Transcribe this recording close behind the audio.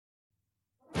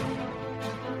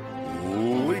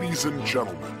Ladies and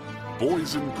gentlemen,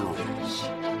 boys and girls,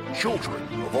 children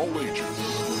of all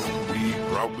ages, we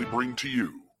proudly bring to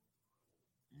you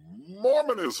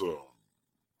Mormonism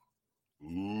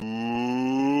Live!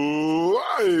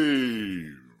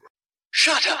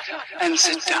 Shut up and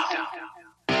sit down.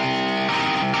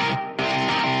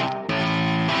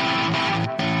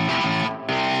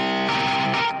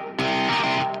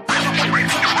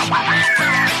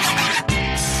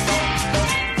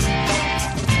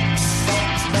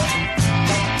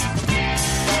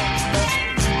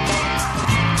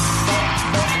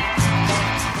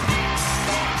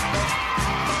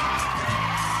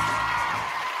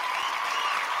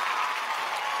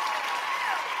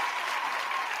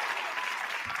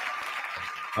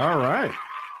 All right.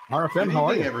 RFM, how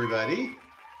are you? Everybody?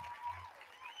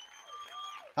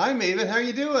 Hi, Maven. How are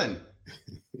you doing?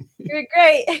 You're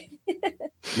great.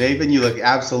 Maven, you look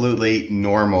absolutely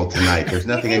normal tonight. There's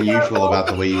nothing unusual about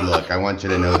the way you look. I want you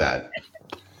to know that.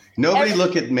 Nobody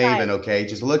look at Maven, okay?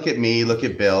 Just look at me, look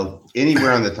at Bill.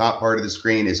 Anywhere on the top part of the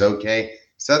screen is okay.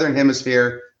 Southern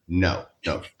Hemisphere, no,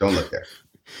 don't look there.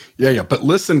 Yeah, but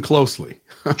listen closely.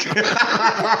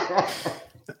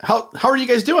 How are you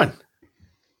guys doing?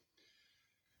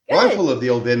 Well, I'm full of the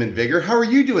old vim and vigor. How are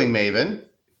you doing, Maven?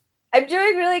 I'm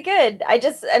doing really good.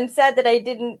 I'm sad that I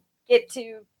didn't get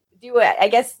to do it. I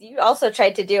guess you also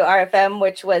tried to do RFM,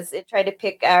 which was it tried to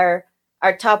pick our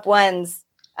top ones,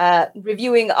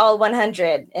 reviewing all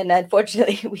 100. And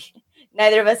unfortunately,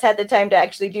 neither of us had the time to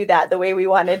actually do that the way we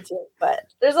wanted to.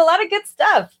 But there's a lot of good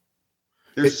stuff.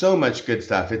 There's so much good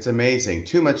stuff. It's amazing.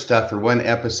 Too much stuff for one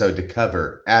episode to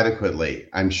cover adequately,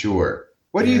 I'm sure.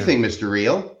 What do you think, Mr.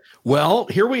 Real? Well,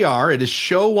 here we are. It is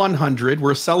show 100.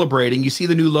 We're celebrating. You see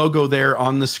the new logo there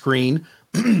on the screen.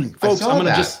 Folks, I'm going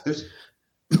to just...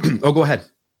 Oh, go ahead.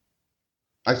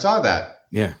 I saw that.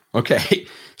 Yeah. Okay.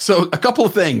 So a couple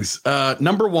of things.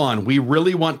 Number one, we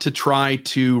really want to try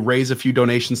to raise a few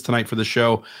donations tonight for the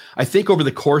show. I think over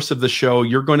the course of the show,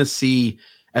 you're going to see,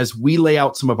 as we lay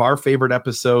out some of our favorite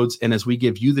episodes and as we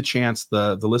give you the chance,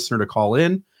 the listener, to call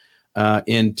in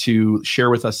and to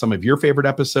share with us some of your favorite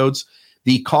episodes.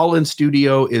 The call-in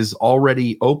studio is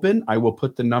already open. I will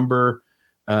put the number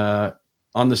on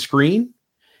the screen.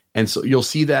 And so you'll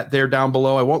see that there down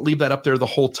below. I won't leave that up there the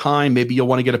whole time. Maybe you'll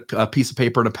want to get a piece of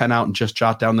paper and a pen out and just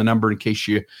jot down the number in case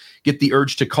you get the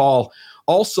urge to call.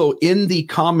 Also, in the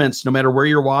comments, no matter where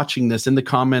you're watching this, in the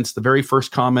comments, the very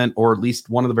first comment, or at least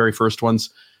one of the very first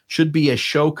ones, should be a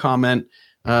show comment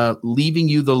leaving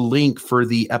you the link for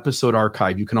the episode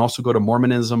archive. You can also go to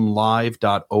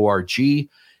mormonismlive.org.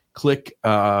 Click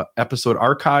episode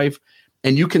archive,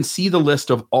 and you can see the list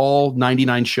of all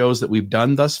 99 shows that we've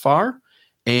done thus far.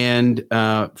 And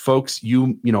folks,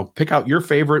 you pick out your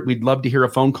favorite. We'd love to hear a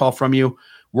phone call from you.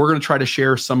 We're going to try to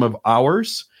share some of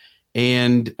ours,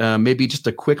 and maybe just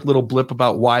a quick little blip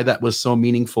about why that was so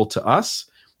meaningful to us.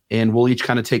 And we'll each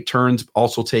kind of take turns,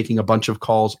 also taking a bunch of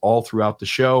calls all throughout the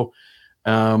show.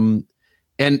 And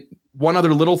one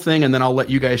other little thing, and then I'll let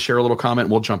you guys share a little comment,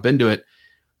 and we'll jump into it.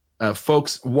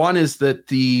 Folks, one is that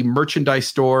the merchandise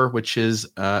store, which is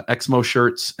Exmo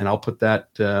Shirts, and I'll put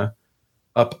that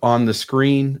up on the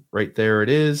screen. Right there it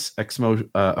is, Exmo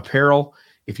Apparel.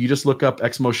 If you just look up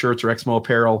Exmo Shirts or Exmo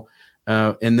Apparel,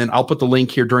 and then I'll put the link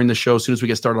here during the show. As soon as we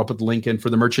get started, I'll put the link in for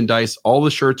the merchandise. All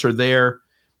the shirts are there,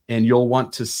 and you'll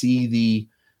want to see the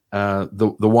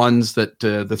ones that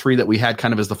the three that we had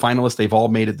kind of as the finalists. They've all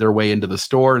made it their way into the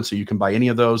store, and so you can buy any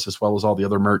of those as well as all the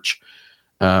other merch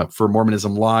for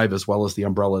Mormonism Live, as well as the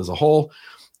umbrella as a whole.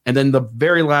 And then the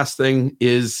very last thing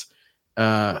is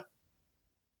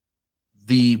we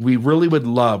really would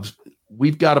love,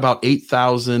 we've got about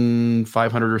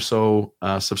 8,500 or so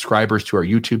subscribers to our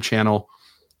YouTube channel.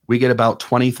 We get about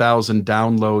 20,000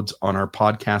 downloads on our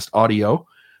podcast audio.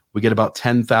 We get about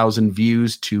 10,000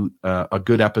 views to a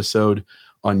good episode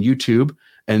on YouTube.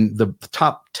 And the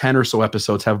top 10 or so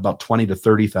episodes have about 20 to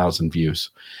 30,000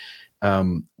 views.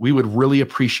 We would really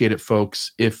appreciate it,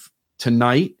 folks, if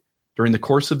tonight, during the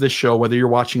course of this show, whether you're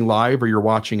watching live or you're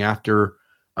watching after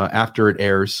it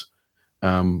airs,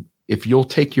 if you'll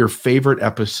take your favorite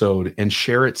episode and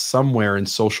share it somewhere in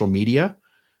social media,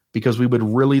 because we would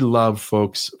really love,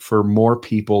 folks, for more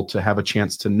people to have a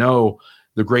chance to know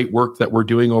the great work that we're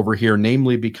doing over here,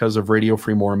 namely because of Radio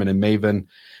Free Mormon and Maven.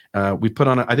 We put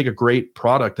on, I think, a great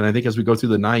product, and I think as we go through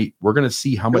the night, we're going to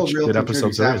see how much good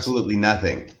episodes there is. Absolutely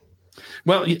nothing.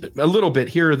 Well, a little bit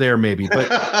here or there, maybe. But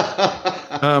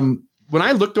when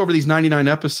I looked over these 99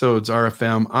 episodes,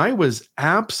 RFM, I was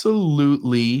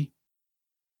absolutely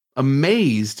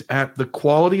amazed at the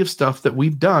quality of stuff that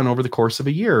we've done over the course of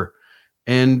a year.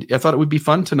 And I thought it would be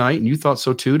fun tonight, and you thought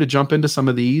so too, to jump into some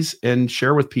of these and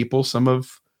share with people some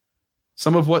of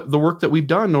what the work that we've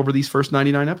done over these first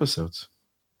 99 episodes.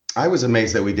 I was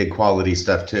amazed that we did quality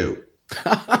stuff too.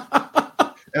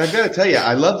 And I've got to tell you,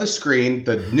 I love the screen.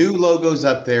 The new logo's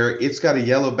up there. It's got a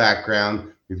yellow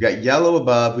background. We've got yellow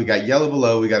above. We got yellow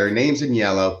below. We got our names in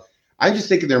yellow. I'm just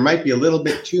thinking there might be a little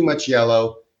bit too much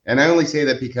yellow. And I only say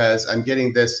that because I'm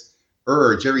getting this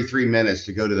urge every 3 minutes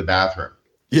to go to the bathroom.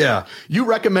 Yeah. You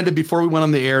recommended before we went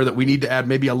on the air that we need to add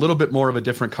maybe a little bit more of a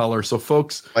different color. So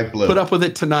folks, like blue, put up with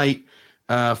it tonight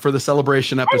for the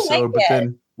celebration episode, but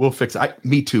then we'll fix it.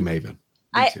 Me too, Maven.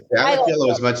 I like yellow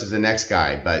as much as the next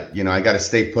guy, but I got to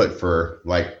stay put for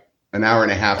like an hour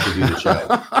and a half to do the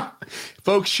show.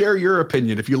 Folks, share your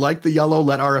opinion. If you like the yellow,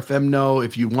 let RFM know.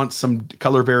 If you want some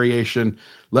color variation,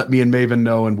 let me and Maven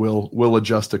know, and we'll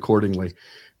adjust accordingly.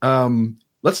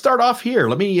 Let's start off here.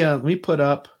 Let me put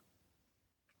up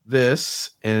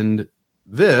this, and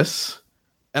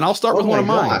I'll start with one of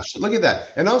mine. Look at that.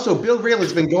 And also, Bill Reel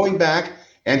has been going back,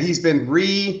 and he's been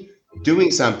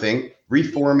redoing something,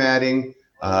 reformatting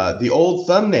the old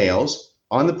thumbnails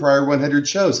on the prior 100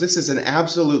 shows. This is an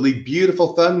absolutely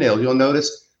beautiful thumbnail. You'll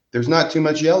notice there's not too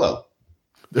much yellow.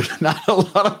 There's not a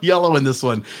lot of yellow in this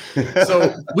one.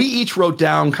 So we each wrote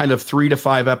down kind of 3 to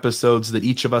 5 episodes that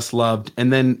each of us loved.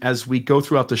 And then as we go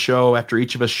throughout the show, after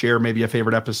each of us share maybe a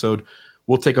favorite episode,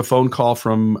 we'll take a phone call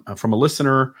from a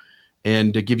listener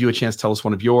and give you a chance to tell us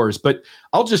one of yours. But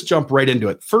I'll just jump right into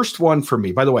it. First one for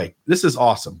me, by the way, this is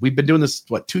awesome. We've been doing this,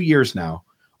 2 years now,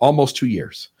 almost 2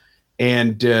 years.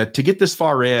 And to get this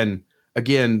far in,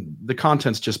 again, the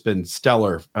content's just been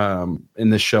stellar in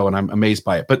this show, and I'm amazed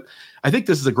by it. But I think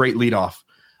this is a great leadoff.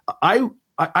 I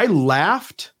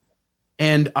laughed,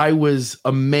 and I was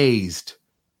amazed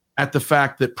at the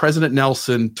fact that President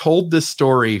Nelson told this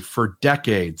story for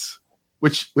decades,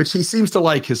 which he seems to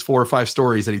like his 4 or 5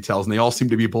 stories that he tells, and they all seem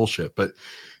to be bullshit. But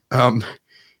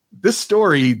this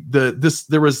story,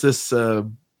 there was this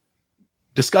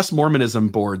Discuss Mormonism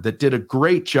board that did a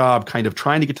great job kind of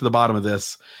trying to get to the bottom of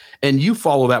this. And you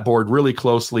follow that board really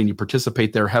closely and you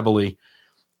participate there heavily.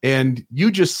 And you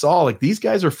just saw like these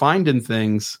guys are finding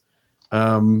things.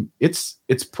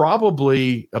 It's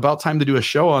probably about time to do a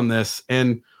show on this.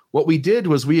 And what we did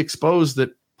was we exposed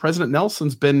that President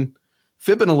Nelson's been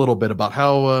fibbing a little bit about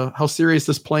how serious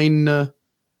this plane,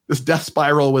 this death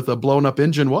spiral with a blown up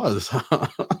engine was.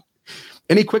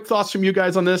 Any quick thoughts from you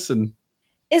guys on this? And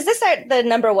is this the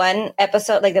number 1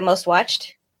 episode, like the most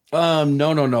watched?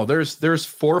 No. There's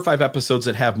 4 or 5 episodes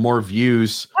that have more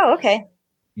views. Oh, okay.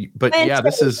 But yeah,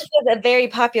 this is a very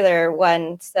popular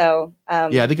one. So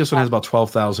yeah, I think this one has about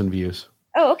 12,000 views.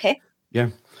 Oh, okay. Yeah.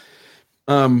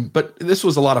 But this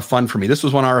was a lot of fun for me. This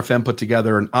was one RFM put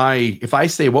together, and if I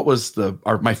say what was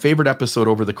my favorite episode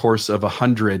over the course of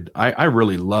 100, I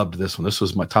really loved this one. This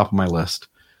was my top of my list.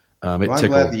 I'm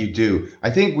glad that you do.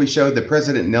 I think we showed that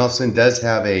President Nelson does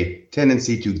have a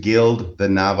tendency to gild the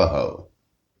Navajo.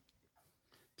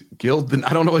 I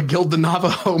don't know what gild the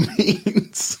Navajo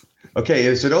means. Okay,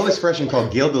 there's an old expression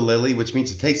called gild the lily, which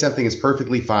means to take something that's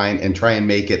perfectly fine and try and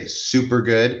make it super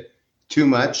good. Too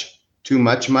much.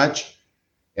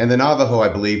 And the Navajo, I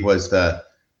believe, was the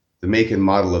make and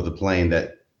model of the plane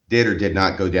that did or did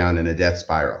not go down in a death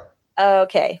spiral.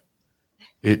 Okay.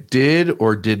 It did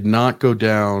or did not go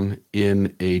down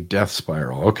in a death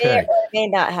spiral. Okay. May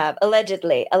not have.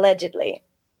 Allegedly.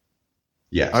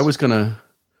 Yes. I was gonna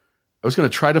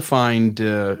try to find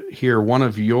here one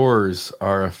of yours,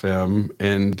 RFM,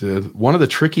 and one of the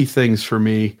tricky things for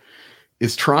me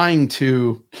is trying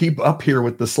to keep up here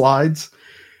with the slides.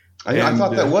 I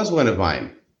thought that was one of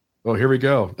mine. Oh, here we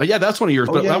go. Yeah, that's one of yours.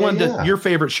 But I wanted your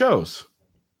favorite shows.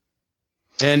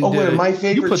 And one of my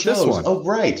favorite you put shows. This one. Oh,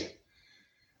 right.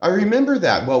 I remember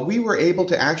that. Well, we were able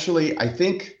to actually, I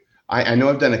think, I know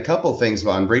I've done a couple things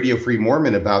on Radio Free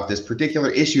Mormon about this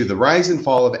particular issue, the rise and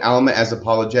fall of Alma as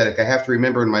apologetic. I have to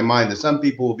remember in my mind that some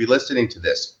people will be listening to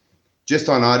this just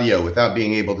on audio without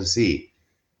being able to see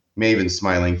Maven's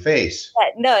smiling face.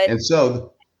 And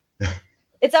so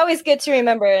it's always good to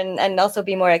remember and also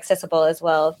be more accessible as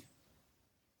well.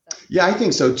 Yeah, I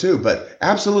think so too. But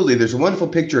absolutely, there's a wonderful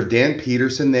picture of Dan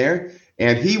Peterson there,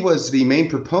 and he was the main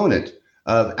proponent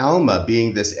of Alma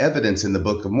being this evidence in the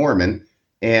Book of Mormon.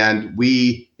 And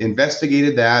we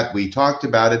investigated that. We talked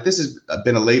about it. This has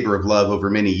been a labor of love over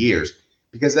many years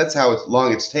because that's how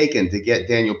long it's taken to get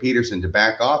Daniel Peterson to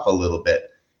back off a little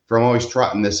bit from always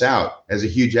trotting this out as a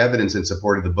huge evidence in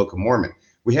support of the Book of Mormon.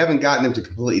 We haven't gotten him to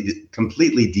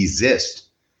completely desist,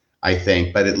 I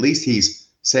think, but at least he's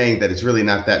saying that it's really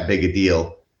not that big a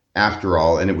deal after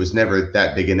all, and it was never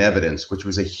that big an evidence, which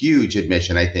was a huge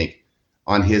admission, I think,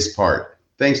 on his part.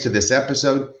 Thanks to this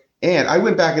episode. And I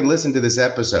went back and listened to this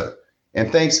episode.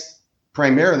 And thanks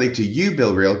primarily to you,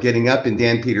 Bill Reel, getting up in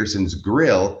Dan Peterson's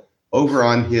grill over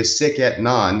on his Sick at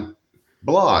Non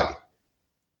blog.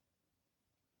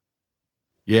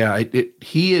 Yeah,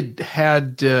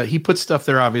 he put stuff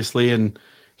there, obviously, and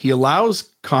he allows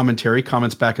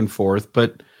comments back and forth,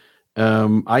 but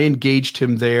I engaged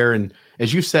him there. And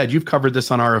as you said, you've covered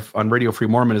this on Radio Free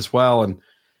Mormon as well. And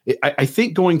I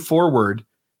think going forward,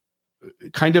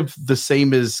 kind of the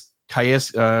same as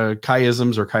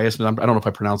chiasms or chiasms. I don't know if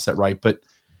I pronounced that right, but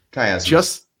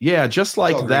chiasms. just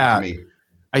like that.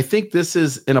 I think this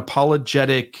is an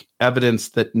apologetic evidence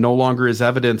that no longer is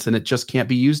evidence, and it just can't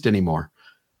be used anymore.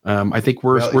 I think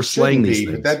we're slaying these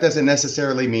things. But that doesn't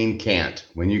necessarily mean can't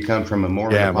when you come from a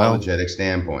more apologetic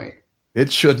standpoint.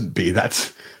 It shouldn't be.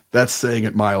 That's saying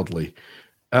it mildly.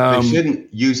 They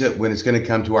shouldn't use it when it's going to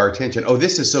come to our attention. Oh,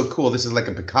 this is so cool. This is like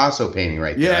a Picasso painting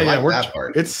right there. Yeah, that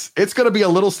part. It's going to be a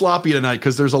little sloppy tonight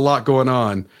because there's a lot going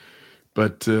on.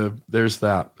 But there's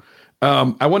that.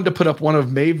 I wanted to put up one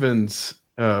of Maven's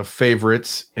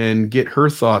favorites and get her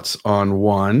thoughts on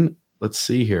one. Let's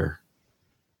see here.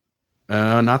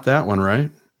 Not that one,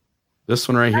 right? This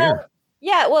one right here.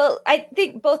 Yeah, well, I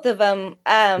think both of them.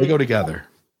 They go together.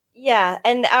 Yeah,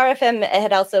 and RFM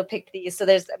had also picked these, so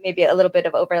there's maybe a little bit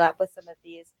of overlap with some of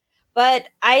these. But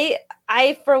I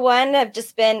for one, have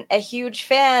just been a huge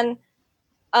fan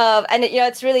of, and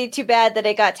it's really too bad that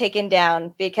it got taken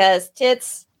down because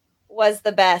Tits was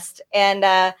the best.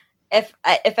 And if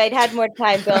I'd had more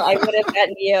time, Bill, I would have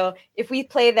gotten you. If we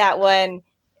play that one,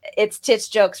 it's Tits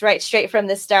jokes right straight from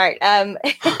the start.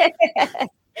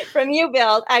 From you,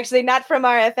 Bill, actually, not from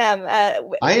RFM.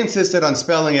 I insisted on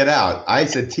spelling it out. I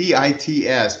said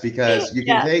Tits because you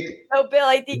can take Bill,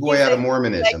 I think boy out of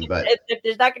Mormonism. But if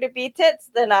there's not going to be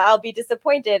tits, then I'll be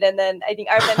disappointed. And then I think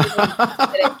RFM,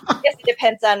 I guess it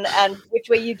depends on which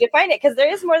way you define it, because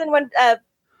there is more than one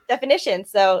definition.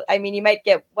 So, I mean, you might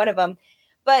get one of them.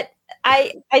 But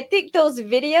I think those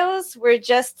videos were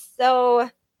just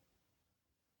so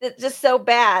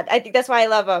bad. I think that's why I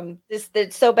love them.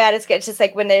 They're so bad. It's just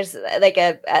like when there's like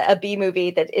a B movie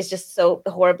that is just so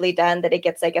horribly done that it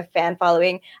gets like a fan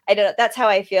following. I don't know. That's how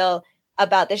I feel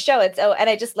about the show. And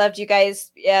I just loved you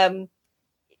guys. And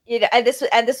this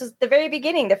was the very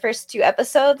beginning, the first 2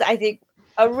 episodes. I think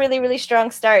a really, really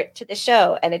strong start to the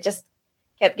show, and it just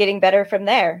kept getting better from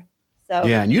there. So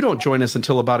yeah, and you don't join us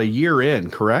until about a year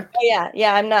in, correct?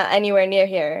 Yeah. I'm not anywhere near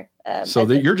here. So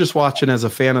you're just watching as a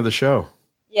fan of the show.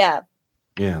 Yeah.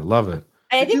 Yeah, love it.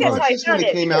 And I think that's how I found when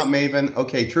it came out, Maven.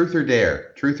 Okay, Truth or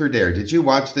Dare. Did you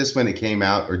watch this when it came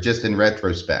out, or just in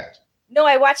retrospect? No,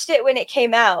 I watched it when it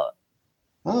came out.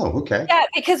 Oh, okay. Yeah,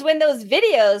 because when those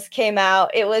videos came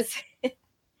out, it was,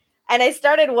 and I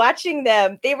started watching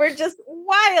them. They were just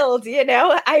wild,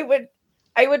 I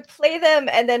would play them,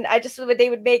 and then they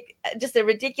would make just a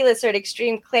ridiculous or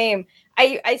extreme claim.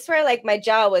 I swear, like my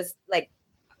jaw was like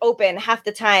open half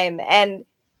the time, and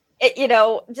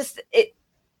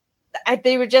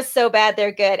they were just so bad.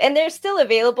 They're good. And they're still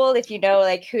available if you know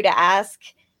like who to ask.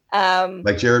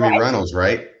 Like Jeremy Reynolds,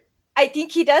 right? I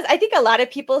think he does. I think a lot of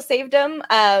people saved them.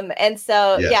 And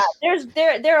so, yes.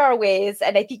 Yeah, there are ways.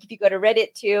 And I think if you go to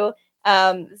Reddit too,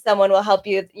 someone will help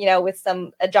you, with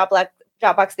some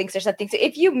Dropbox links or something. So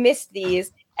if you missed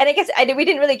these, and I guess we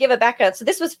didn't really give a background. So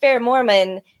this was Fair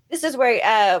Mormon. This is where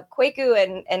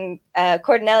Kwaku and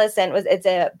Cornelius it's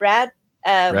a Brad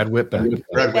Whitbeck.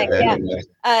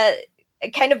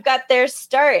 Kind of got their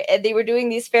start, and they were doing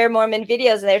these Fair Mormon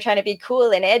videos, and they were trying to be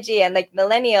cool and edgy and like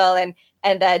millennial and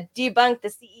debunk the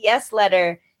CES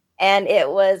letter, and it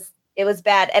was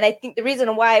bad. And I think the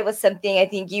reason why it was something I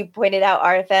think you pointed out,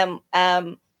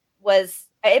 RFM, was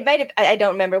it might have, I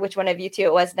don't remember which one of you two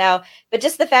it was now, but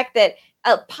just the fact that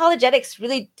apologetics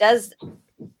really does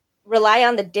rely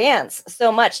on the dance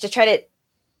so much to try to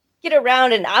get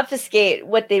around and obfuscate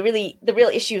what the real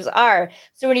issues are.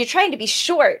 So when you're trying to be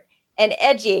short and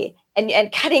edgy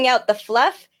and cutting out the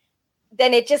fluff,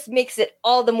 then it just makes it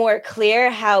all the more clear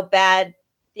how bad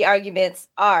the arguments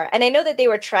are. And I know that they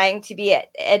were trying to be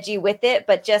edgy with it,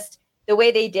 but just the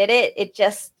way they did it, it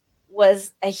just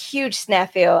was a huge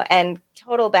snafu and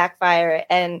total backfire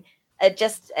and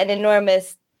just an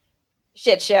enormous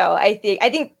shit show. I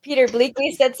think Peter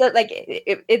Bleakley said so, like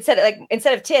instead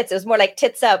of tits, it was more like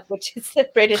tits up, which is a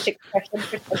British expression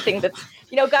for something that's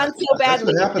gone so bad. That's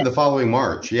what happened the following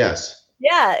March. Yes.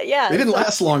 Yeah. They didn't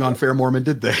last long on Fair Mormon,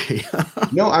 did they?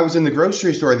 No, I was in the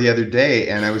grocery store the other day,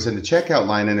 and I was in the checkout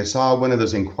line, and I saw one of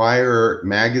those Inquirer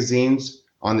magazines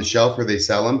on the shelf where they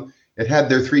sell them. It had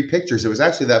their 3 pictures. It was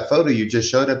actually that photo you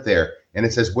just showed up there, and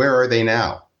it says, "Where are they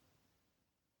now?"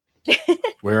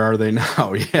 Where are they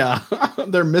now? Yeah,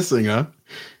 they're missing, huh?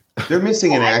 They're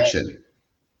missing in action.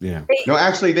 Yeah. No,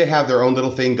 actually, they have their own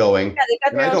little thing going. Yeah, they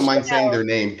got And their I own don't mind show saying now. their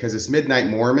name because it's Midnight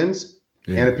Mormons.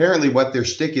 Yeah. And apparently what their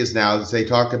shtick is now is they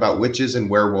talk about witches and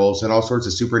werewolves and all sorts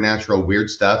of supernatural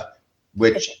weird stuff,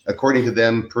 which, according to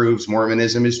them, proves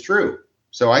Mormonism is true.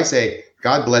 So I say,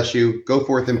 God bless you. Go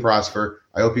forth and prosper.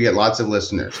 I hope you get lots of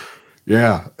listeners.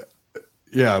 Yeah.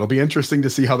 Yeah, it'll be interesting to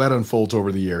see how that unfolds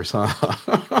over the years, huh?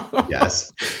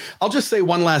 Yes. I'll just say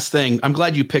one last thing. I'm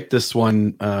glad you picked this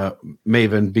one,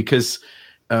 Maven, because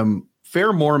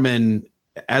Fair Mormon,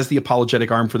 as the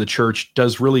apologetic arm for the church,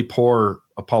 does really poor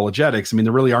apologetics. I mean,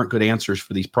 there really aren't good answers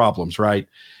for these problems, right?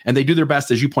 And they do their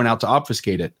best, as you point out, to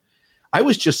obfuscate it. I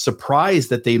was just surprised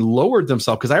that they lowered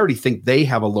themselves because I already think they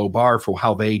have a low bar for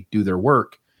how they do their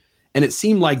work. And it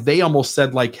seemed like they almost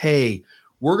said like, hey,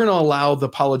 we're going to allow the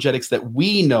apologetics that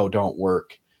we know don't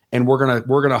work. And we're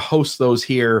going to host those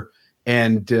here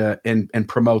and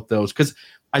promote those. Cause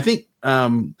I think,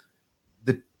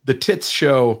 the Tits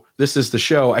show, This Is the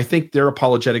Show, I think their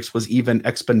apologetics was even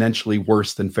exponentially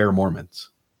worse than Fair Mormons.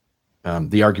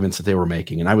 The arguments that they were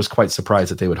making. And I was quite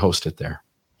surprised that they would host it there.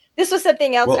 This was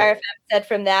something else Well- RFM said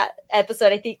from that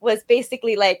episode, I think, was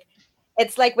basically like,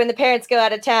 it's like when the parents go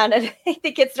out of town and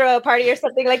the kids throw a party or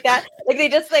something like that. Like they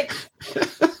just like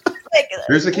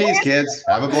Here's the keys, kids.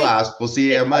 Have a blast. We'll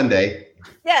see you on Monday.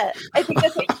 yeah, I think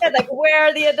that's what he said. Like, where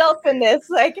are the adults in this?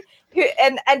 Like,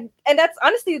 and that's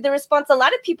honestly the response a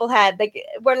lot of people had. Like,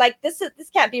 we're like, this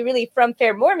can't be really from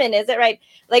Fair Mormon, is it right?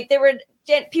 Like, there were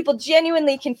people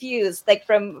genuinely confused, like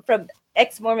from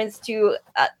ex-Mormons to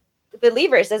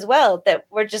believers as well, that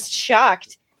were just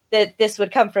shocked that this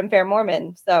would come from Fair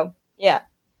Mormon. So yeah.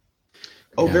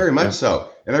 Oh, Yeah, very much yeah. so.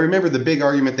 And I remember the big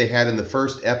argument they had in the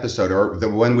first episode, or the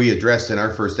one we addressed in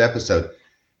our first episode,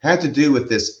 had to do with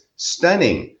this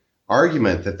stunning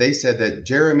argument that they said that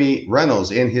Jeremy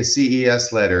Runnels in his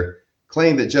CES letter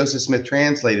claimed that Joseph Smith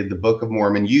translated the Book of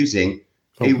Mormon using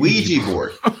a Ouija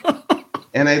board.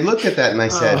 And I looked at that and I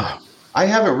said, I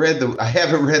haven't read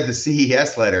the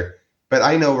CES letter, but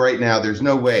I know right now there's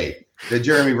no way that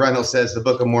Jeremy Runnels says the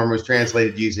Book of Mormon was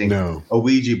translated using a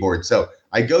Ouija board. So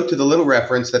I go to the little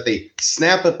reference that they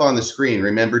snap up on the screen.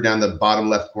 Remember down the bottom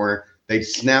left corner, they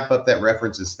snap up that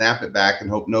reference and snap it back and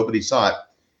hope nobody saw it.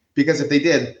 Because if they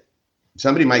did,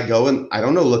 somebody might go and, I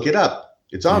don't know, look it up.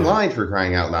 It's online for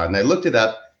crying out loud. And I looked it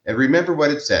up and remember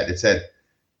what it said. It said,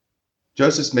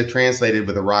 Joseph Smith translated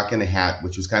with a rock and a hat,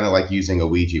 which was kind of like using a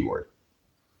Ouija board.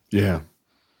 Yeah.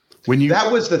 That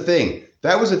was the thing.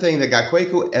 That was the thing that got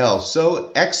Kwaku L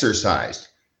so exercised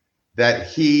that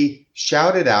he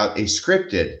shouted out a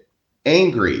scripted,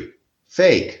 angry,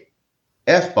 fake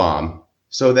F-bomb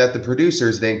so that the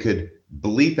producers then could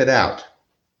bleep it out.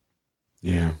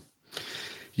 Yeah.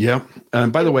 Yep.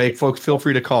 By the way, folks, feel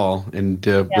free to call, and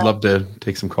we'd love to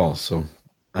take some calls. So,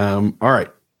 all right.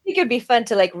 I think it'd be fun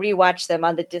to like rewatch them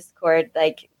on the Discord,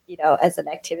 like, you know, as an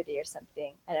activity or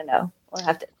something. I don't know. We'll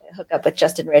have to hook up with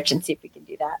Justin Rich and see if we can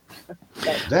do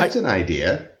that. That's an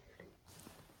idea.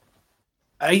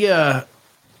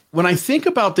 When I think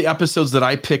about the episodes that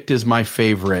I picked as my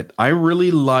favorite, I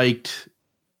really liked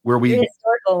where The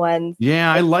historical ones.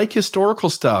 Yeah, I like historical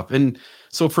stuff. And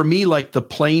so for me, like the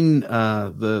plane,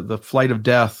 the flight of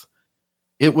death,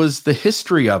 it was the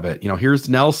history of it. You know, here's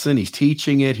Nelson, he's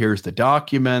teaching it. Here's the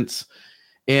documents.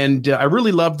 And I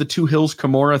really loved the Two Hills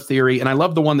Cumorah theory. And I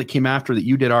love the one that came after that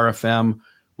you did, RFM,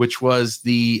 which was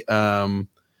the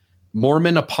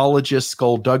Mormon apologist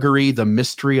skullduggery, the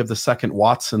mystery of the second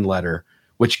Watson letter,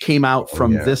 which came out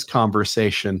from this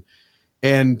conversation.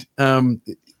 And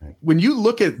when you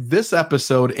look at this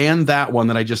episode and that one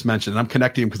that I just mentioned, and I'm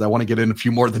connecting them because I want to get in a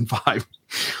few more than 5,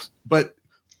 but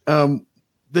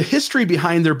the history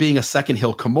behind there being a second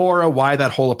Hill Cumorah, why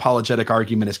that whole apologetic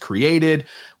argument is created,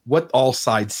 what all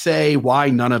sides say, why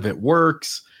none of it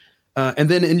works. And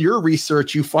then in your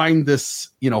research, you find this,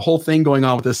 you know, whole thing going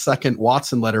on with this second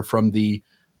Watson letter from the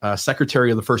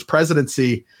secretary of the first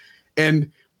presidency.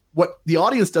 And what the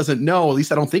audience doesn't know, at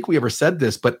least I don't think we ever said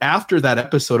this, but after that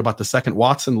episode about the second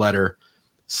Watson letter,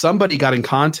 somebody got in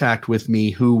contact with me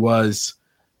who was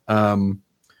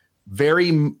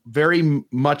very, very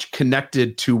much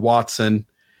connected to Watson.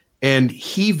 And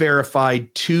he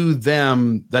verified to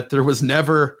them that there was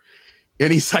never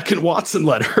any second Watson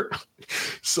letter.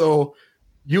 So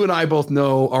you and I both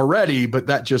know already, but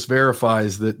that just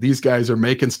verifies that these guys are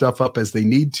making stuff up as they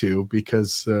need to,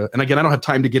 because, and again, I don't have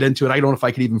time to get into it. I don't know if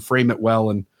I could even frame it well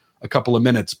in a couple of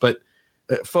minutes, but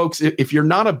folks, if you're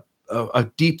not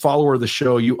a deep follower of the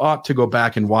show, you ought to go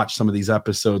back and watch some of these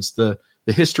episodes. The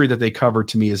history that they cover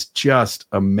to me is just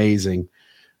amazing.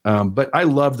 But I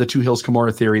love the Two Hills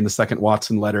Cumorah theory in the second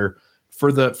Watson letter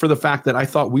for the fact that I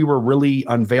thought we were really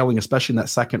unveiling, especially in that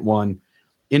second one,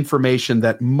 information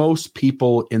that most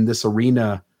people in this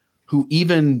arena who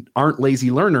even aren't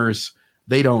lazy learners,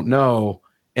 they don't know.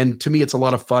 And to me, it's a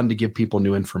lot of fun to give people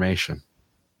new information.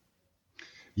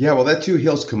 Yeah, well, that Two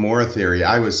Hills Cumorah theory,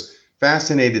 I was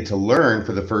fascinated to learn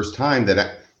for the first time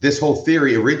that this whole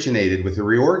theory originated with the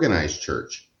reorganized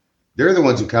church. They're the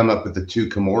ones who come up with the Two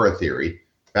Cumorah theory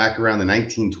back around the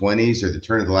 1920s or the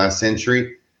turn of the last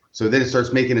century. So then it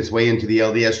starts making its way into the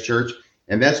LDS church.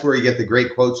 And that's where you get the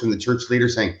great quotes from the church leader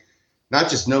saying, not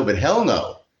just no, but hell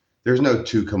no. There's no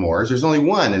two Cumorahs. There's only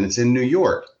one, and it's in New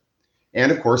York.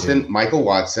 And of course, then Michael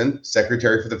Watson,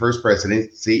 secretary for the first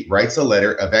presidency, writes a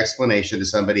letter of explanation to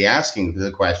somebody asking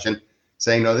the question,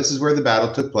 saying, no, this is where the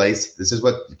battle took place. This is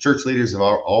what the church leaders have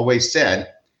always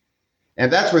said.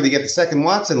 And that's where they get the second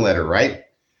Watson letter, right?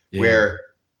 Yeah. Where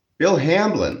Bill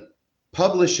Hamblin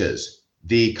publishes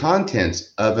the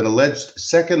contents of an alleged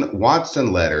second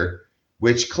Watson letter,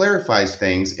 which clarifies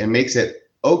things and makes it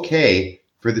okay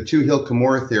for the Two Hills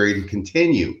Cumorah theory to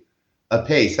continue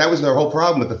apace. That was their whole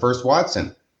problem with the first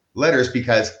Watson letters,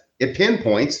 because it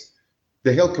pinpoints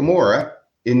the Hill Cumorah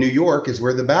in New York is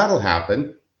where the battle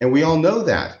happened. And we all know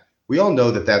that. We all know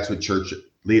that that's what church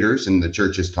leaders and the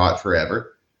church has taught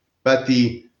forever. But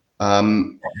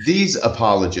these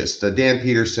apologists, the Dan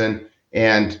Peterson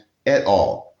and et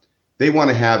al., they want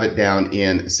to have it down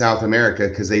in South America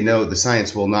because they know the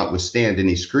science will not withstand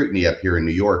any scrutiny up here in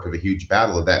New York of a huge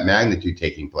battle of that magnitude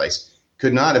taking place.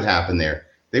 Could not have happened there.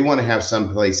 They want to have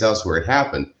someplace else where it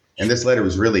happened. And this letter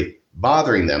was really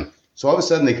bothering them. So all of a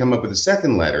sudden they come up with a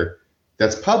second letter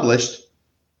that's published,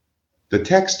 the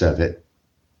text of it,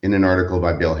 in an article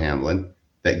by Bill Hamblin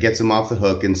that gets them off the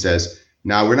hook and says,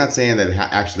 now, we're not saying that it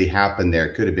actually happened there.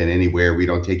 It could have been anywhere. We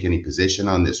don't take any position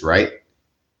on this, right?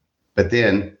 But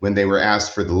then when they were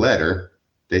asked for the letter,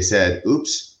 they said,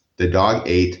 oops, the dog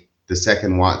ate the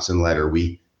second Watson letter.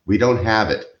 We don't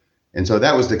have it. And so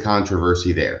that was the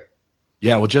controversy there.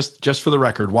 Yeah, well, just for the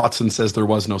record, Watson says there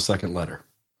was no second letter,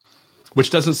 which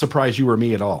doesn't surprise you or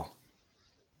me at all.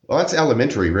 Well, that's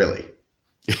elementary, really.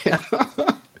 Yeah.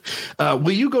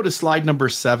 Will you go to slide number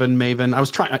 7, Maven?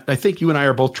 I think you and I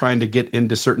are both trying to get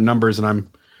into certain numbers, and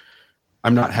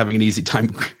I'm not having an easy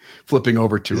time flipping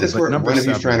over to it. Is this where one of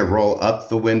you's trying to roll up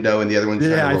the window and the other one's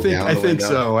trying to roll down the window? I think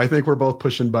so. I think we're both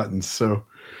pushing buttons. So,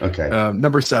 okay.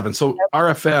 Number 7. So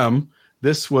RFM,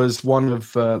 this was one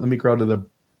of, let me go to the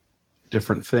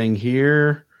different thing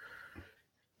here.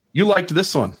 You liked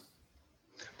this one.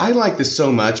 I like this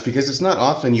so much because it's not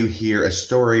often you hear a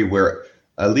story where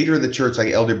a leader of the church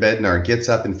like Elder Bednar gets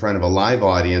up in front of a live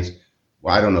audience.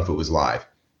 Well, I don't know if it was live,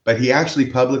 but he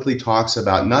actually publicly talks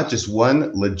about not just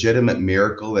one legitimate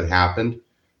miracle that happened,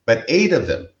 but 8 of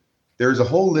them. There's a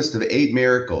whole list of 8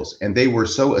 miracles, and they were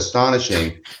so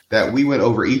astonishing that we went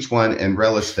over each one and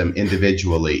relished them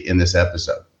individually in this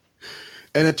episode.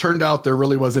 And it turned out there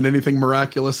really wasn't anything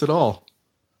miraculous at all.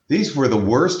 These were the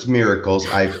worst miracles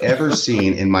I've ever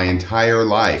seen in my entire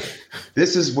life.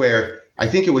 This is where I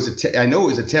think it was I know it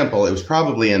was a temple. It was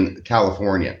probably in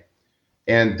California.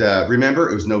 And remember,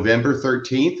 it was November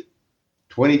 13th,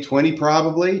 2020,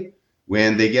 probably,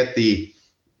 when they get the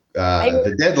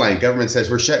deadline. Government says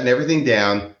we're shutting everything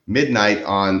down midnight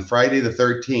on Friday the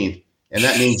 13th. And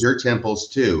that means your temples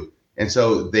too. And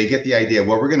so they get the idea,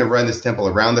 well, we're going to run this temple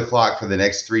around the clock for the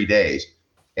next 3 days.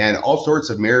 And all sorts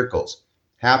of miracles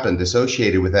happened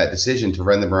associated with that decision to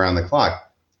run them around the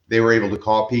clock. They were able to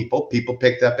call people. People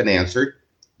picked up and answered.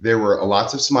 There were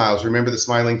lots of smiles. Remember the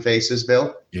smiling faces,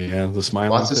 Bill? Yeah, the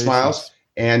smiling faces. Lots of smiles.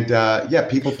 And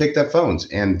people picked up phones.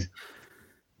 And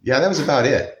yeah, that was about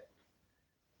it.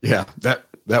 Yeah,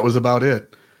 that was about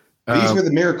it. These were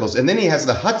the miracles. And then he has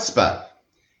the chutzpah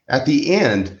at the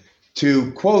end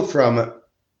to quote from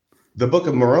the Book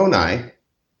of Moroni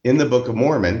in the Book of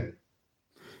Mormon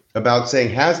about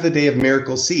saying, has the day of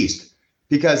miracles ceased?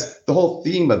 Because the whole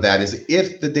theme of that is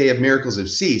if the day of miracles have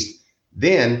ceased,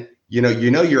 then you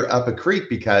know you're up a creek,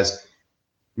 because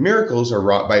miracles are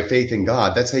wrought by faith in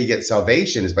God. That's how you get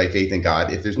salvation, is by faith in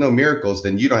God. If there's no miracles,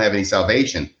 then you don't have any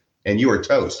salvation and you are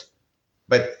toast.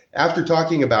 But after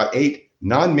talking about 8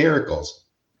 non-miracles,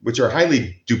 which are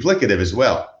highly duplicative as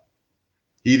well,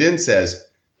 he then says,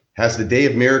 has the day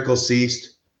of miracles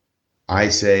ceased? I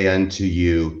say unto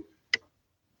you,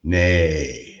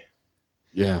 nay.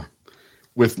 Yeah.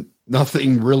 With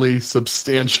nothing really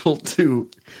substantial to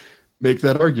make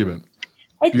that argument.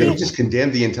 He just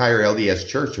condemned the entire LDS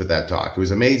church with that talk. It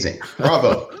was amazing.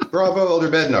 Bravo. Bravo, Elder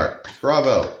Bednar.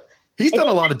 Bravo. He's done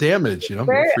a lot of damage, I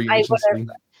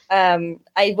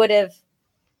would have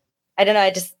I don't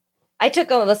know. I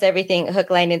took almost everything hook,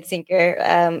 line, and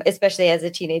sinker, especially as a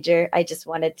teenager. I just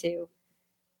wanted to,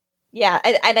 yeah.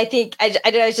 And I think I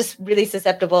was just really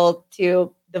susceptible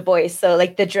to the voice. So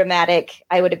like the dramatic,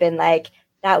 I would have been like,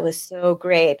 that was so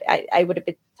great. I would have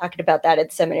been talking about that in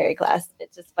seminary class.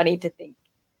 It's just funny to think,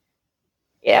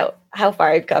 how far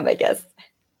I've come, I guess.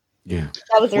 Yeah.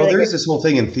 That was really there's this whole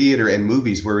thing in theater and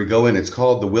movies where we go in, it's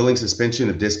called the willing suspension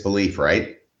of disbelief,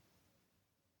 right?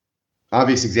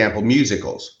 Obvious example,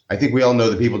 musicals. I think we all know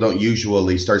that people don't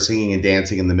usually start singing and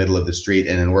dancing in the middle of the street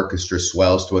and an orchestra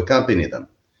swells to accompany them.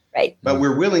 Right. But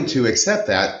we're willing to accept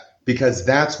that because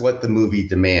that's what the movie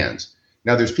demands.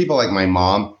 Now, there's people like my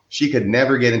mom. She could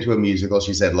never get into a musical.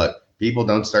 She said, look, people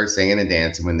don't start singing and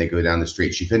dancing when they go down the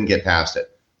street. She couldn't get past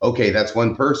it. Okay, that's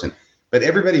one person. But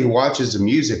everybody who watches a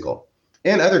musical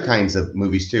and other kinds of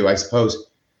movies too, I suppose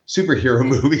superhero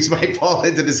movies might fall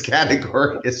into this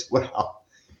category as well,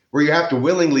 where you have to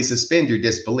willingly suspend your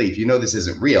disbelief. You know this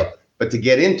isn't real, but to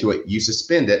get into it, you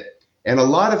suspend it. And a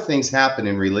lot of things happen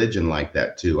in religion like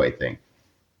that too, I think.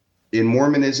 In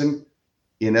Mormonism,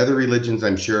 in other religions,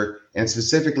 I'm sure, and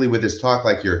specifically with this talk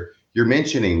like you're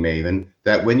mentioning, Maven,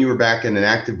 that when you were back in an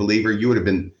active believer, you would have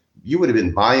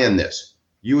been buying this.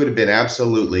 You would have been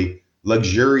absolutely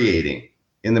luxuriating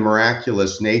in the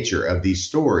miraculous nature of these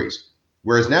stories.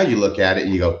 Whereas now you look at it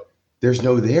and you go, there's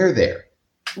no there.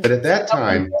 But at that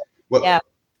time, what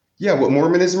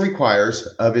Mormonism requires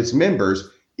of its members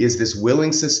is this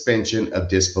willing suspension of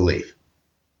disbelief.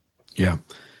 Yeah.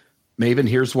 Maven,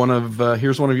 here's one of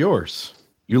yours.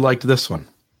 You liked this one.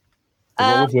 The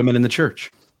role of women in the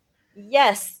church.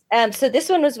 Yes. So this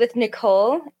one was with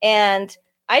Nicole, and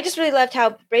I just really loved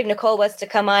how brave Nicole was to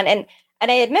come on. And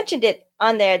I had mentioned it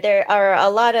on there. There's a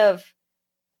lot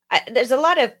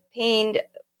of pain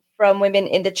from women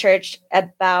in the church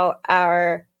about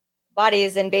our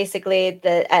bodies, and basically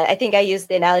I think I used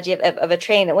the analogy of a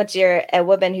train. That once you're a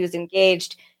woman who's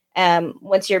engaged,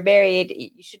 once you're married,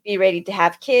 you should be ready to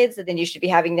have kids, and then you should be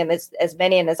having them as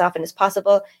many and as often as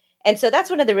possible. And so that's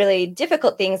one of the really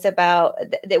difficult things about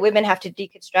that women have to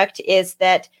deconstruct, is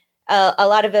that a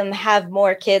lot of them have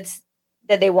more kids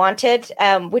than they wanted,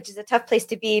 which is a tough place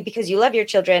to be because you love your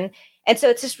children. And so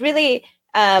it's just really,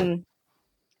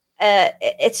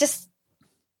 it's just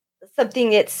something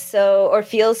that's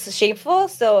feels shameful.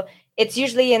 So it's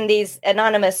usually in these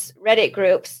anonymous Reddit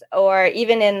groups, or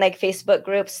even in like Facebook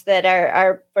groups that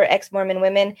are for ex-Mormon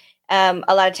women. A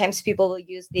lot of times people will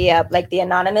use the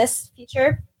anonymous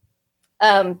feature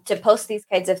to post these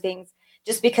kinds of things,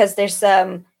 just because there's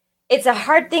it's a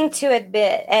hard thing to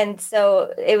admit. And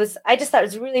so I just thought it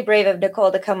was really brave of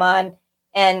Nicole to come on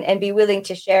and be willing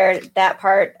to share that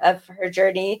part of her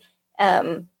journey,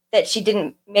 that she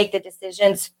didn't make the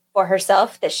decisions for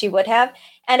herself that she would have.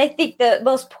 And I think the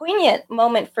most poignant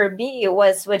moment for me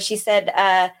was when she said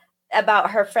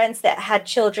about her friends that had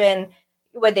children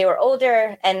when they were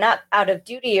older, and not out of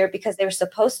duty or because they were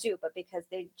supposed to, but because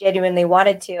they genuinely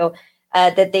wanted to,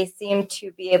 that they seemed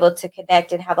to be able to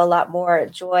connect and have a lot more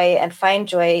joy and find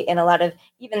joy in a lot of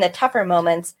even the tougher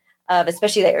moments of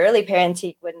especially the early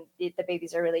parenting when the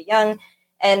babies are really young.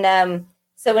 And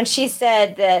so when she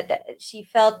said that she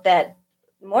felt that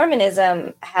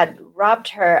Mormonism had robbed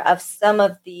her of some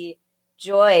of the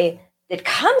joy that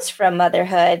comes from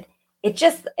motherhood, it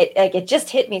just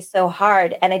hit me so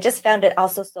hard. And I just found it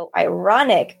also so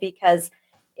ironic, because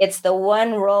it's the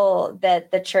one role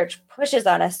that the church pushes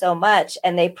on us so much,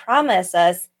 and they promise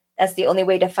us that's the only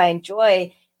way to find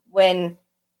joy, when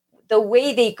the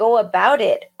way they go about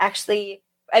it actually,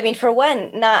 I mean, for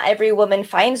one, not every woman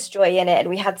finds joy in it. And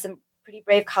we had some pretty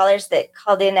brave callers that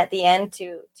called in at the end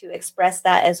to express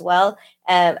that as well.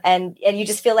 And you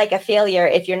just feel like a failure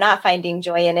if you're not finding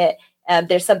joy in it.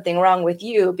 There's something wrong with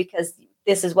you, because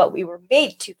this is what we were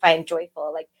made to find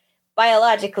joyful. Like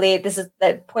biologically, this is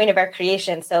the point of our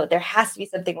creation. So there has to be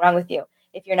something wrong with you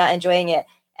if you're not enjoying it.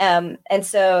 And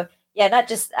so, yeah, not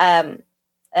just the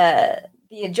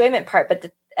enjoyment part,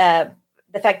 but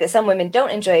the fact that some women don't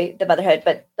enjoy the motherhood,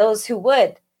 but those who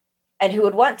would, and who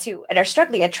would want to, and are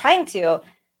struggling and trying to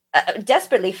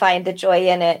desperately find the joy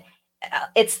in it.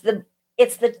 It's the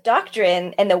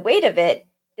doctrine and the weight of it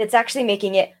that's actually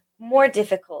making it more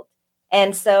difficult.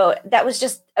 And so that was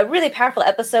just a really powerful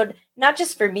episode, not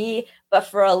just for me, but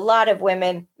for a lot of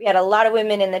women. We had a lot of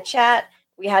women in the chat.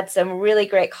 We had some really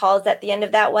great calls at the end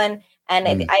of that one. And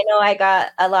I know I got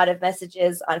a lot of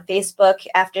messages on Facebook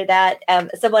after that.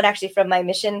 Someone actually from my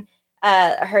mission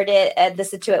heard it and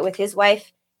listened to it with his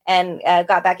wife, and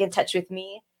got back in touch with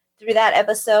me through that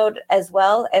episode as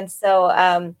well. And so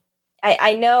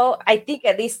I think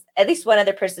at least one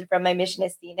other person from my mission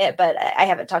has seen it, but I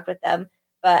haven't talked with them.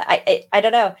 but I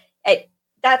don't know.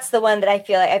 That's the one that I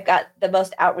feel like I've got the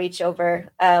most outreach over.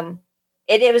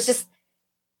 It was just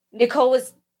Nicole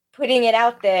was putting it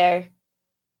out there,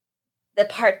 the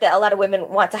part that a lot of women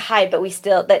want to hide, but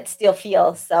that still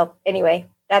feel. So anyway,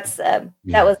 that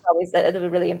was always a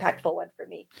really impactful one for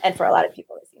me and for a lot of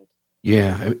people, it seems.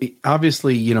 Yeah,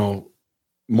 obviously,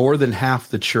 more than half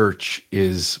the church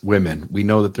is women. We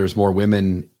know that there's more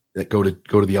women that go to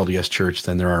the LDS church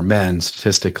than there are men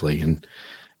statistically, and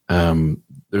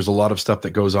there's a lot of stuff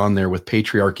that goes on there with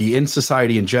patriarchy in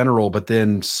society in general, but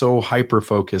then so hyper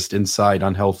focused inside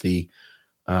unhealthy,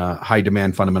 high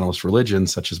demand fundamentalist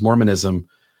religions such as Mormonism.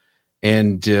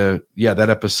 And that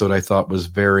episode I thought was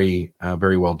very,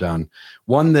 very well done.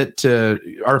 One that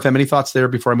RFM, any thoughts there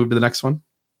before I move to the next one?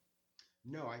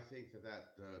 No, I think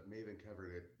that Maven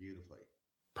covered it beautifully.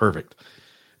 Perfect.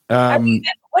 I'm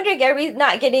wondering, are we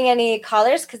not getting any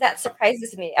callers? Because that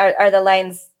surprises me. Are the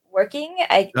lines working?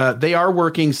 They are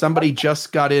working. Somebody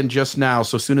just got in just now.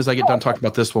 So as soon as I get done talking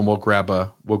about this one, we'll grab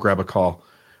a call.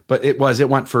 But it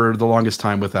went for the longest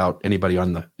time without anybody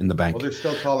in the bank. Well, they're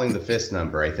still calling the FIST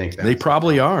number. I think they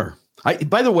probably are.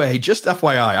 By the way, just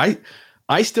FYI,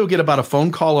 I still get about a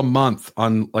phone call a month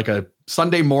on like a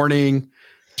Sunday morning,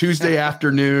 Tuesday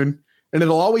afternoon, and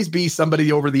it'll always be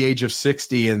somebody over the age of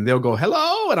 60, and they'll go,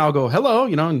 hello, and I'll go, hello,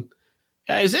 and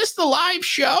is this the live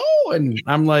show? And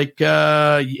I'm like,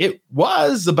 it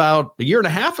was about a year and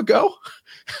a half ago.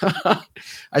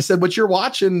 I said, what you're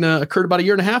watching occurred about a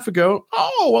year and a half ago.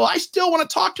 Oh, well, I still want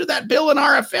to talk to that Bill and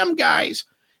RFM guys.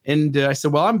 And I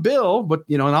said, well, I'm Bill, but,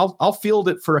 and I'll field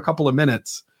it for a couple of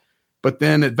minutes. But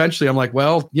then eventually I'm like,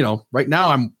 well, right now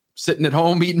I'm sitting at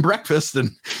home eating breakfast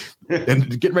and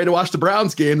getting ready to watch the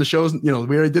Browns game. The show's, we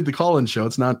already did the call-in show.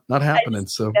 It's not happening.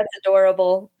 So that's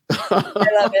adorable. I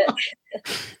love it.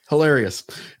 Hilarious.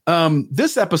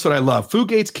 This episode I love.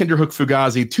 Fugates, Kinderhook,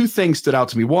 Fugazi. Two things stood out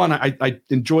to me. One, I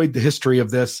enjoyed the history of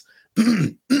this.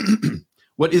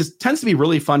 What tends to be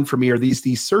really fun for me are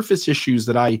these surface issues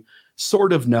that I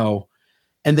sort of know.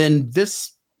 And then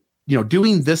this,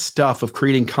 doing this stuff of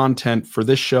creating content for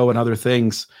this show and other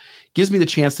things gives me the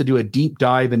chance to do a deep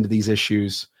dive into these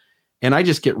issues. And I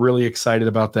just get really excited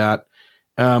about that.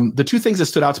 The two things that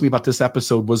stood out to me about this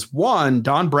episode was, one,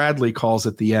 Don Bradley calls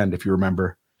at the end, if you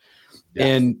remember. Yes.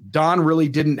 And Don really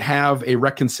didn't have a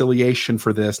reconciliation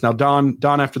for this. Now, Don,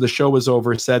 after the show was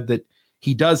over, said that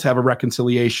he does have a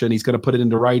reconciliation. He's going to put it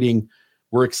into writing.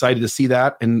 We're excited to see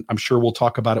that, and I'm sure we'll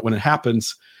talk about it when it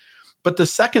happens. But the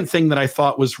second thing that I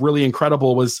thought was really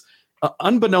incredible was,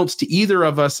 unbeknownst to either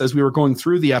of us as we were going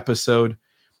through the episode,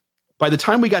 by the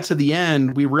time we got to the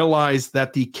end, we realized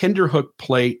that the Kinderhook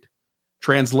plate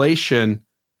translation,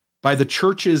 by the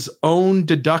church's own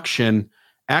deduction,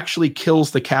 actually kills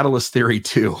the catalyst theory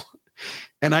too.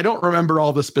 And I don't remember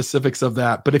all the specifics of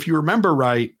that, but if you remember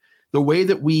right, the way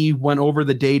that we went over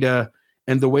the data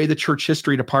and the way the church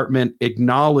history department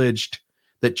acknowledged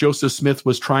that Joseph Smith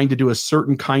was trying to do a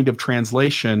certain kind of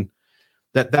translation,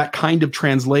 that kind of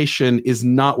translation is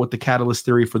not what the catalyst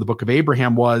theory for the Book of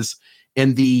Abraham was.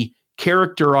 And the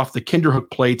character off the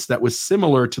Kinderhook plates that was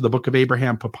similar to the Book of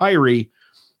Abraham papyri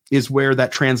is where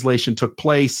that translation took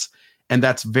place. And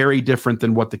that's very different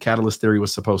than what the catalyst theory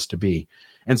was supposed to be.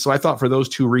 And so I thought for those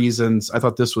two reasons, I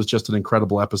thought this was just an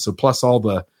incredible episode, plus all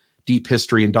the deep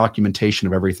history and documentation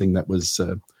of everything that was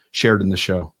shared in the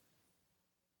show.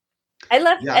 I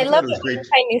love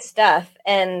trying new stuff.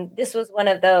 And this was one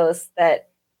of those that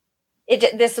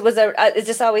it's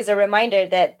just always a reminder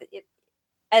that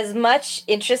as much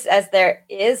interest as there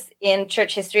is in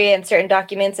church history and certain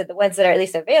documents, and the ones that are at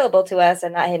least available to us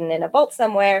and not hidden in a vault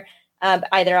somewhere,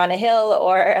 either on a hill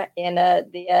or in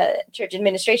the church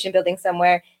administration building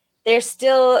somewhere, there's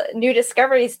still new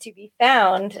discoveries to be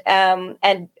found.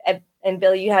 And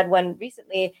Bill, you had one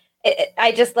recently.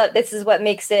 I just love, this is what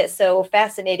makes it so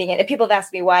fascinating. And people have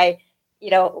asked me why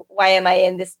am I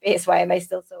in this space? Why am I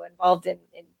still so involved in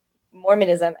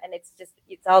Mormonism? And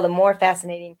it's all the more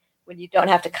fascinating when you don't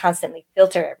have to constantly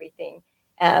filter everything.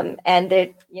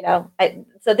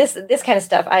 So this kind of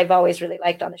stuff I've always really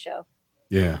liked on the show.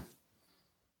 Yeah.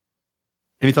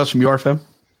 Any thoughts from you, RFM?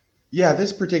 Yeah,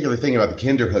 this particular thing about the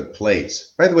Kinderhook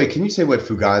plates. By the way, can you say what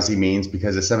Fugazi means?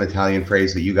 Because it's some Italian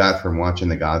phrase that you got from watching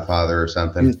The Godfather or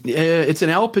something. It's an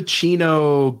Al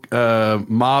Pacino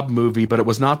mob movie, but it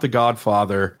was not The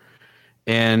Godfather.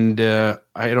 And I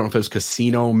don't know if it was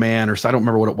Casino Man or so. I don't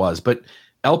remember what it was. But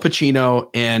Al Pacino,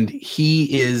 and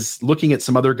he is looking at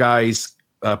some other guys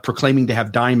proclaiming to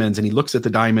have diamonds. And he looks at the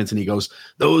diamonds and he goes,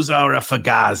 "Those are a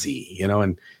Fugazi,"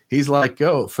 and he's like,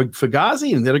 "Oh,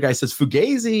 Fugazi," and the other guy says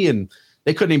Fugazi, and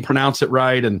they couldn't even pronounce it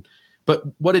right. And But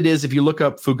what it is, if you look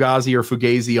up Fugazi or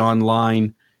Fugazi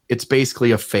online, it's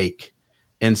basically a fake.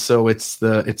 And so it's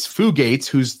Fugates,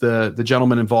 who's the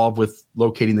gentleman involved with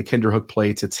locating the Kinderhook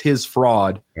plates. It's his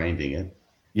fraud. Finding it.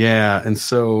 Yeah, and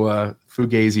so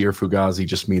Fugazi or Fugazi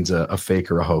just means a fake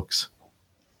or a hoax.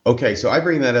 Okay, so I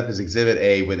bring that up as Exhibit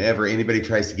A whenever anybody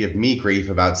tries to give me grief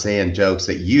about saying jokes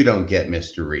that you don't get,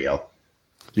 Mr. Real.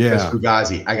 Yeah.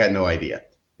 Fugazi, I got no idea.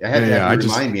 I had to have you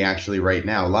remind me actually right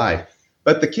now live.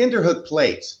 But the Kinderhook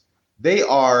plates, they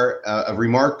are a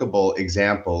remarkable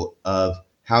example of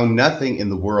how nothing in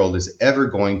the world is ever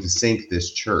going to sink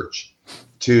this church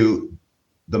to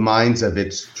the minds of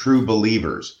its true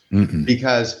believers. Mm-mm.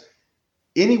 Because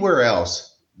anywhere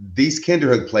else, these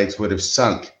Kinderhook plates would have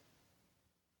sunk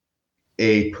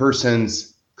a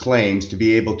person's claims to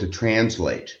be able to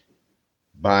translate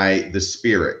by the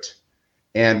Spirit.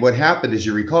 And what happened, as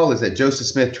you recall, is that Joseph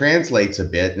Smith translates a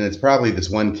bit, and it's probably this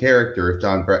one character, if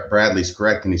John Bradley's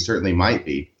correct, and he certainly might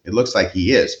be. It looks like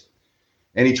he is.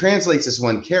 And he translates this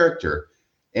one character,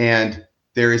 and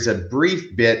there is a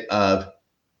brief bit of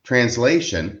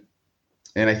translation,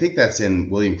 and I think that's in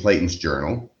William Clayton's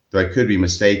journal, though I could be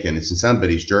mistaken. It's in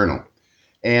somebody's journal.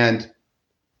 And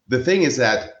the thing is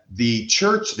that the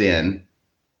church then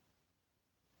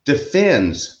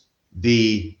defends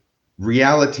the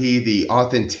reality, the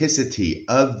authenticity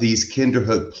of these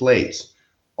Kinderhook plates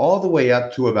all the way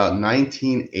up to about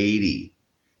 1980.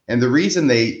 And the reason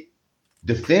they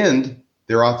defend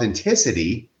their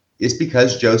authenticity is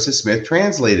because Joseph Smith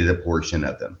translated a portion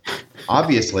of them.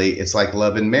 Obviously, it's like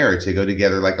love and marriage. They go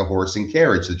together like a horse and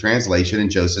carriage. The translation and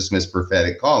Joseph Smith's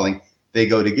prophetic calling, they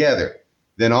go together.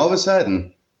 Then all of a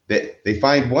sudden, they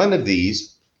find one of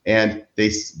these and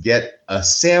they get a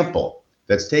sample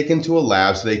that's taken to a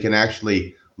lab so they can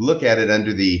actually look at it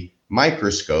under the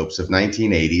microscopes of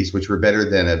 1980s, which were better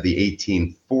than of the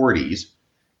 1840s.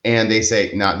 And they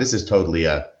say, no, this is totally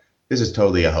a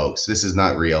hoax. This is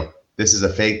not real. This is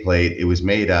a fake plate. It was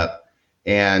made up.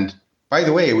 And by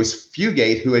the way, it was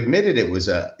Fugate who admitted it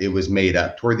was made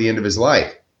up toward the end of his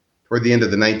life, toward the end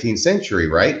of the 19th century,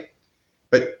 right?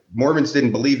 But Mormons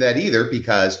didn't believe that either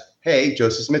because, hey,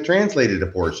 Joseph Smith translated a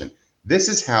portion. This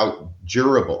is how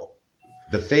durable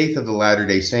the faith of the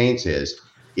Latter-day Saints is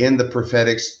in the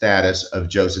prophetic status of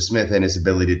Joseph Smith and his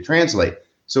ability to translate.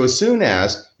 So as soon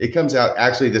as it comes out,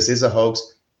 actually, this is a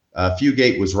hoax.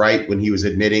 Fugate was right when he was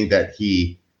admitting that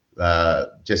he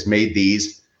just made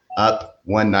these up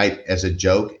one night as a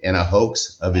joke and a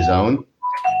hoax of his own.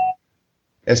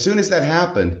 As soon as that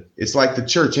happened, it's like the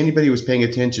church, anybody who was paying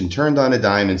attention, turned on a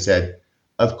dime and said,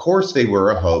 of course they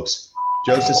were a hoax.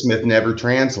 Joseph Smith never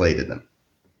translated them.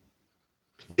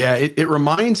 Yeah, it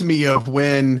reminds me of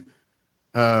when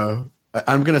I'm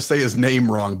going to say his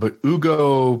name wrong, but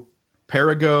Ugo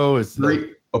Perigo is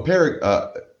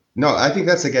no, I think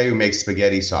that's the guy who makes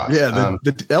spaghetti sauce. Yeah,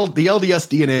 the LDS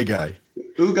DNA guy.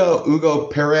 Ugo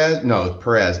Perez. No,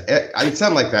 Perez. It's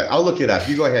something like that. I'll look it up.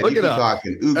 You go ahead. You keep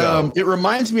talking. Ugo. It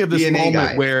reminds me of this DNA moment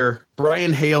guy. where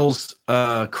Brian Hales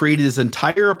created his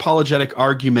entire apologetic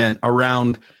argument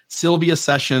around Sylvia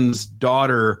Sessions'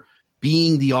 daughter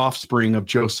being the offspring of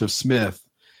Joseph Smith.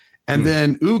 And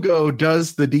then Ugo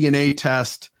does the DNA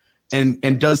test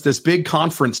and does this big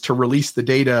conference to release the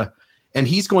data. And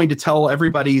he's going to tell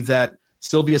everybody that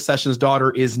Sylvia Sessions'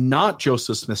 daughter is not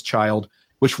Joseph Smith's child,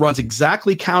 which runs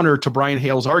exactly counter to Brian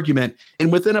Hales' argument. And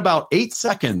within about 8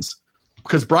 seconds,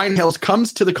 because Brian Hales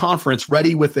comes to the conference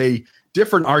ready with a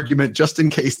different argument just in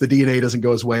case the DNA doesn't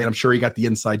go his way. And I'm sure he got the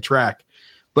inside track.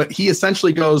 But he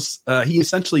essentially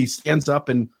stands up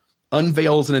and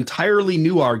unveils an entirely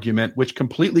new argument, which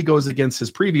completely goes against his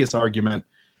previous argument,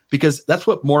 because that's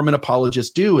what Mormon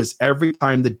apologists do is every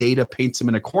time the data paints them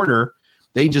in a corner,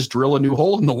 they just drill a new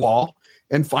hole in the wall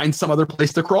and find some other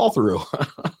place to crawl through.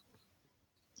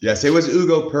 Yes, it was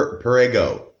Ugo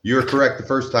Perego. You were correct the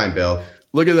first time, Bill.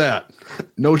 Look at that.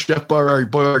 No Chef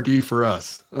Boyardee for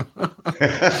us.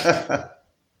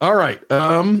 All right.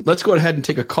 Let's go ahead and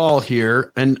take a call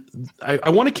here. And I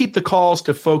want to keep the calls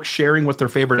to folks sharing what their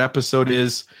favorite episode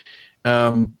is.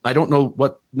 I don't know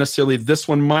what necessarily this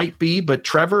one might be, but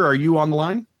Trevor, are you on the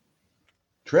line?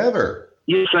 Trevor.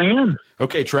 Yes, I am.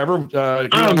 Okay, Trevor, you're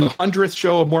on the 100th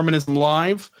show of Mormonism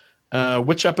Live.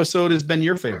 Which episode has been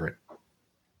your favorite?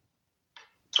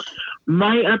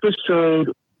 My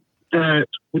episode that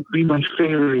would be my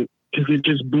favorite, because it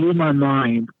just blew my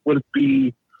mind, would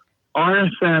be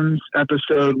RFM's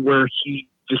episode where he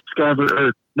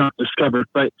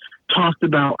talked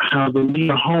about how the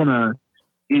Liahona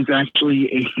is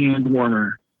actually a hand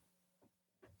warmer.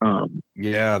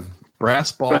 Yeah,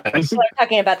 brass balls. People are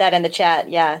talking about that in the chat.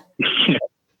 Yeah.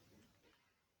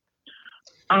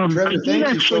 Trevor, I thank did you so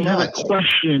actually have a much.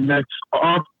 question that's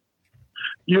off.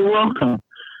 You're welcome.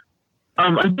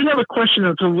 I did have a question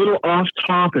that's a little off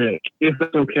topic, if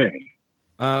that's okay.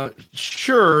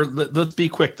 Sure. Let's be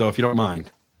quick though, if you don't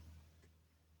mind.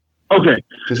 Okay.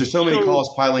 Because there's so many So,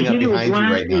 calls piling up I think it was behind you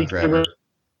last right now, week, Trevor.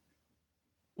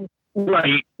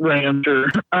 Right, I'm sure.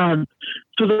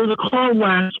 So there was a call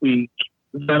last week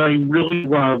that I really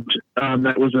loved.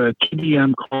 That was a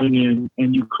TDM calling in,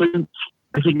 and you couldn't,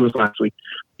 I think it was last week,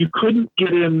 you couldn't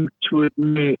get him to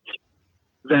admit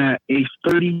that a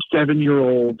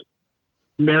 37-year-old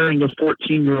marrying a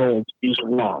 14-year-old is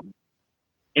wrong.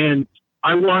 And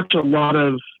I watch a lot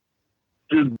of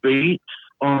debates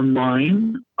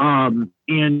online,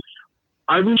 and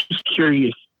I was just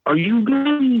curious, are you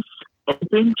guys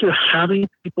open to having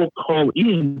people call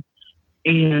in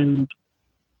and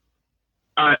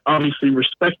obviously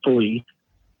respectfully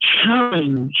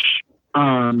challenge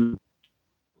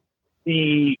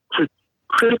the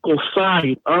critical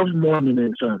side of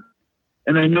Mormonism?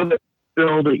 And I know that,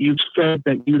 Bill, that you've said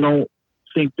that you don't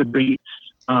think debates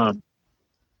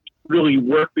really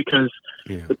work because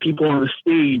the people on the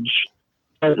stage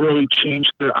don't really change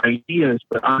their ideas,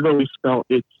 but I've always felt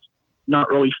it's not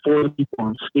really for the people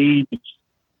on stage.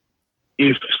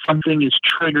 If something is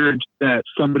triggered that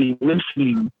somebody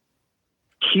listening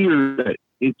hears, that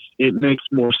it makes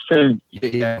more sense.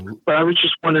 Yeah. But I was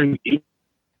just wondering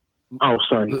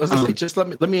sorry. Just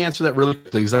let me answer that really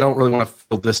quickly because I don't really want to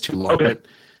fill this too long. Okay.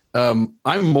 But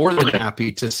I'm more than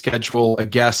happy to schedule a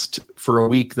guest for a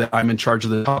week that I'm in charge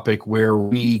of the topic where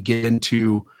we get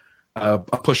into a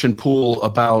push and pull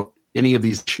about any of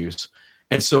these issues.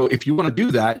 And so if you want to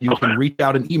do that, you can reach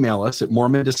out and email us at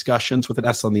Mormon Discussions with an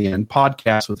S on the end,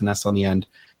 podcast with an S on the end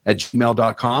at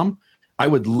gmail.com. I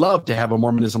would love to have a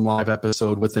Mormonism Live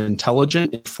episode with an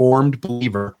intelligent, informed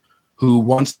believer who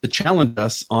wants to challenge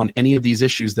us on any of these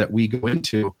issues that we go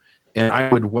into. And I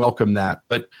would welcome that.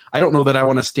 But I don't know that I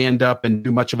want to stand up and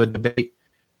do much of a debate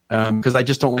because I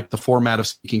just don't like the format of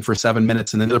speaking for 7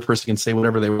 minutes and then the other person can say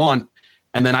whatever they want.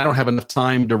 And then I don't have enough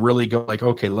time to really go like,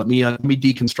 okay, let me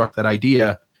deconstruct that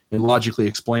idea and logically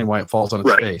explain why it falls on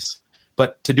its face.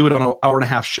 But to do it on an hour and a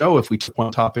half show, if we took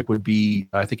one topic, would be,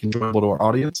 I think, enjoyable to our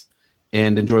audience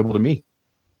and enjoyable to me.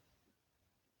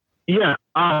 Yeah,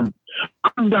 I'm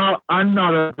not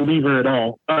a believer at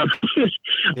all.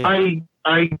 I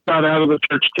got out of the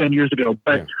church 10 years ago,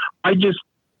 but I just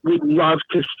would love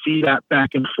to see that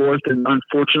back and forth. And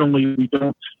unfortunately, we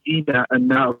don't see that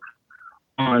enough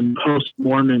on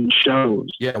post-Mormon shows.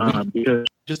 Yeah, because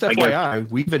just FYI,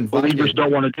 we've invited. Believers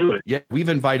don't want to do it. Yeah, we've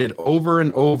invited over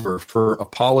and over for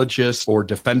apologists or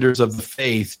defenders of the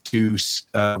faith to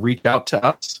reach out to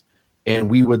us, and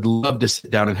we would love to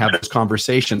sit down and have those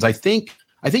conversations. I think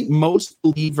most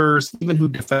believers, even who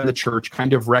defend the church,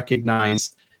 kind of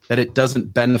recognize that it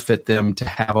doesn't benefit them to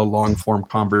have a long-form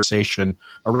conversation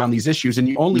around these issues, and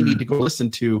you only need to go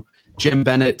listen to Jim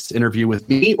Bennett's interview with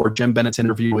me or Jim Bennett's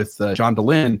interview with John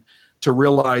DeLynn to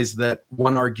realize that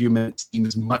one argument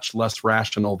seems much less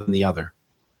rational than the other.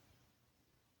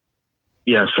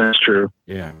 Yes, that's true.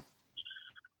 Yeah.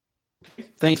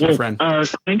 Thanks, my friend.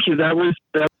 Thank you. That was.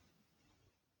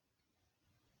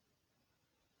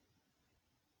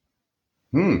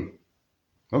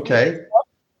 Okay.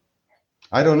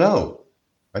 I don't know.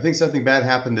 I think something bad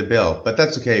happened to Bill, but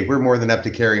that's okay. We're more than up to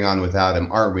carrying on without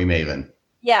him, aren't we, Maven?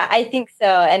 Yeah, I think so,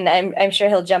 and I'm sure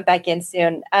he'll jump back in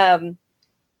soon. He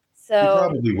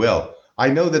probably will. I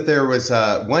know that there was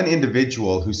one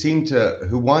individual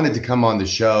who wanted to come on the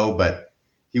show, but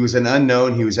he was an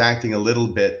unknown. He was acting a little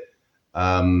bit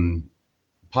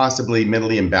possibly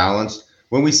mentally imbalanced.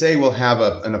 When we say we'll have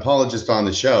an apologist on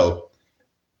the show,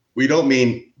 we don't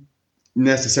mean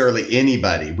necessarily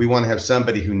anybody. We want to have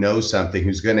somebody who knows something,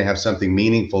 who's going to have something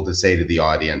meaningful to say to the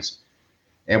audience.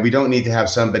 And we don't need to have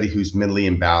somebody who's mentally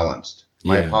imbalanced.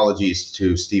 My apologies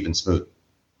to Stephen Smoot.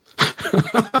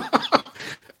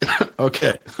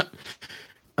 Okay.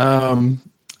 All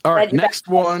right, next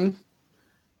one.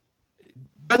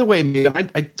 By the way, I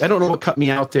don't know what cut me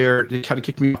out there to kind of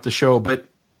kick me off the show, but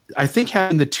I think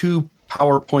having the 2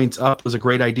 PowerPoints up was a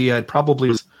great idea. It probably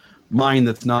was mine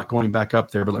that's not going back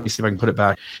up there, but let me see if I can put it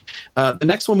back. The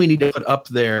next one we need to put up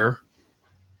there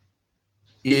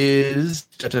is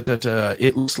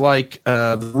it looks like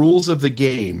the rules of the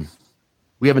game.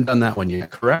 We haven't done that one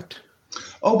yet, correct?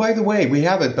 Oh, by the way, we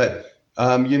haven't, but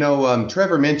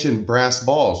Trevor mentioned brass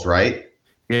balls, right?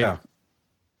 Yeah.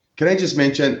 Can I just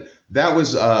mention that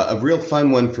was a real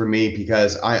fun one for me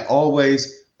because I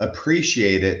always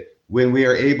appreciate it when we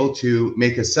are able to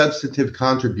make a substantive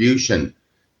contribution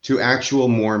to actual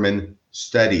Mormon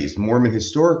studies, Mormon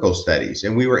historical studies,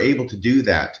 and we were able to do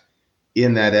that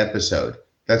in that episode.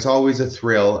 That's always a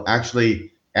thrill,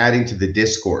 actually adding to the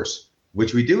discourse,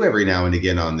 which we do every now and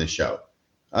again on this show.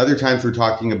 Other times we're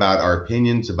talking about our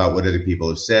opinions about what other people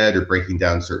have said or breaking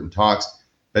down certain talks,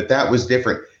 but that was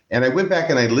different. And I went back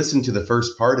and I listened to the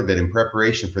first part of it in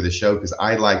preparation for the show because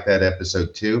I liked that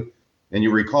episode too. And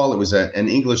you recall it was an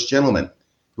English gentleman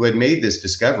who had made this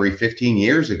discovery 15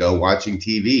 years ago watching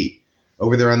TV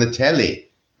over there on the telly,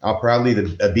 probably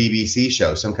a BBC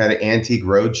show, some kind of antique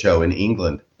road show in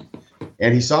England.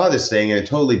 And he saw this thing and it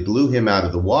totally blew him out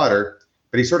of the water,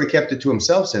 but he sort of kept it to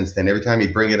himself since then. Every time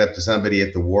he'd bring it up to somebody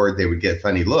at the ward, they would get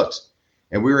funny looks.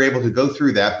 And we were able to go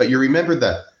through that. But you remember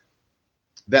that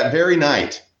very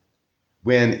night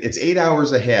when it's 8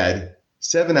 hours ahead,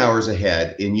 7 hours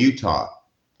ahead in Utah,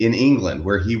 in England,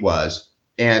 where he was,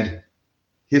 and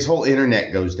his whole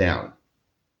internet goes down.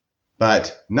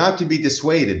 But not to be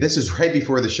dissuaded, this is right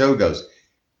before the show goes.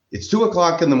 It's 2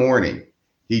 o'clock in the morning.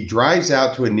 He drives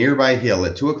out to a nearby hill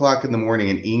at 2 o'clock in the morning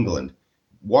in England,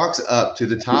 walks up to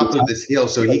the top of this hill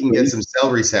so he can get some cell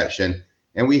reception,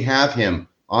 and we have him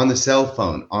on the cell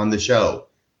phone on the show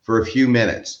for a few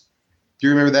minutes. Do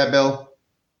you remember that, Bill?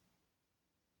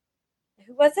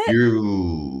 Who was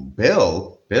it?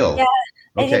 Bill? Yeah.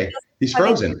 Okay, he's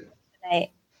frozen.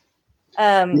 Tonight.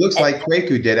 He looks like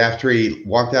Kwaku did after he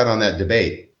walked out on that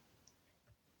debate.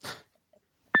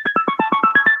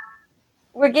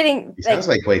 We're getting. He sounds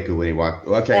like Kwaku when he walked.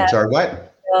 Okay, yeah. Sorry,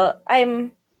 what? Well,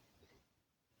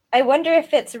 I wonder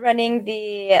if it's running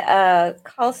the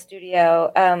call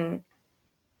studio.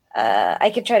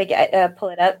 I could try to pull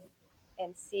it up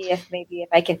and see if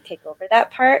I can take over that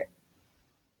part.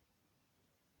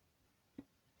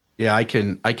 Yeah, I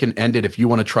can end it if you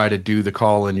want to try to do the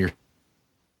call in your.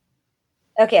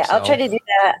 Okay, I'll try to do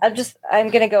that. I'm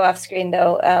going to go off screen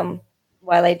though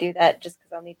while I do that, just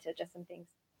because I'll need to adjust some things.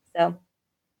 So.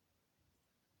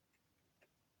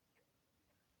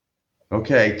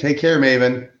 Okay, take care,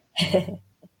 Maven.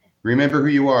 Remember who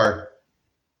you are.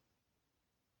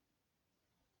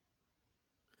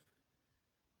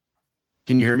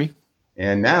 Can you hear me?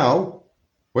 And now,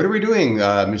 what are we doing,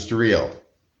 Mr. Real?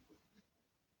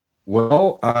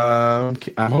 Well,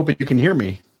 I'm hoping you can hear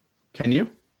me. Can you?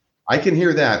 I can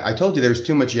hear that. I told you there's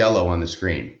too much yellow on the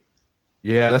screen.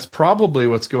 Yeah, that's probably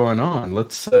what's going on.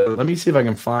 Let me see if I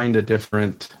can find a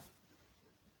different.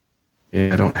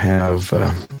 Yeah, I don't have.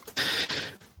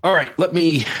 All right,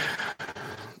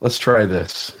 let's try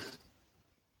this.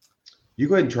 You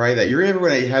go ahead and try that. You remember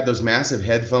when I had those massive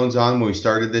headphones on when we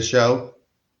started this show?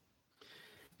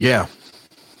 Yeah.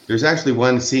 There's actually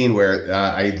one scene where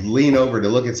I lean over to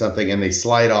look at something and they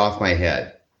slide off my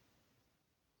head.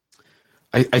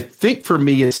 I think for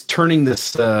me, it's turning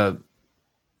this. I'm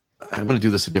going to do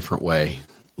this a different way.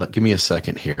 Give me a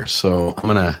second here. So I'm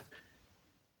going to.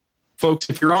 Folks,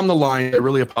 if you're on the line, I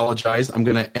really apologize. I'm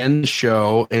going to end the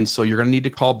show, and so you're going to need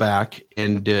to call back.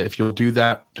 And if you'll do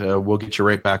that, we'll get you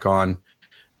right back on.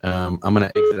 I'm going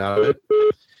to exit out of it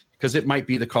because it might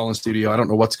be the call-in studio. I don't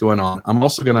know what's going on. I'm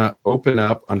also going to open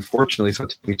up. Unfortunately, so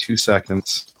it'll take me 2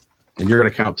 seconds, and you're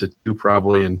going to count to 2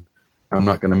 probably, and I'm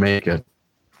not going to make it.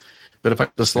 But if I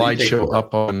put the slideshow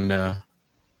up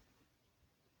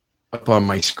on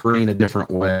my screen a different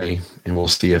way, and we'll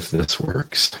see if this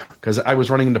works. Because I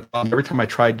was running into problems every time I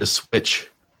tried to switch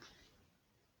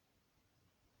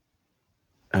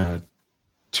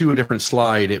to a different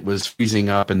slide, it was freezing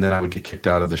up, and then I would get kicked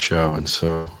out of the show. And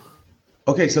so,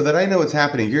 okay, so that I know what's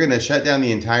happening, you're going to shut down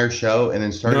the entire show and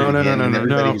then start it again, and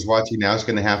everybody who's watching now is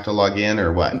going to have to log in,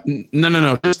 or what?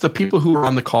 No. Just the people who are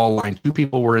on the call line. 2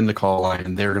 people were in the call line,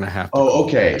 and they're going to have to. Oh,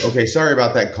 okay. Okay, sorry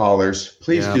about that, callers.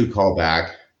 Please do call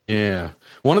back. Yeah.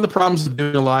 One of the problems of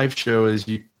doing a live show is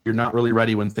you're not really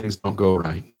ready when things don't go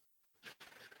right.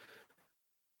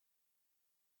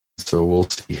 So we'll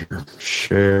see here.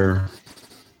 Share.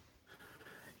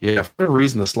 Yeah, for whatever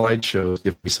reason, the slideshows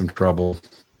give me some trouble.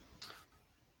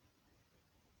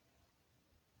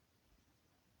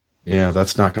 Yeah,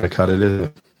 that's not going to cut it, is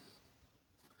it?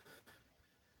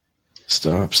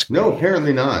 Stop screen. No,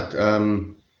 apparently not.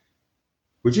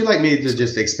 Would you like me to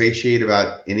just expatiate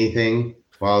about anything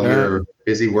while you're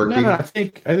busy working? No, I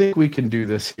think we can do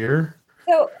this here.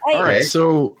 So all right.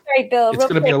 So sorry, Bill. It's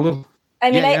going to be a little.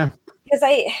 I mean, because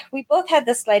we both had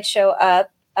the slideshow up.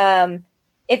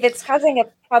 If it's causing a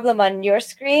problem on your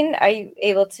screen, are you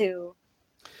able to?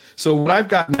 So what I've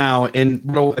got now, and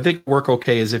what I think work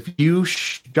okay, is if you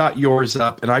got yours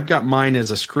up, and I've got mine as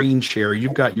a screen share,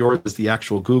 you've got yours as the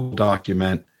actual Google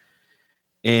document,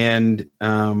 and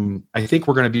I think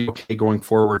we're going to be okay going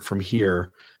forward from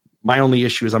here. My only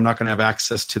issue is I'm not going to have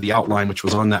access to the outline, which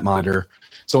was on that monitor.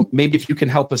 So maybe if you can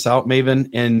help us out, Maven,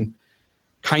 and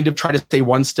kind of try to stay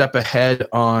one step ahead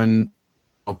on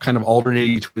kind of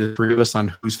alternating between the three of us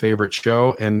on whose favorite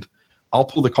show, and I'll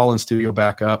pull the call-in studio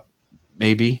back up.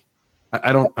 Maybe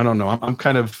I don't know. I'm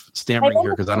kind of stammering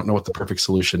here because I don't know what the perfect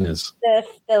solution is.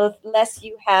 The less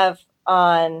you have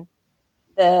on,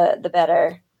 the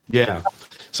better. Yeah.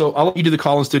 So I'll let you do the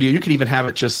call-in studio. You can even have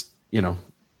it just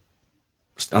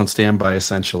on standby,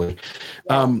 essentially.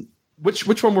 Yeah.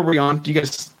 Which one were we on? Do you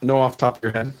guys know off the top of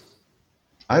your head?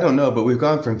 I don't know, but we've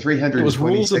gone from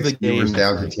 326 viewers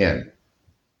down to 10.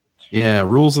 Yeah,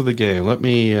 rules of the game. Let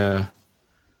me.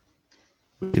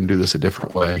 We can do this a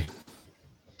different way.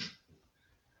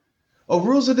 Oh,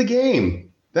 rules of the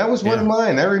game. That was one of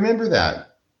mine. I remember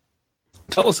that.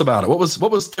 Tell us about it. What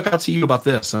was stuck out to you about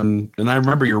this? And I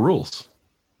remember your rules.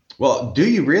 Well, do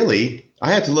you really?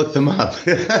 I had to look them up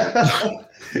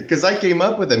because I came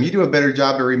up with them. You do a better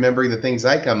job of remembering the things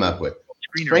I come up with.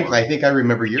 Frankly, I think I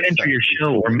remember yours. Enter your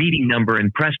show or meeting number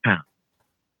and press pound.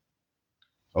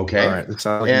 Okay. All right.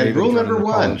 Like and rule number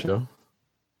 1.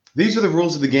 These are the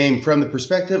rules of the game from the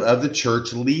perspective of the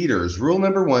church leaders. Rule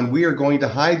number 1, we are going to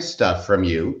hide stuff from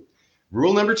you.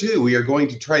 Rule number 2, we are going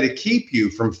to try to keep you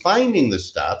from finding the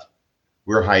stuff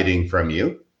we're hiding from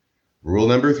you. Rule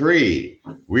number 3,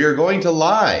 we are going to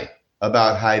lie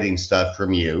about hiding stuff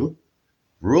from you.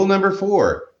 Rule number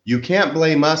 4, you can't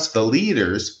blame us, the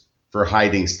leaders, for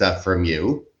hiding stuff from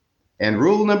you. And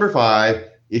rule number 5,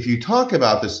 if you talk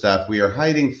about the stuff we are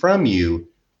hiding from you,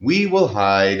 we will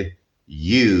hide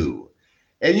you.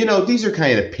 And these are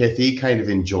kind of pithy, kind of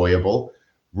enjoyable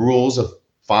rules of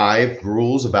 5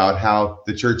 rules about how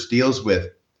the church deals with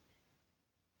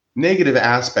negative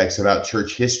aspects about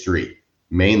church history,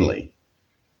 mainly.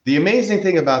 The amazing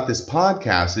thing about this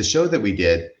podcast, the show that we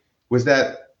did, was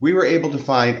that we were able to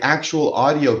find actual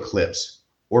audio clips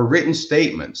or written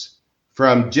statements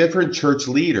from different church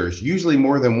leaders, usually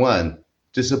more than one,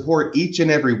 to support each and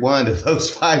every one of those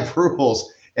 5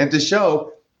 rules and to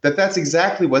show that that's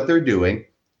exactly what they're doing.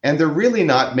 And they're really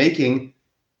not making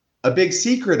a big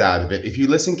secret out of it. If you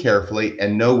listen carefully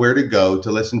and know where to go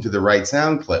to listen to the right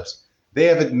sound clips, they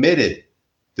have admitted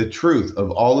the truth of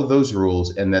all of those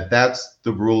rules and that's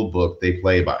the rule book they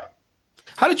play by.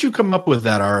 How did you come up with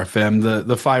that, RFM,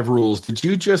 the 5 rules? Did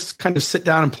you just kind of sit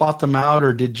down and plot them out,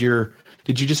 or did you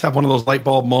just have one of those light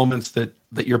bulb moments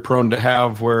that you're prone to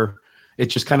have where it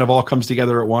just kind of all comes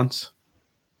together at once?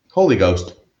 Holy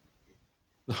Ghost.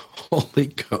 Holy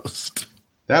Ghost.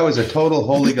 That was a total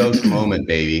Holy Ghost moment,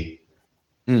 baby.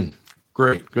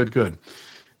 Great. Good.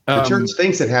 The church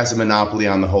thinks it has a monopoly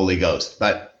on the Holy Ghost,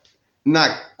 but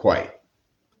not quite.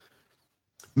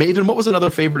 Maven, what was another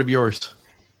favorite of yours?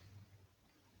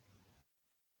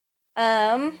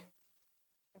 I'm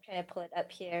trying to pull it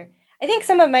up here. I think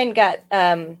some of mine got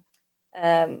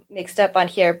mixed up on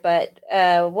here, but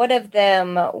one of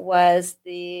them was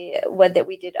the one that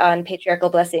we did on patriarchal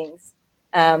blessings.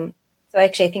 So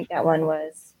actually, I think that one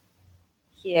was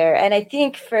here. And I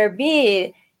think for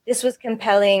me, this was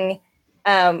compelling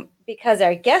because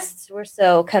our guests were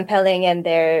so compelling and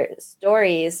their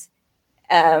stories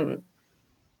were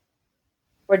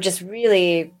just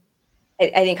really, I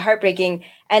think, heartbreaking.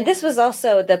 And this was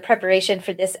also the preparation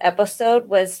for this episode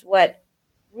was what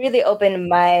really opened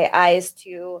my eyes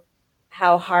to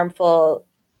how harmful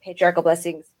patriarchal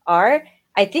blessings are.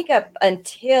 I think up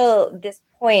until this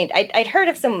point, I'd heard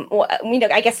of some,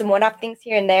 I guess some one-off things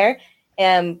here and there,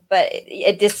 but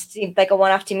it just seemed like a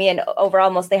one-off to me and overall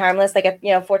mostly harmless, like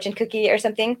a fortune cookie or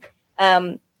something.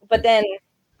 But then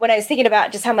when I was thinking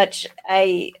about just how much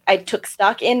I took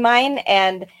stock in mine,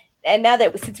 and now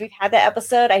that since we've had that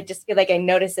episode, I just feel like I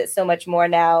notice it so much more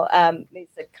now.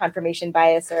 It's a confirmation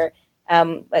bias, or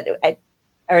I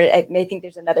may think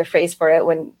there's another phrase for it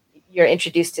when you're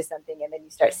introduced to something and then you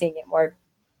start seeing it more.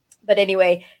 But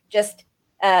anyway, just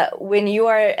when you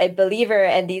are a believer,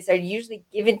 and these are usually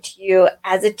given to you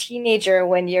as a teenager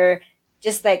when you're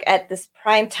just like at this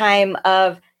prime time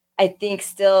of, I think,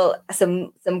 still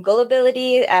some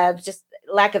gullibility, just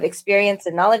lack of experience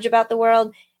and knowledge about the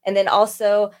world. And then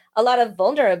also a lot of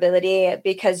vulnerability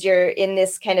because you're in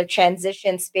this kind of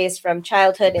transition space from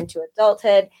childhood into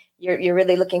adulthood. You're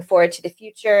really looking forward to the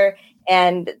future.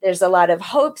 And there's a lot of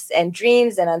hopes and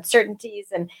dreams and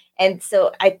uncertainties. And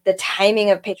so the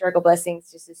timing of patriarchal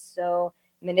blessings just is so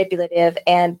manipulative.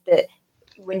 And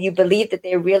when you believe that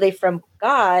they're really from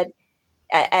God,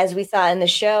 as we saw in the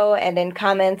show and in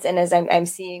comments, and as I'm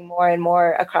seeing more and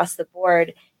more across the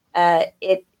board,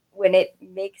 when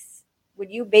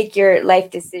you make your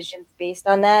life decisions based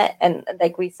on that, and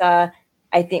like we saw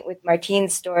I think with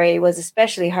Martine's story was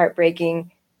especially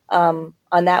heartbreaking on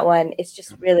that one. It's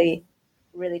just really,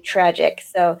 really tragic.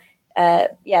 So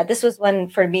this was one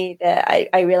for me that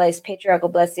I realized patriarchal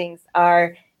blessings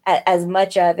are as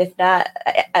much of, if not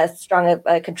as strong of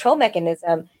a control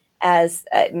mechanism as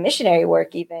missionary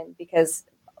work, even, because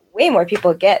way more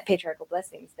people get patriarchal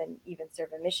blessings than even serve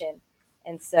a mission.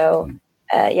 And so,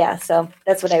 so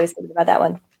that's what I was thinking about that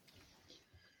one.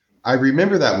 I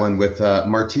remember that one with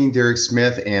Martine Derrick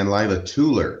Smith and Lila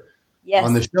Tuller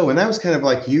on the show. And that was kind of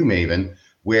like you, Maven,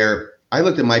 where I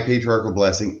looked at my patriarchal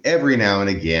blessing every now and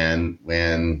again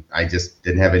when I just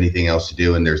didn't have anything else to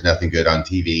do and there's nothing good on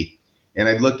TV. And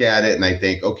I'd look at it and I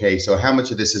think, okay, so how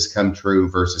much of this has come true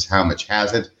versus how much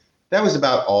hasn't? That was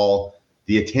about all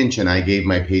the attention I gave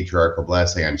my patriarchal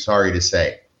blessing, I'm sorry to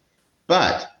say.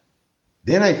 But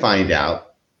then I find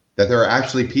out that there are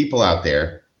actually people out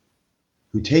there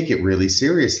who take it really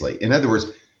seriously. In other words,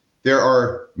 there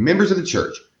are members of the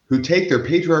church who take their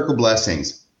patriarchal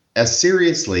blessings as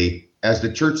seriously as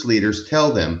the church leaders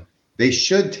tell them they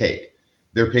should take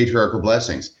their patriarchal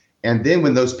blessings. And then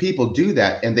when those people do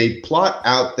that and they plot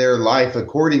out their life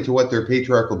according to what their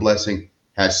patriarchal blessing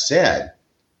has said,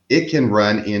 it can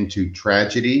run into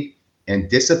tragedy and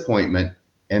disappointment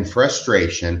and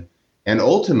frustration and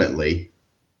ultimately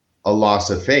a loss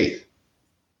of faith.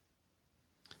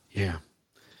 Yeah.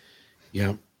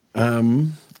 Yeah. Are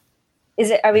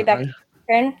we back?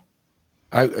 Karen?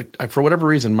 I for whatever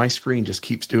reason, my screen just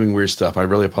keeps doing weird stuff. I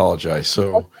really apologize.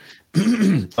 So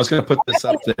I was going to put this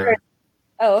up there.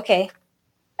 Oh, okay.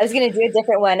 I was going to do a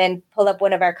different one and pull up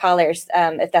one of our callers,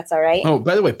 if that's all right. Oh,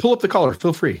 by the way, pull up the caller.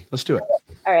 Feel free. Let's do it.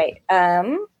 All right.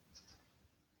 I'm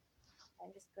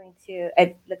just going to,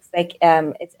 it looks like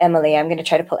it's Emily. I'm going to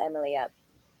try to pull Emily up.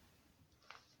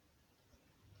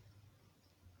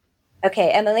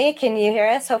 Okay, Emily, can you hear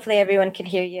us? Hopefully everyone can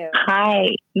hear you. Hi.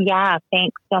 Yeah,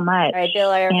 thanks so much. All right, Bill,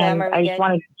 I just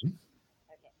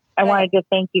wanted to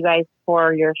thank you guys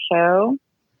for your show.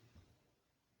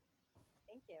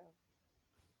 Thank you.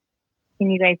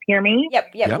 Can you guys hear me?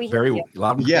 Yep, we very hear you.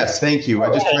 Loud and yes, thank you.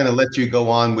 I'm just trying to let you go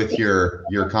on with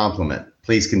your compliment.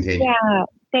 Please continue. Yeah,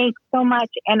 thanks so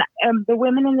much. And the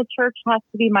women in the church has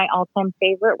to be my all-time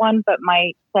favorite one, but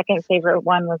my second favorite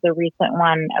one was a recent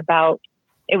one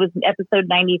it was episode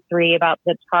 93 about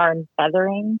the tar and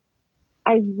feathering.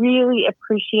 I really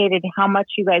appreciated how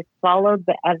much you guys followed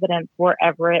the evidence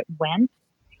wherever it went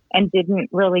and didn't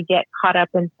really get caught up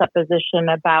in supposition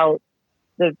about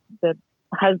the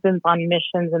husbands on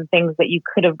missions and things that you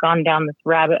could have gone down this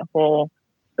rabbit hole,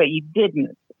 but you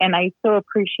didn't. And I so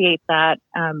appreciate that.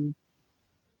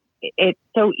 It's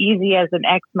so easy as an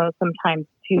ex-mo sometimes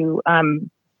to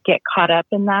get caught up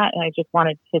in that. And I just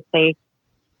wanted to say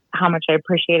how much I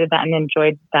appreciated that and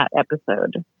enjoyed that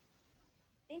episode.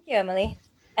 Thank you, Emily.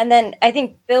 And then I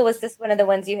think, Bill, was this one of the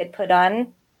ones you had put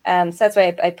on? So that's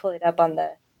why I pulled it up on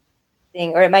the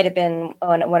thing, or it might have been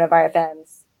on one of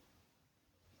RFMs.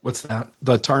 What's that?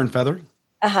 The tar and feather?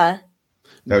 Uh-huh.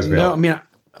 That was Bill. No, I mean,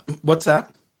 what's that?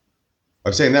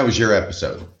 I'm saying that was your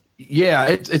episode. Yeah,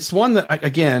 it's one that,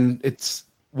 again, it's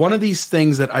one of these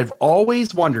things that I've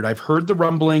always wondered. I've heard the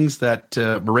rumblings that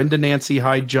Miranda Nancy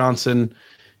Hyde Johnson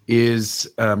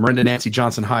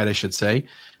Hyde, I should say,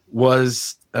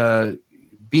 was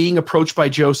being approached by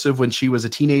Joseph when she was a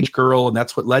teenage girl, and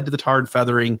that's what led to the tar and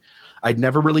feathering. I'd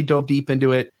never really dove deep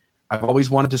into it. I've always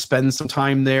wanted to spend some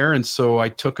time there, and so I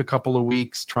took a couple of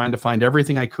weeks trying to find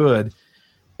everything I could.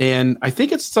 And I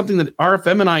think it's something that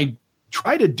RFM and I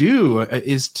try to do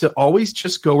is to always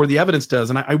just go where the evidence does.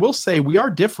 And I will say we are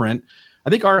different. I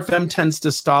think RFM tends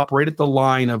to stop right at the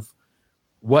line of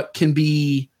what can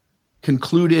be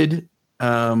concluded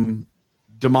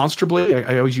demonstrably.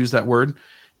 I always use that word.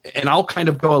 And I'll kind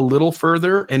of go a little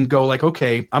further and go like,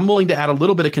 okay, I'm willing to add a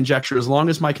little bit of conjecture as long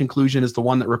as my conclusion is the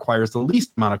one that requires the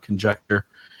least amount of conjecture.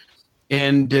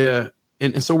 And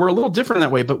so we're a little different in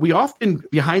that way, but we often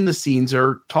behind the scenes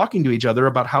are talking to each other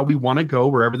about how we want to go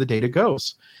wherever the data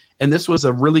goes. And this was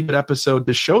a really good episode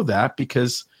to show that,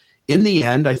 because in the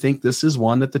end, I think this is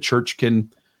one that the church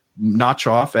can notch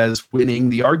off as winning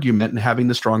the argument and having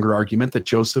the stronger argument that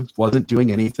Joseph wasn't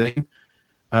doing anything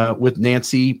with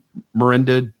Nancy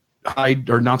Miranda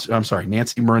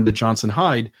Johnson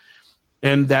Hyde.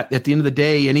 And that at the end of the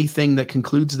day, anything that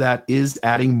concludes that is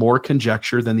adding more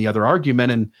conjecture than the other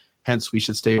argument, and hence we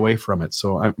should stay away from it.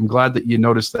 So I'm glad that you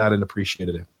noticed that and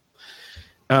appreciated it.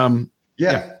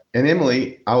 Yeah. And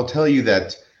Emily, I'll tell you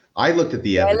that I looked at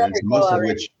the evidence, most of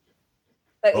which.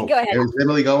 But go ahead. Is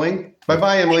Emily going?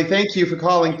 Bye-bye, Emily. Thank you for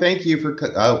calling. Thank you for.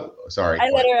 Oh, sorry. I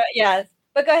let her. Yeah,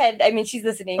 but go ahead. I mean, she's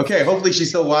listening. Okay. Hopefully, she's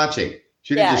still watching.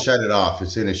 She didn't just shut it off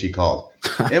as soon as she called.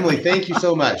 Emily, thank you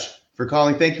so much for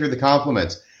calling. Thank you for the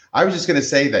compliments. I was just going to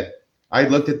say that I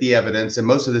looked at the evidence, and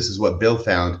most of this is what Bill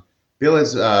found. Bill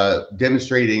is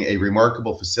demonstrating a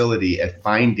remarkable facility at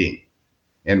finding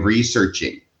and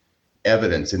researching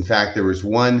evidence. In fact, there was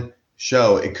one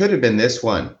show, it could have been this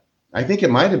one. I think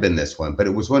it might have been this one, but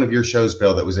it was one of your shows,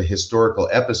 Bill, that was a historical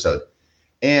episode.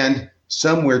 And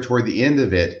somewhere toward the end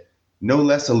of it, no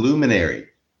less a luminary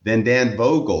than Dan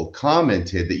Vogel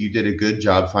commented that you did a good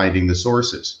job finding the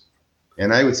sources.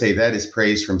 And I would say that is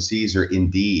praise from Caesar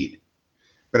indeed.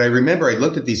 But I remember I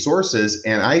looked at these sources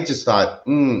and I just thought,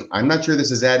 I'm not sure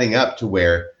this is adding up to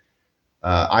where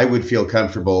I would feel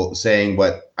comfortable saying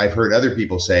what I've heard other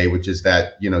people say, which is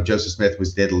that, Joseph Smith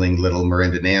was diddling little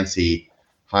Miranda Nancy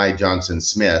Hyde Johnson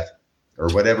Smith, or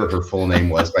whatever her full name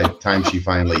was by the time she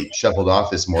finally shuffled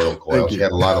off this mortal coil. She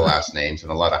had a lot of last names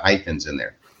and a lot of hyphens in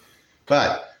there.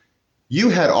 But you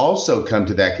had also come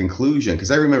to that conclusion,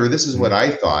 because I remember this is what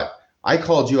I thought. I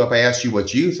called you up, I asked you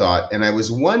what you thought, and I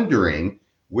was wondering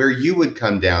where you would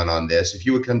come down on this, if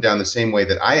you would come down the same way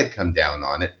that I had come down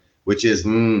on it, which is,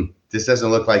 this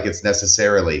doesn't look like it's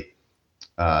necessarily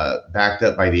backed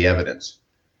up by the evidence.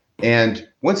 And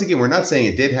once again, we're not saying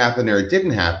it did happen or it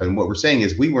didn't happen. What we're saying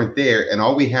is we weren't there, and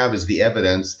all we have is the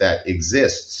evidence that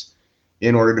exists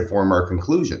in order to form our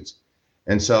conclusions.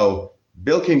 And so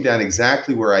Bill came down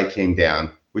exactly where I came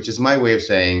down, which is my way of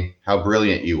saying how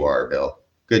brilliant you are, Bill.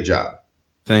 Good job.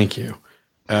 Thank you.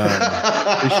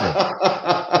 Appreciate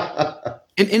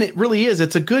it. And it really is.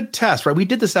 It's a good test, right? We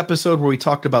did this episode where we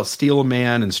talked about Steel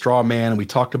Man and Straw Man, and we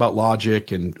talked about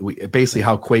logic and basically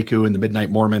how Kwaku and the Midnight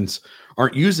Mormons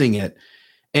aren't using it.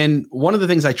 And one of the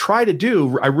things I try to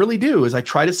do, I really do, is I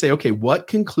try to say, okay, what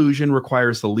conclusion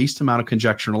requires the least amount of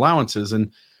conjecture and allowances?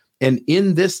 And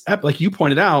in this, like you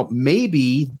pointed out,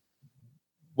 maybe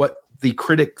what the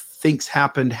critic thinks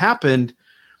happened,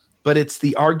 but it's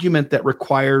the argument that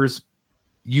requires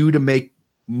you to make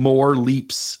more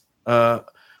leaps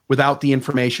without the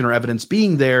information or evidence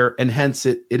being there, and hence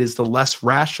it is the less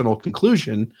rational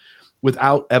conclusion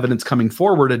without evidence coming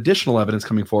forward, additional evidence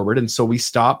coming forward. And so we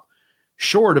stop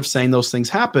short of saying those things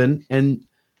happen. And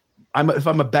if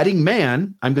I'm a betting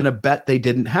man, I'm going to bet they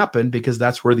didn't happen because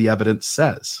that's where the evidence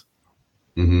says.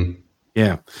 Mm-hmm.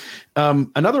 Yeah.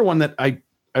 Another one that I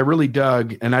really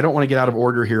dug, and I don't want to get out of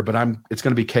order here, but it's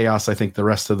going to be chaos, I think, the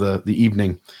rest of the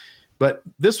evening. But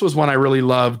this was one I really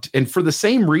loved. And for the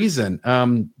same reason,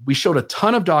 we showed a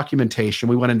ton of documentation.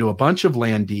 We went into a bunch of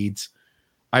land deeds.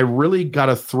 I really got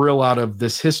a thrill out of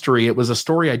this history. It was a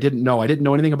story I didn't know. I didn't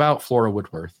know anything about Flora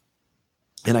Woodworth.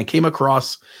 And I came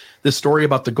across this story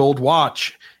about the gold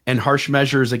watch and harsh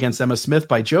measures against Emma Smith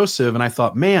by Joseph. And I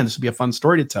thought, man, this would be a fun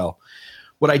story to tell.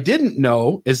 What I didn't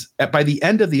know is by the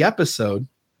end of the episode,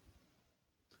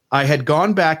 I had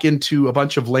gone back into a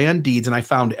bunch of land deeds and I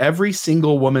found every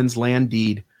single woman's land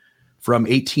deed from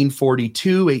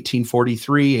 1842,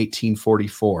 1843,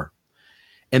 1844.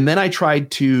 And then I tried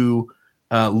to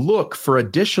look for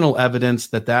additional evidence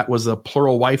that was a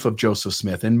plural wife of Joseph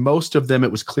Smith. And most of them,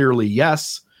 it was clearly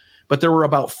yes. But there were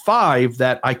about 5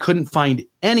 that I couldn't find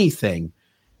anything,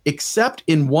 except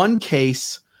in one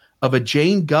case of a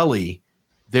Jane Gully.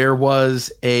 There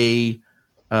is a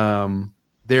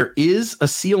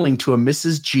ceiling to a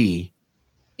Mrs. G,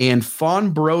 and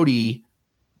Fawn Brody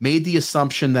made the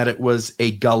assumption that it was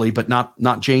a Gully, but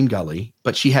not Jane Gully,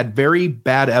 but she had very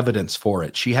bad evidence for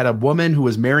it. She had a woman who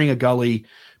was marrying a Gully,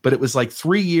 but it was like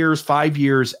 5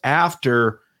 years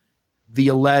after the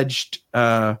alleged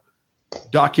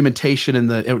documentation in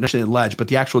but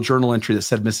the actual journal entry that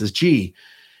said Mrs. G.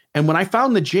 And when I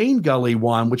found the Jane Gully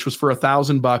one, which was for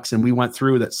 $1,000, and we went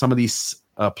through that, some of these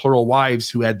plural wives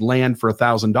who had land for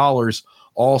 $1,000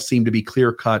 all seem to be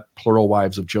clear-cut plural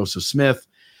wives of Joseph Smith.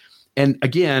 And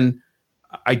again,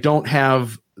 I don't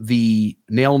have the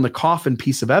nail in the coffin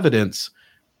piece of evidence,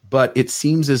 but it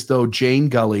seems as though Jane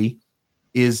Gully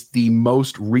is the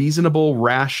most reasonable,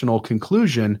 rational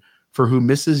conclusion for who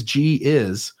Mrs. G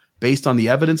is based on the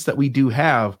evidence that we do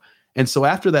have. And so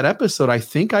after that episode, I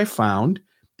think I found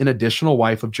an additional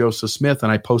wife of Joseph Smith,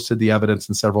 and I posted the evidence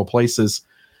in several places.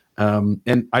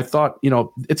 And I thought,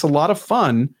 it's a lot of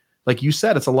fun. Like you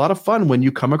said, it's a lot of fun when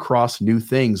you come across new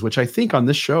things, which I think on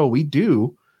this show we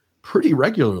do pretty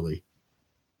regularly.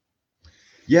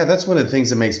 Yeah, that's one of the things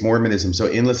that makes Mormonism so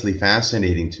endlessly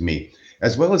fascinating to me,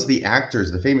 as well as the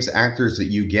actors, the famous actors that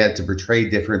you get to portray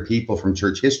different people from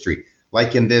church history,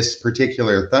 like in this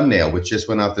particular thumbnail, which just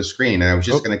went off the screen. And I was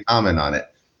just going to comment on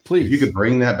it. Please. If you could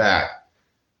bring that back.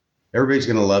 Everybody's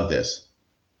going to love this.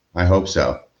 I hope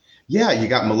so. Yeah, you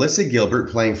got Melissa Gilbert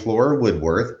playing Flora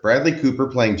Woodworth, Bradley Cooper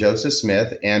playing Joseph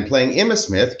Smith, and playing Emma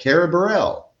Smith, Cara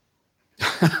Burrell.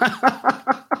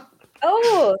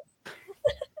 Oh,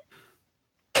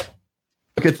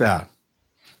 Look at that.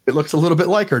 It looks a little bit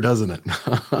like her, doesn't it?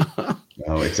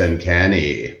 Oh, it's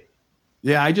uncanny.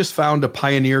 Yeah, I just found a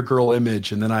Pioneer Girl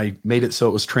image, and then I made it so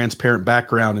it was transparent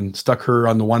background and stuck her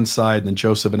on the one side, and then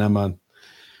Joseph and Emma.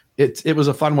 It was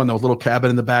a fun one, though. Little cabin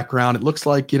in the background. It looks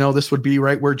like, this would be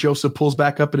right where Joseph pulls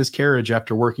back up in his carriage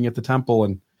after working at the temple,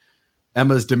 and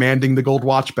Emma's demanding the gold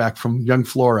watch back from young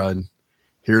Flora, and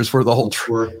here's where the whole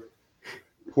poor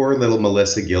little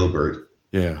Melissa Gilbert.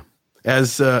 Yeah.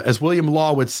 As William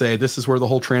Law would say, this is where the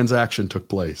whole transaction took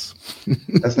place.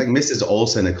 That's like Mrs.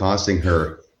 Olsen accosting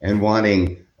her and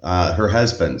wanting her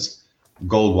husband's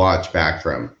gold watch back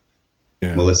from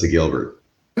Melissa Gilbert.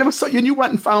 And it was and you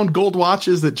went and found gold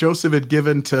watches that Joseph had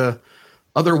given to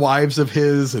other wives of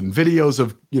his, and videos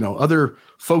of other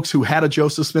folks who had a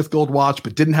Joseph Smith gold watch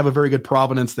but didn't have a very good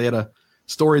provenance. They had a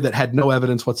story that had no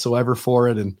evidence whatsoever for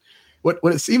it. And what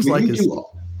it seems like is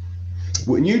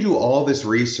when you do all this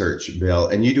research, Bill,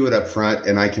 and you do it up front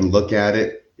and I can look at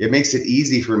it, it makes it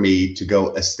easy for me to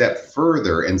go a step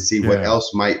further and see what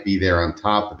else might be there on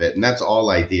top of it. And that's all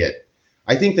I did.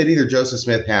 I think that either Joseph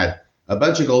Smith had a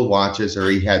bunch of gold watches or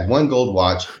he had one gold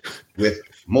watch with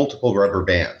multiple rubber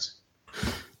bands.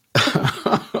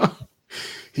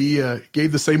 He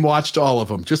gave the same watch to all of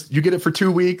them. Just, you get it for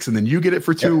 2 weeks, and then you get it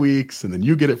for 2 weeks, and then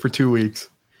you get it for 2 weeks.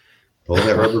 Pull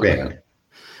that rubber band.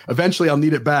 Eventually, I'll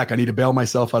need it back. I need to bail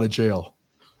myself out of jail.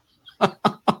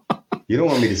 You don't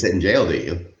want me to sit in jail, do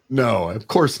you? No, of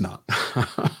course not.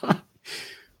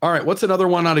 All right. What's another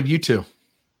one out of you two?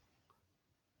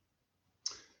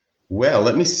 Well,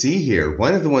 let me see here.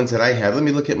 One of the ones that I have, let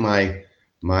me look at my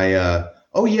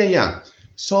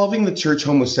Solving the Church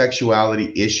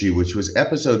Homosexuality Issue, which was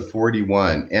episode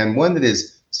 41, and one that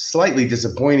is slightly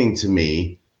disappointing to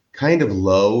me, kind of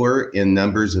lower in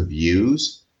numbers of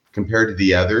views compared to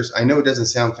the others. I know it doesn't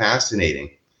sound fascinating,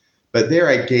 but there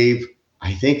I gave,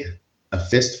 I think, a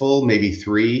fistful, maybe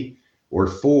 3 or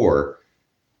 4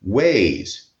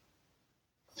 ways,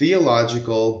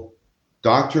 theological,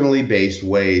 doctrinally based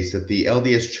ways that the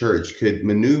LDS Church could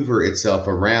maneuver itself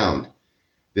around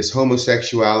this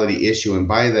homosexuality issue. And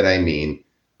by that, I mean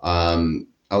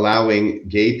allowing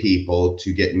gay people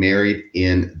to get married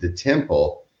in the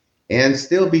temple and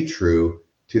still be true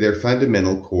to their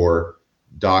fundamental core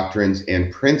doctrines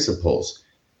and principles,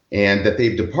 and that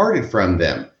they've departed from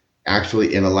them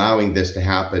actually in allowing this to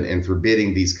happen and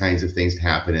forbidding these kinds of things to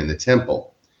happen in the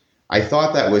temple. I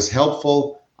thought that was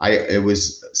helpful. It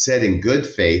was said in good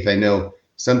faith. I know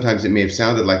sometimes it may have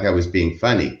sounded like I was being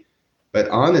funny, but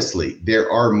honestly,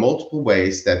 there are multiple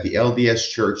ways that the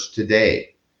LDS Church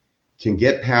today can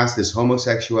get past this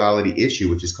homosexuality issue,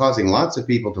 which is causing lots of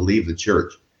people to leave the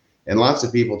church and lots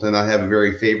of people to not have a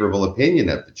very favorable opinion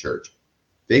of the church.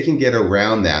 They can get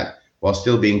around that while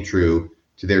still being true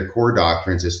to their core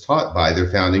doctrines as taught by their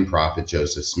founding prophet,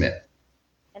 Joseph Smith.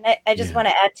 And I just want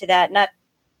to add to that, not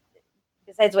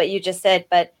besides what you just said,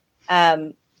 but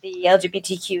the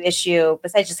LGBTQ issue,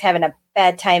 besides just having a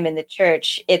bad time in the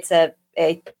church, it's a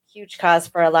huge cause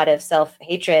for a lot of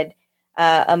self-hatred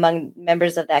among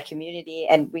members of that community.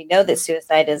 And we know that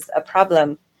suicide is a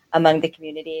problem among the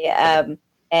community. And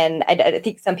I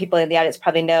think some people in the audience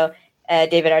probably know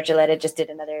David Archuleta just did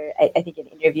another, I think, an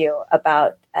interview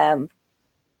about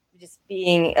just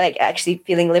being actually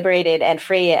feeling liberated and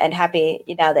free and happy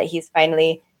now that he's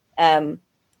finally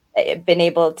been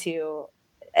able to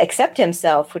accept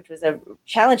himself, which was a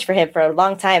challenge for him for a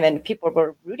long time, and people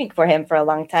were rooting for him for a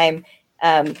long time.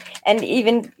 And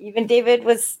even David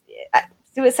was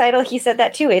suicidal. He said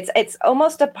that too. It's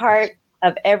almost a part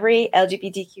of every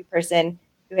LGBTQ person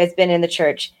who has been in the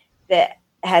church that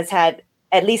has had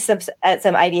at least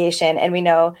some ideation, and we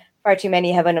know far too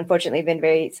many have unfortunately been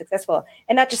very successful.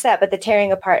 And not just that, but the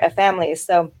tearing apart of families.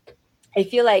 So I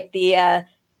feel like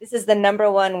this is the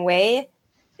number one way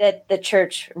that the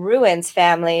church ruins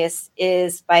families,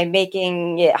 is by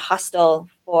making it hostile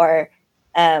for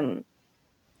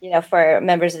for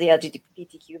members of the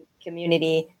LGBTQ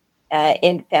community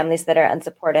in families that are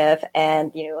unsupportive,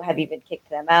 and have even kicked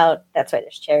them out. That's why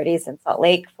there's charities in Salt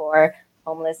Lake for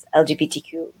homeless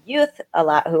LGBTQ youth, a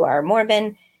lot who are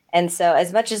Mormon. And so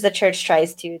as much as the church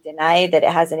tries to deny that it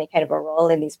has any kind of a role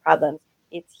in these problems,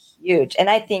 it's huge. And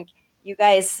I think you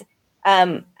guys,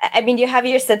 you have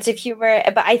your sense of humor,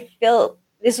 but I feel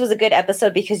this was a good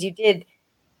episode because you did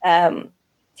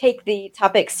take the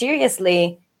topic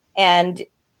seriously. And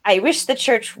I wish the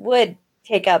church would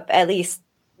take up at least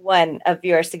one of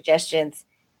your suggestions.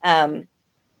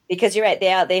 because you're right,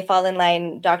 they fall in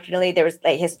line doctrinally. There was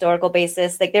like historical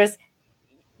basis, like there's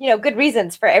good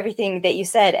reasons for everything that you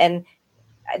said, and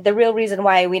the real reason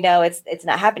why we know it's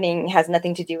not happening has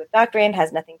nothing to do with doctrine,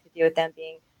 has nothing to do with them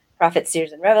being prophets,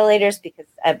 seers, and revelators, because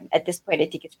at this point I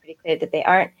think it's pretty clear that they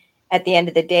aren't. At the end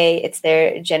of the day, it's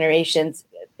their generation's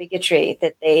bigotry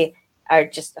that they are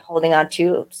just holding on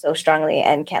to so strongly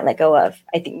and can't let go of.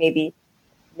 I think maybe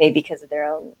because of their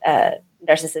own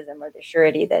narcissism or their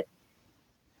surety that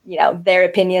their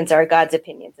opinions are God's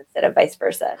opinions instead of vice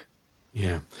versa.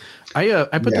 Yeah,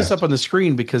 I put this up on the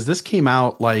screen because this came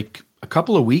out like a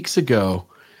couple of weeks ago.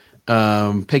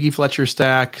 Peggy Fletcher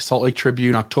Stack, Salt Lake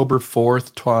Tribune, October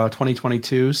 4th,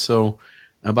 2022. So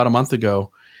about a month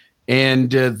ago.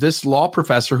 And this law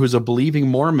professor, who's a believing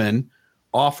Mormon,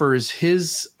 offers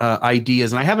his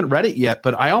ideas. And I haven't read it yet,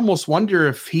 but I almost wonder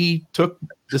if he took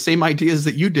the same ideas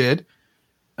that you did.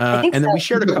 And then we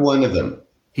shared one of them.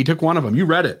 He took one of them. You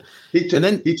read it. He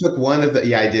took one of the.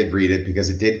 Yeah, I did read it because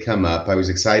it did come up. I was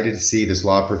excited to see this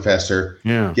law professor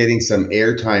getting some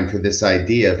airtime for this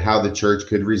idea of how the church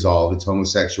could resolve its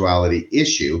homosexuality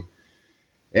issue.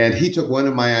 And he took one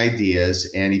of my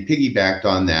ideas and he piggybacked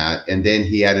on that. And then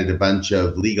he added a bunch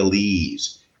of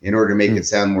legalese in order to make it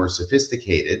sound more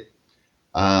sophisticated.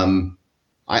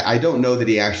 I don't know that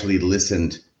he actually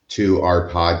listened to our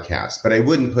podcast, but I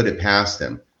wouldn't put it past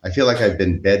him. I feel like I've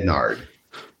been bednarred.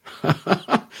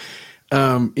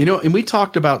 And we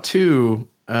talked about too,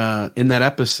 in that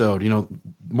episode,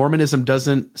 Mormonism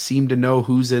doesn't seem to know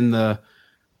who's in the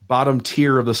bottom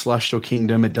tier of the celestial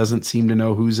kingdom. It doesn't seem to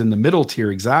know who's in the middle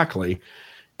tier exactly.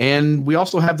 And we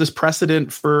also have this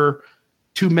precedent for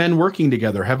two men working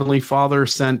together. Heavenly Father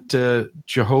sent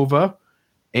Jehovah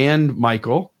and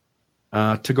Michael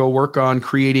to go work on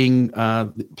creating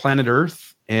planet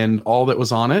Earth and all that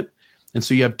was on it. And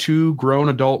so you have two grown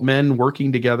adult men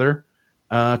working together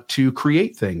to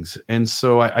create things. And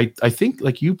so I think,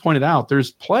 like you pointed out,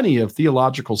 there's plenty of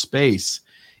theological space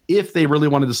if they really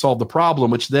wanted to solve the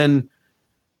problem, which then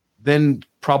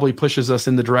probably pushes us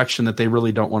in the direction that they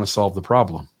really don't want to solve the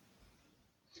problem.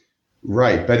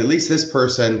 Right. But at least this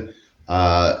person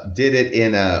did it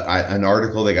in an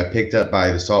article that got picked up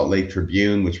by the Salt Lake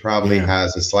Tribune, which probably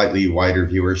has a slightly wider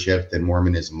viewership than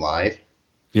Mormonism Live.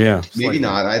 Yeah. Maybe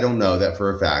not. I don't know that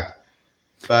for a fact.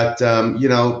 But,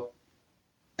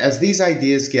 as these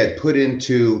ideas get put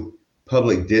into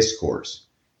public discourse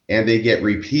and they get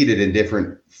repeated in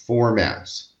different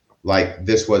formats, like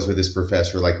this was with this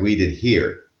professor, like we did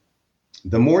here,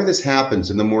 the more this happens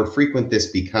and the more frequent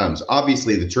this becomes,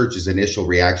 obviously the church's initial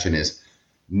reaction is,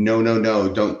 no,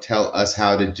 don't tell us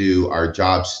how to do our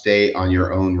job. Stay on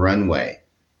your own runway.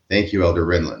 Thank you, Elder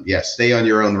Renlund. Yes, stay on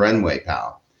your own runway,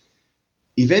 pal.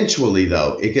 Eventually,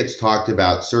 though, it gets talked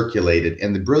about, circulated,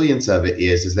 and the brilliance of it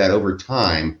is that over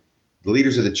time, the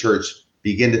leaders of the church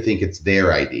begin to think it's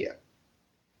their idea.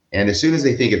 And as soon as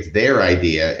they think it's their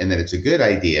idea and that it's a good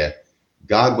idea,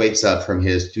 God wakes up from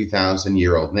his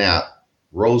 2,000-year-old nap,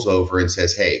 rolls over and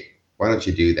says, hey, why don't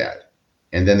you do that?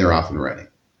 And then they're off and running.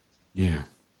 Yeah.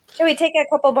 Should we take a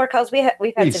couple more calls? We've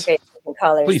had some great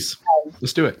callers. Please,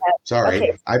 let's do it. Sorry,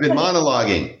 okay. I've been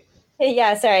monologuing.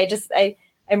 Yeah, sorry.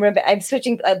 I'm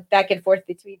switching back and forth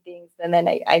between things, and then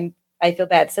I feel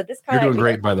bad. So this caller, you're doing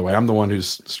great, by the way. I'm the one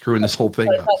who's screwing this whole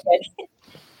thing up.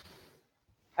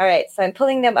 All right, so I'm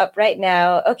pulling them up right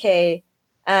now. Okay,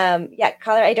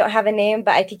 caller, I don't have a name,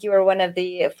 but I think you were one of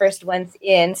the first ones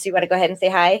in. So you want to go ahead and say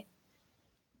hi?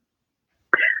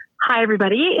 Hi,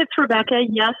 everybody. It's Rebecca.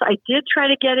 Yes, I did try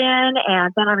to get in,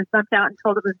 and then I was bumped out and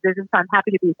told it was busy, so I'm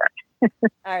happy to be here.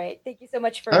 All right, thank you so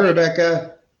much for. Hi,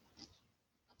 Rebecca.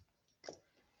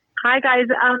 Hi, guys.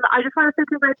 I just want to say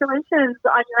congratulations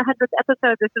on your 100th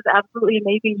episode. This is absolutely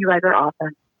amazing. You guys are awesome.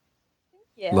 Thank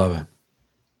you. Love it.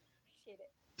 Appreciate it.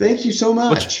 Thank you so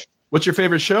much. What's your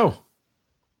favorite show?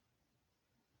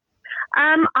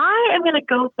 I am going to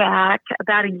go back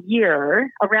about a year,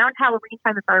 around Halloween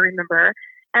time, if I remember,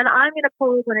 and I'm going to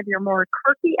pull one of your more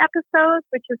quirky episodes,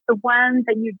 which is the one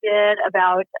that you did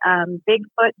about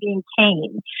Bigfoot being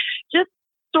Cain. Just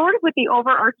sort of with the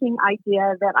overarching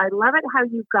idea that I love it how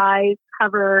you guys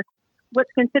cover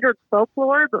what's considered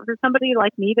folklore, but for somebody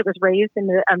like me that was raised in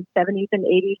the 70s and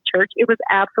 80s church, it was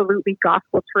absolutely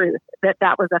gospel truth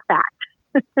that was a fact.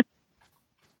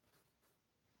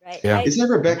 Right. Yeah. Is that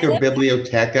Rebecca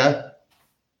Biblioteca?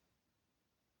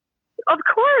 Of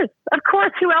course.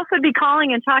 Who else would be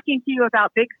calling and talking to you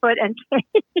about Bigfoot and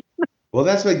Cain? Well,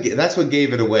 that's what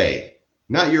gave it away.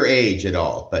 Not your age at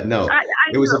all, but no,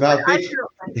 it was about Bigfoot.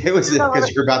 It was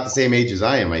because you're about the same age as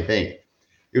I am, I think.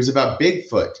 It was about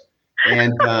Bigfoot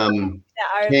and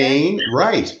Cain,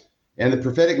 right? And the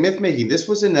prophetic myth making. This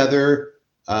was another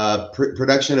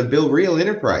production of Bill Reel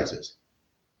Enterprises.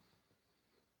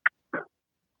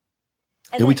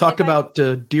 And we talked about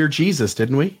Dear Jesus,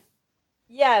 didn't we?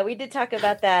 Yeah, we did talk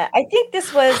about that. I think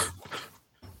this was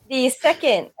the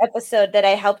second episode that I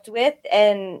helped with,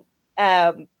 and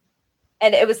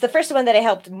it was the first one that I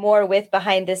helped more with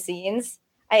behind the scenes.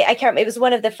 I can't. It was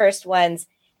one of the first ones,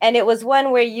 and it was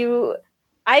one where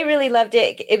I really loved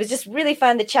it. It was just really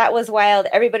fun. The chat was wild.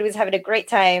 Everybody was having a great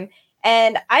time,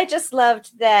 and I just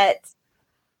loved that,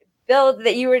 Bill,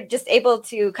 that you were just able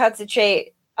to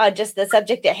concentrate on just the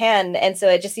subject at hand, and so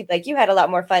it just seemed like you had a lot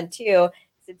more fun too,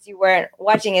 since you weren't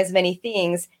watching as many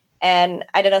things. And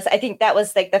I don't know. So I think that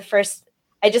was like the first.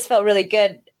 I just felt really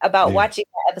good about watching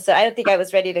that episode. I don't think I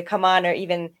was ready to come on, or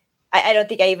even I don't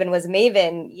think I even was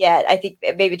Maven yet. I think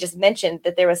maybe just mentioned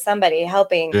that there was somebody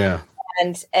helping. Yeah.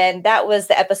 And that was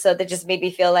the episode that just made me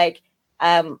feel like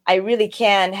I really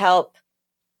can help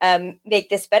make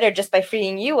this better just by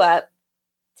freeing you up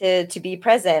to be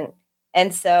present.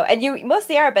 And so, and you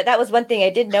mostly are, but that was one thing I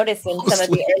did notice in some of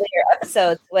the earlier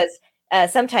episodes was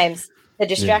sometimes the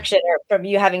distraction or from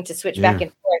you having to switch back and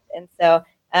forth. And so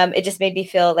it just made me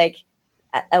feel like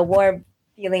a warm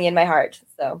feeling in my heart.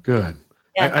 So good.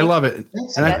 Yeah, I love it.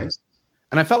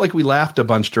 And I felt like we laughed a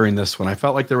bunch during this one. I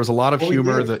felt like there was a lot of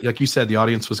humor that, like you said, the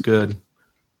audience was good.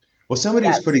 Well, somebody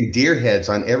was putting deer heads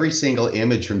on every single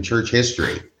image from church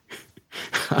history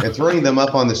and throwing them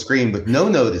up on the screen with no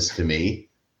notice to me.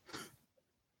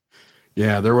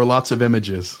 Yeah, there were lots of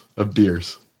images of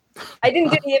deers. I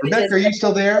didn't do the images. Rebecca, are you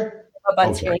still there?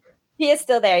 Okay. He is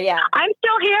still there, yeah. I'm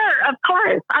still here, of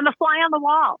course. I'm a fly on the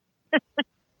wall.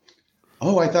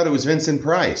 Oh, I thought it was Vincent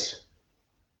Price.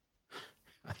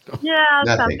 Yeah,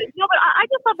 something. No, but I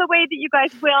just love the way that you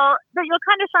guys you'll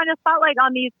kind of shine a spotlight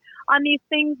on these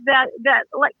things that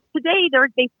like today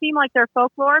they seem like they're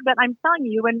folklore, but I'm telling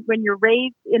you, when you're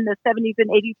raised in the 70s and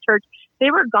 80s church,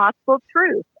 they were gospel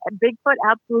truth. Bigfoot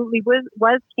absolutely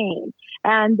was king,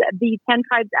 and the 10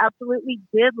 tribes absolutely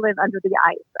did live under the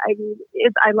ice. I mean,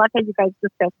 I love how you guys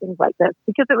discuss things like this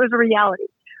because it was a reality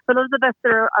for those of us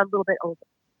that are a little bit older.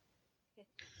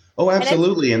 Oh,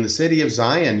 absolutely. And the city of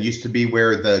Zion used to be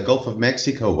where the Gulf of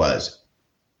Mexico was.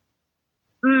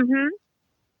 Mm-hmm.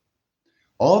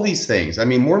 All these things. I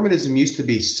mean, Mormonism used to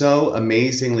be so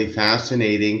amazingly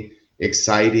fascinating,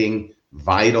 exciting,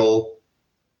 vital,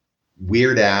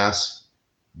 weird ass.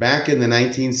 Back in the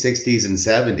 1960s and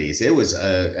 70s, it was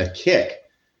a kick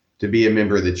to be a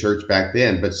member of the church back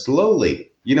then. But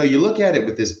slowly, you look at it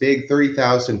with this big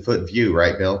 30,000 foot view,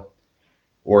 right, Bill?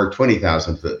 Or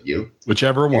 20,000 foot view,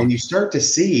 whichever one. And you start to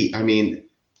see, I mean,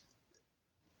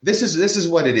 this is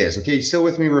what it is. Okay. You still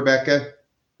with me, Rebecca?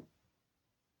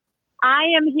 I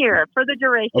am here for the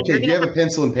duration. Okay. Do you have a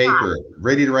pencil and paper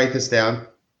ready to write this down?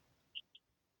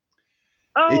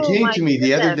 Oh, it came to me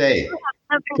the other day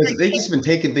because they've just been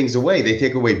taking things away. They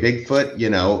take away Bigfoot,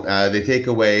 they take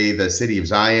away the city of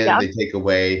Zion. Yep. They take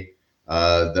away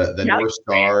the North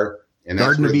Star, and that's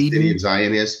Garden where of the Eden. city of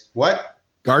Zion is. What?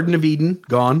 Garden of Eden,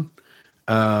 gone.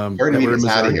 Garden of Eden's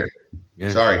out of here.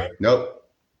 Yeah. Sorry. Nope.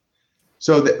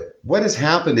 So what has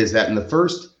happened is that in the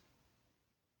first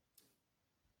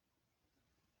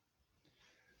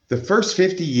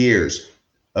 50 years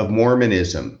of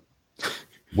Mormonism,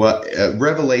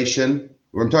 Revelation,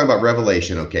 I'm talking about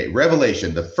Revelation, okay.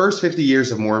 Revelation, the first 50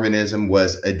 years of Mormonism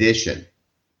was addition.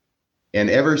 And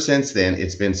ever since then,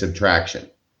 it's been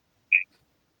subtraction.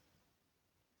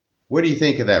 What do you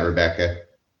think of that, Rebecca?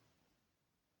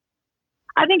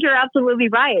 I think you're absolutely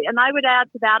right. And I would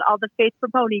add to that all the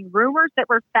faith-promoting rumors that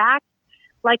were facts,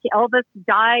 like Elvis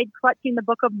died clutching the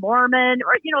Book of Mormon,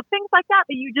 or, things like that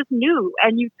you just knew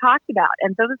and you talked about.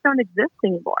 And those don't exist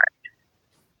anymore.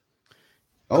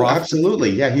 Oh,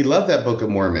 absolutely. Yeah, he loved that Book of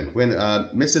Mormon. When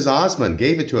Mrs. Osmond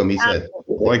gave it to him, he said,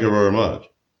 thank you very much.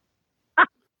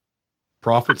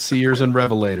 Prophets, seers, and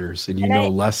revelators. And know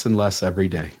less and less every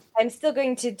day. I'm still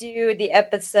going to do the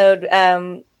episode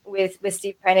with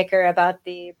Steve Preinecker about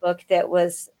the book that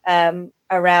was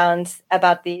around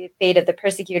about the fate of the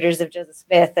persecutors of Joseph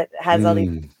Smith that has all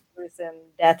these gruesome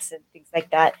deaths and things like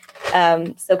that.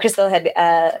 So Crystal had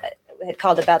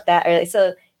called about that earlier.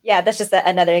 So yeah, that's just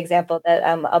another example that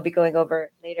I'll be going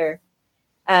over later.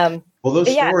 Well,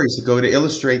 those stories go to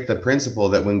illustrate the principle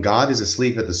that when God is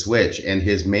asleep at the switch and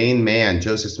his main man,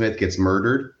 Joseph Smith, gets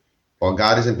murdered while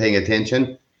God isn't paying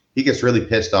attention, he gets really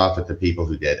pissed off at the people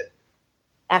who did it.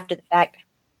 After the fact.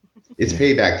 It's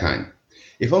payback time.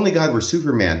 If only God were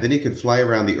Superman, then he could fly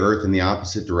around the earth in the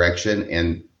opposite direction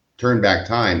and turn back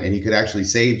time, and he could actually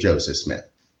save Joseph Smith.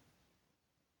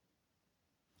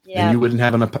 Yeah. And you wouldn't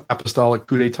have an apostolic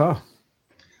coup d'etat.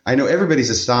 I know everybody's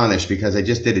astonished because I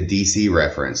just did a DC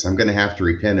reference. I'm going to have to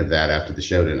repent of that after the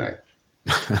show tonight.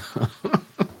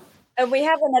 And we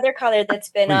have another caller that's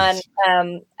been on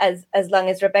as long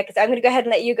as Rebecca. So I'm going to go ahead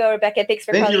and let you go, Rebecca. Thanks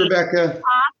for calling. Thank you, Rebecca.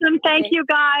 Awesome. Thank you,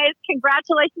 guys.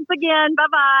 Congratulations again.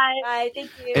 Bye-bye. Bye.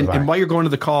 Thank you. And while you're going to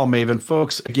the call, Maven,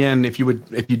 folks, again, if you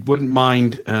wouldn't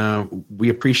mind, we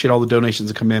appreciate all the donations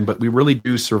that come in, but we really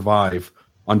do survive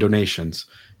on donations.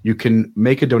 You can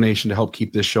make a donation to help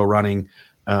keep this show running.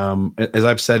 As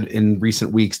I've said in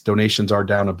recent weeks, donations are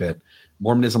down a bit.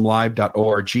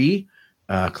 MormonismLive.org.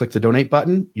 Click the donate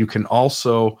button. You can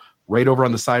also, right over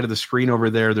on the side of the screen over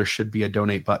there should be a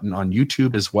donate button on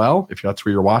YouTube as well, if that's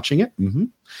where you're watching it. Mm-hmm.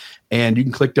 And you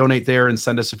can click donate there and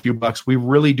send us a few bucks. We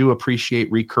really do appreciate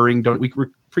recurring. We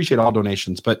appreciate all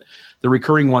donations, but the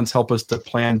recurring ones help us to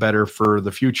plan better for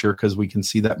the future because we can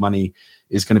see that money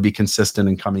is going to be consistent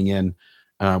and coming in.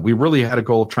 We really had a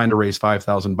goal of trying to raise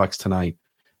 $5,000 tonight,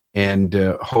 and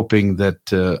hoping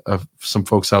that some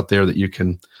folks out there that you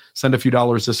can send a few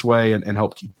dollars this way and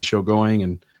help keep the show going.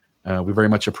 And we very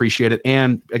much appreciate it.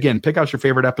 And again, pick out your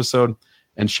favorite episode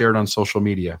and share it on social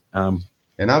media. And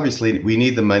obviously we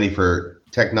need the money for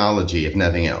technology, if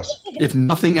nothing else. If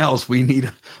nothing else, we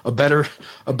need a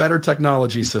better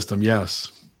technology system.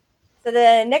 Yes. So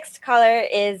the next caller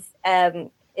is going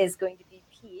to be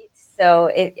Pete.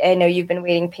 So I know you've been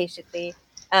waiting patiently.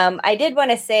 I did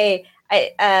want to say,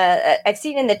 I've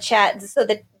seen in the chat, so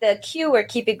the queue we're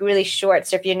keeping really short.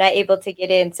 So if you're not able to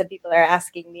get in, some people are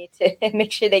asking me to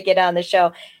make sure they get on the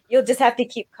show. You'll just have to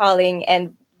keep calling,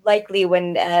 and likely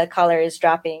when a caller is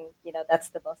dropping, that's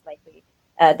the most likely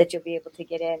that you'll be able to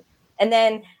get in. And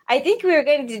then I think we were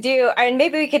going to do, and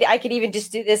maybe I could even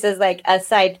just do this as like a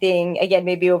side thing again,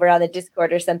 maybe over on the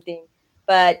Discord or something.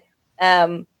 But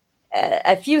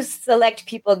a few select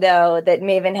people know that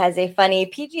Maven has a funny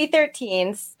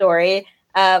PG-13 story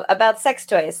about sex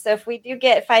toys. So if we do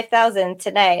get 5,000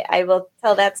 tonight, I will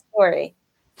tell that story.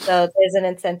 So there's an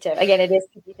incentive. Again, it is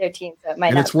PG-13, so it might.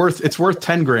 And not it's worth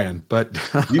 $10,000, but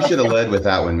you should have led with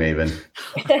that one, Maven.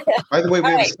 By the way, we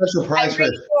have a special prize for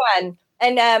one.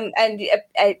 And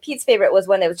Pete's favorite was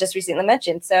one that was just recently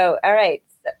mentioned. So all right,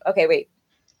 okay, wait.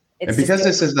 And because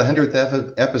this is the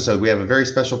 100th episode, we have a very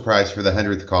special prize for the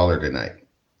 100th caller tonight.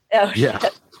 Oh, yeah.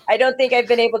 I don't think I've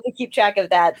been able to keep track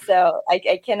of that, so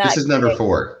I cannot. This is number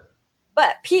 4.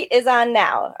 But Pete is on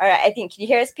now. All right, can you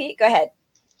hear us, Pete? Go ahead.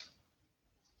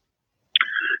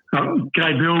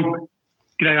 G'day, Bill.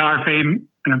 G'day, RFM.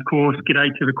 And, of course,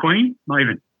 g'day to the Queen,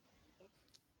 Maven.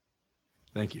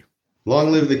 Thank you.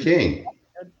 Long live the King.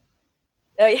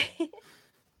 Oh, yeah.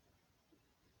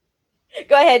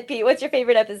 Go ahead, Pete. What's your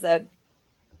favorite episode?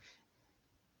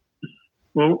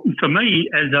 Well, for me,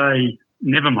 as a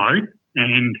never mode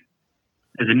and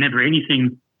as a never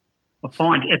anything, I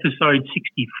find episode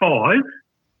 65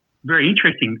 very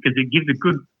interesting because it gives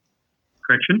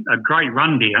a great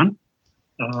rundown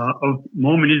of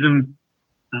Mormonism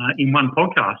in one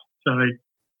podcast. So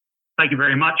thank you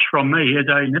very much from me as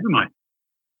a never mode.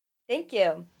 Thank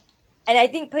you. And I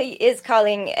think Pete is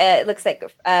calling. It looks like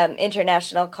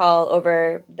international call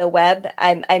over the web.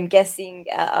 I'm guessing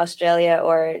Australia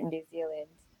or New Zealand,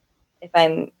 if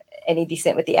I'm any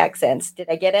decent with the accents. Did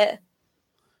I get it?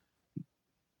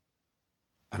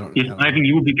 Yes, Maven,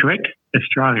 you will be correct.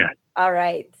 Australia. All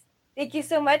right. Thank you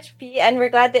so much, Pete, and we're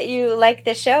glad that you like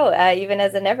the show, even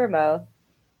as a Nevermo.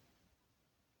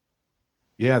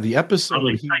 Yeah, the episode.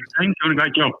 Lovely. Thanks, team. Doing a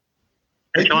great job.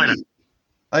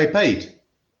 Hey, Pete.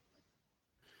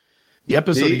 The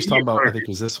episode he's talking about, I think,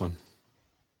 was this one.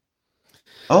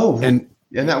 Oh, and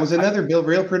that was another Bill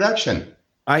Real production.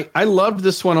 I loved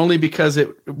this one only because it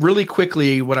really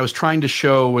quickly, what I was trying to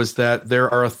show was that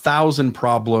there are 1,000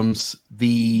 problems.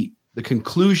 The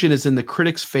conclusion is in the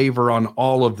critics' favor on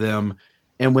all of them.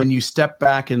 And when you step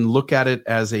back and look at it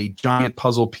as a giant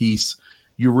puzzle piece,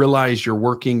 you realize you're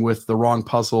working with the wrong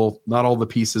puzzle. Not all the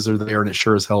pieces are there, and it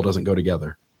sure as hell doesn't go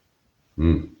together.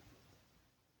 It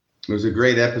was a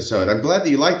great episode. I'm glad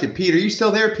that you liked it. Pete, are you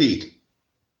still there, Pete?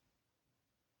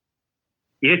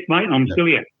 Yes, mate, I'm still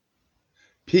here.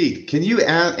 Pete, can you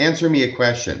answer me a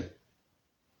question?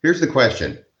 Here's the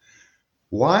question.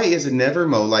 Why is a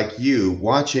Nevermo like you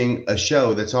watching a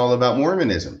show that's all about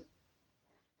Mormonism?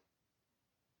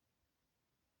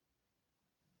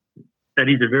 That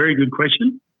is a very good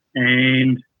question.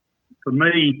 And for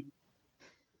me,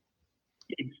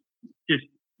 it's just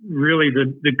really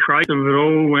the crux of it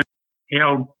all and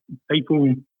how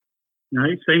people,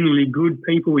 seemingly good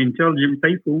people, intelligent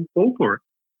people fall for it.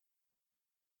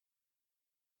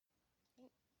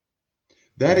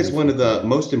 That is one of the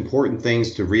most important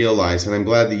things to realize, and I'm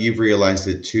glad that you've realized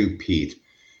it too, Pete.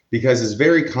 because it's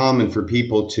very common for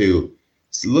people to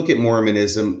look at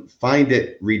Mormonism, find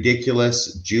it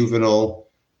ridiculous, juvenile,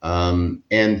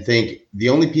 and think the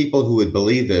only people who would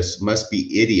believe this must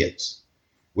be idiots,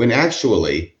 when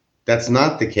actually that's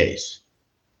not the case.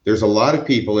 There's a lot of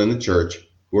people in the church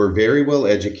who are very well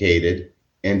educated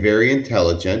and very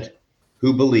intelligent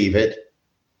who believe it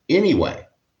anyway.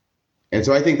 And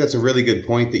so I think that's a really good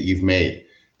point that you've made,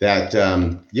 that,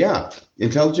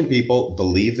 intelligent people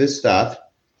believe this stuff.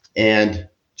 And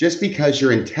just because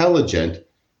you're intelligent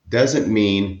doesn't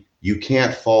mean you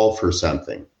can't fall for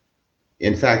something.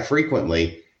 In fact,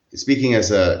 frequently, speaking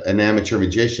as an amateur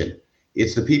magician,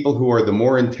 it's the people who are the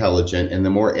more intelligent and the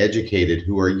more educated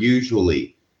who are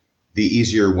usually the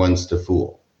easier ones to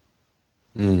fool.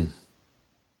 Mm.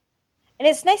 And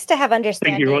it's nice to have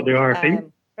understanding. Thank you, what they are,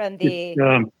 from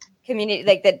the community,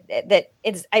 like that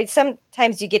it's.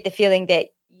 Sometimes you get the feeling that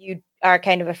you are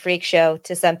kind of a freak show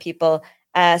to some people.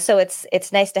 So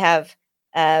it's nice to have,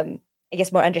 I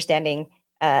guess, more understanding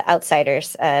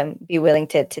outsiders be willing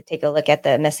to take a look at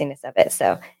the messiness of it.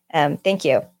 So thank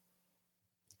you.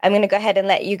 I'm going to go ahead and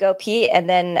let you go, Pete, and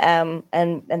then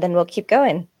and then we'll keep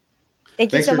going.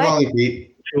 Thanks you so much. Thanks for calling,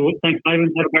 Pete. Sure. Thanks,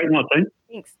 Ivan. Have a great night, then.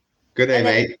 Thanks. Good day,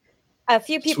 mate. A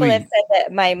few people have said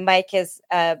that my mic has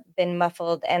been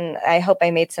muffled, and I hope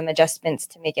I made some adjustments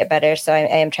to make it better. So I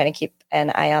am trying to keep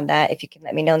an eye on that. If you can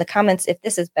let me know in the comments if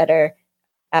this is better,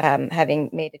 having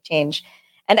made a change.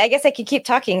 And I guess I could keep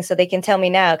talking so they can tell me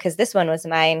now, because this one was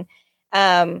mine.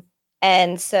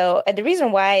 And so the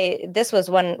reason why this was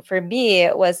one for me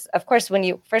was, of course, when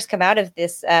you first come out of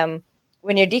this,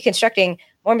 when you're deconstructing,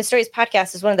 Mormon Stories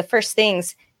podcast is one of the first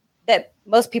things that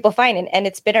most people find. And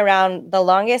it's been around the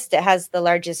longest. It has the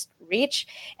largest reach.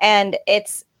 And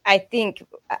it's, I think,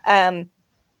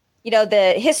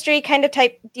 the history kind of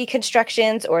type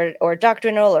deconstructions or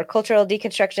doctrinal or cultural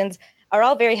deconstructions are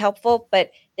all very helpful. But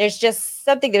there's just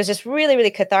something that was just really, really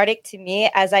cathartic to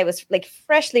me as I was like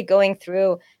freshly going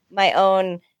through my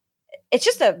own. It's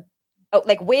just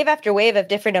like wave after wave of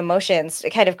different emotions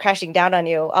kind of crashing down on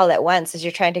you all at once as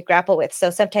you're trying to grapple with.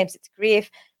 So sometimes it's grief.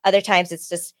 Other times it's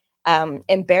just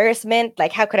embarrassment,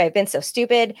 like how could I have been so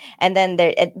stupid? And then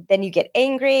then you get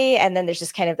angry, and then there's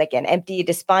just kind of like an empty,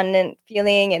 despondent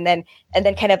feeling, and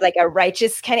then kind of like a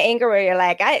righteous kind of anger where you're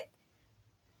like,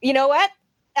 you know what?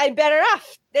 I'm better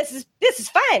off. This is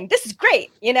fine. This is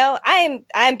great.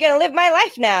 I'm gonna live my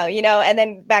life now. And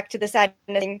then back to the sad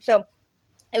thing. So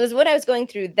it was when I was going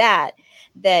through that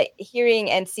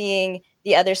hearing and seeing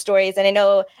the other stories. And I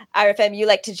know RFM, you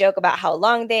like to joke about how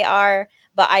long they are,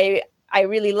 but I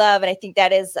really love, and I think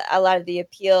that is a lot of the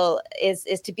appeal is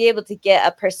to be able to get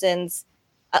a person's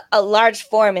a large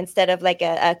form instead of like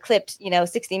a clipped,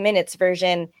 60 minutes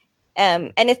version.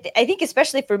 And I think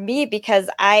especially for me, because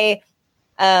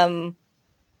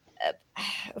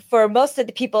for most of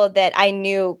the people that I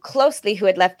knew closely who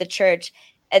had left the church,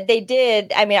 they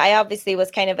did. I mean, I obviously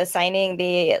was kind of assigning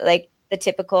the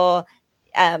typical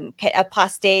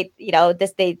apostate,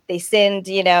 they sinned,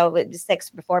 with sex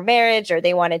before marriage, or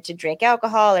they wanted to drink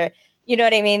alcohol, or, you know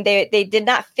what I mean? They did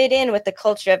not fit in with the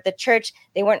culture of the church.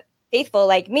 They weren't faithful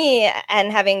like me,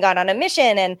 and having gone on a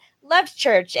mission and loved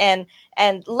church and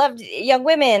loved young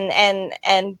women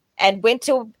and went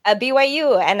to a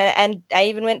BYU, and I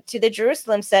even went to the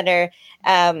Jerusalem Center.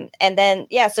 And then,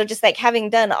 so just like having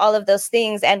done all of those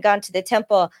things and gone to the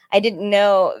temple, I didn't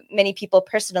know many people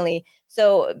personally.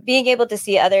 So being able to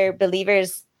see other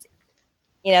believers,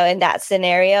 in that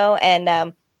scenario, and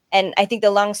I think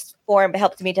the long form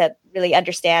helped me to really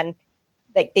understand,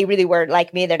 like they really were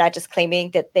like me. They're not just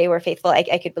claiming that they were faithful.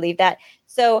 I could believe that.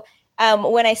 So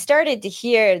when I started to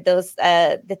hear those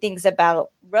the things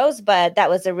about Rosebud, that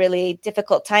was a really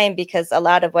difficult time, because a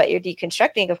lot of what you're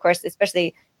deconstructing, of course,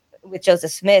 especially with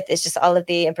Joseph Smith, is just all of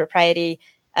the impropriety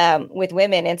with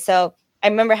women. And so I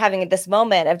remember having this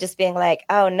moment of just being like,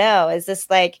 oh no, is it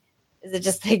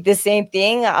just like the same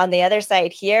thing on the other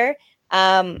side here?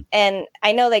 And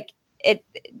I know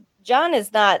John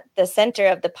is not the center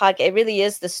of the podcast. It really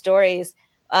is the stories.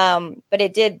 But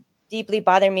it did deeply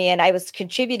bother me, and I was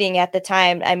contributing at the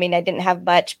time. I mean, I didn't have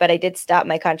much, but I did stop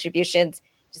my contributions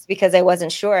just because I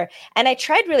wasn't sure. And I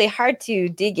tried really hard to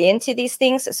dig into these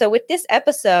things. So with this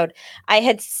episode, I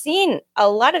had seen a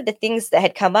lot of the things that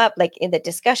had come up, like in the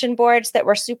discussion boards that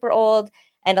were super old,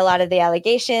 and a lot of the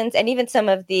allegations, and even some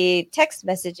of the text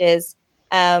messages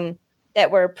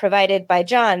that were provided by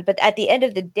John. But at the end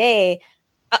of the day,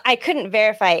 I couldn't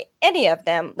verify any of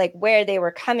them, like where they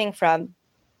were coming from.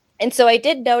 And so I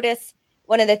did notice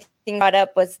one of the things brought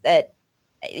up was that,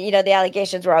 the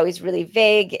allegations were always really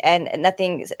vague, and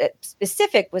nothing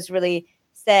specific was really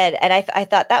said. And I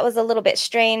thought that was a little bit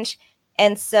strange.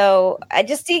 And so I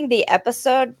just seeing the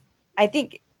episode, I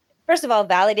think, first of all,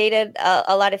 validated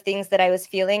a lot of things that I was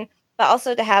feeling, but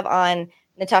also to have on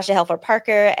Natasha Helfer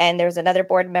Parker, and there was another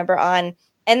board member on,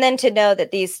 and then to know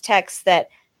that these texts that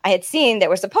I had seen that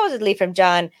were supposedly from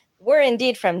John were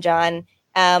indeed from John,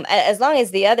 as long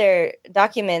as the other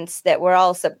documents that were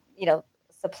all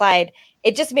supplied,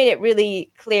 it just made it really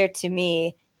clear to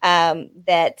me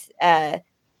that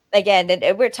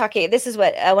again, we're talking. This is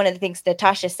what one of the things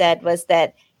Natasha said was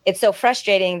that it's so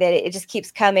frustrating that it just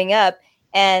keeps coming up,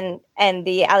 and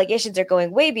the allegations are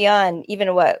going way beyond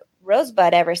even what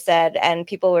Rosebud ever said, and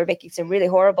people were making some really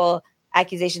horrible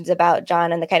accusations about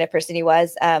John and the kind of person he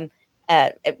was,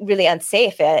 really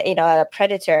unsafe, a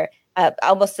predator,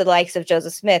 almost to the likes of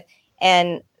Joseph Smith.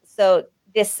 And so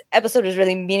this episode was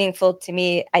really meaningful to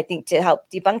me, I think, to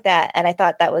help debunk that. And I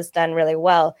thought that was done really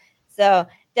well. So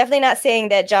definitely not saying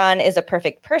that John is a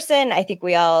perfect person. I think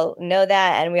we all know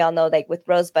that. And we all know, like with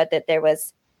Rosebud, that there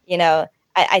was,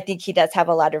 I think he does have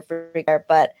a lot of regard,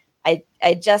 but I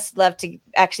just love to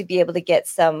actually be able to get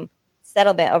some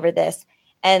settlement over this.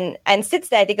 And since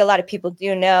that, I think a lot of people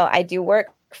do know I do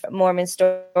work for Mormon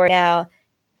Story now,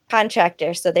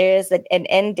 contractor. So there is an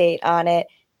end date on it.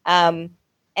 And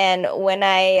when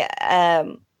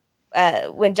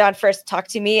when John first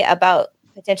talked to me about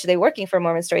potentially working for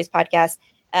Mormon Stories podcast,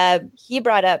 he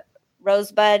brought up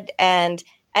Rosebud and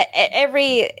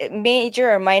every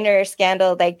major or minor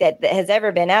scandal like that has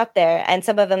ever been out there, and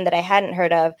some of them that I hadn't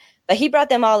heard of. But he brought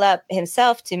them all up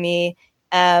himself to me,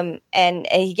 and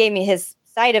he gave me his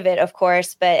side of it, of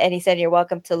course. And he said, "You're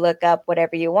welcome to look up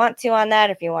whatever you want to on that.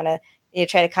 If you want to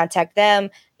try to contact them."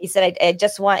 He said, I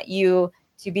just want you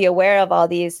to be aware of all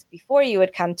these before you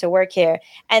would come to work here.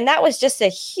 And that was just a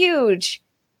huge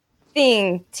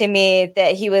thing to me,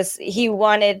 that he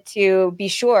wanted to be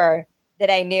sure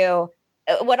that I knew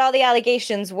what all the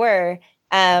allegations were,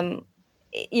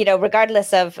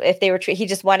 regardless of if they were true. He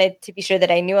just wanted to be sure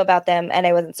that I knew about them, and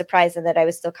I wasn't surprised, and that I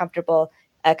was still comfortable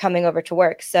coming over to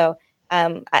work. So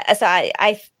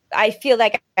I feel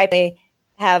like I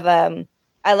have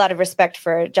a lot of respect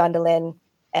for John Dehlin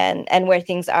and where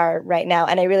things are right now.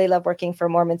 And I really love working for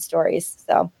Mormon Stories.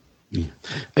 So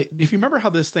if you remember how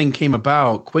this thing came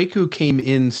about, Kwaku came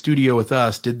in studio with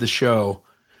us, did the show,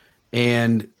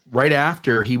 and right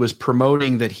after he was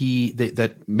promoting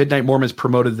that Midnight Mormons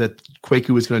promoted that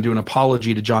Kwaku was going to do an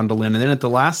apology to John Dehlin. And then at the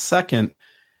last second,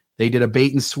 they did a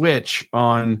bait and switch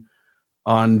on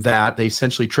that. They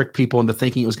essentially tricked people into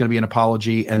thinking it was going to be an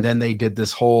apology. And then they did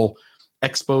this whole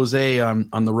expose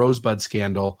on the Rosebud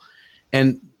scandal.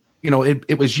 And,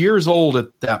 it was years old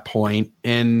at that point.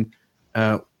 And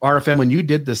RFM, when you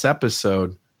did this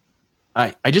episode,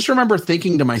 I just remember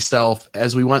thinking to myself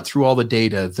as we went through all the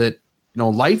data that,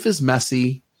 life is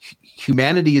messy,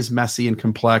 humanity is messy and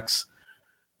complex.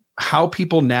 How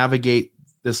people navigate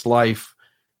this life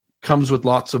comes with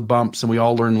lots of bumps, and we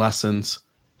all learn lessons.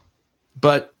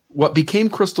 But what became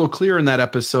crystal clear in that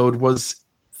episode was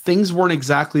things weren't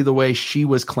exactly the way she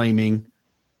was claiming.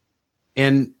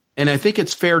 And I think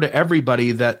it's fair to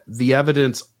everybody that the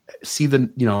evidence see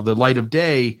the light of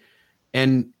day,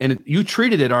 and you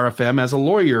treated it, RFM, as a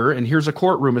lawyer, and here's a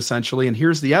courtroom essentially, and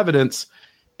here's the evidence,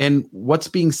 and what's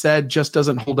being said just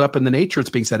doesn't hold up in the nature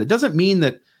it's being said. It doesn't mean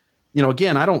that,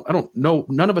 again, I don't know,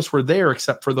 none of us were there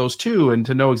except for those two, and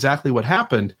to know exactly what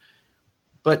happened.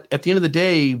 But at the end of the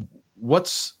day,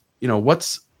 what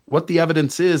the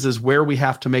evidence is where we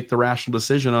have to make the rational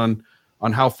decision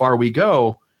on how far we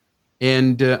go.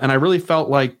 And I really felt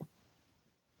like,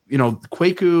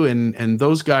 Kwaku and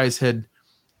those guys had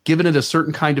given it a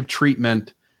certain kind of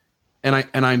treatment, and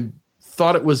I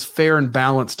thought it was fair and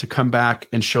balanced to come back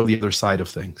and show the other side of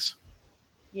things.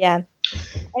 Yeah,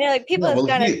 I know, like people have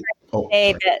gone to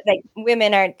say that like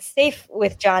women aren't safe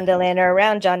with John Dehlin or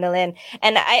around John Dehlin,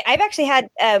 and I've actually had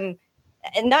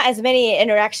not as many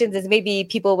interactions as maybe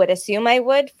people would assume I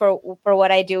would for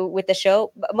what I do with the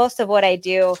show. But most of what I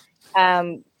do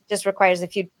just requires a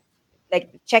few like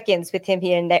check-ins with him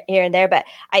here and there. But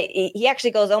he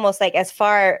actually goes almost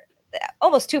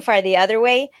too far the other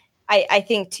way. I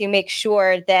think, to make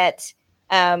sure that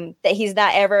that he's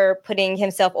not ever putting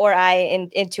himself or I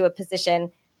into a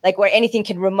position like where anything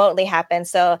can remotely happen.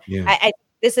 So yeah.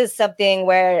 This is something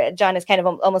where John has kind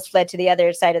of almost fled to the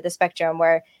other side of the spectrum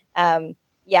where, so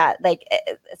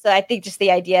I think just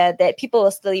the idea that people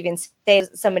will still even say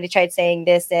somebody tried saying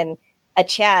this in a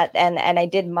chat and I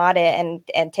did mod it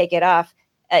and take it off.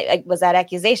 Was that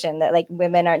accusation that like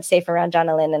women aren't safe around John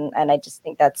Dehlin, and I just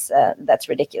think that's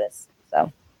ridiculous.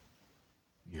 So,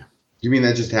 yeah, you mean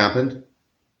that just happened?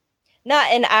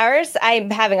 Not in ours. I'm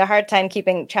having a hard time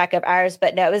keeping track of ours,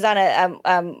 but no, it was on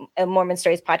a Mormon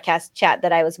Stories podcast chat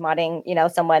that I was modding. You know,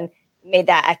 someone made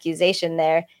that accusation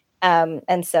there,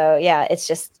 and so yeah, it's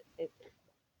just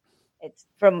it's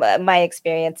from my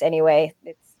experience anyway.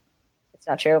 It's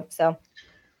not true. So.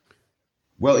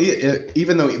 Well,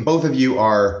 even though both of you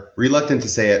are reluctant to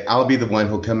say it, I'll be the one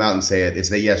who'll come out and say it. Is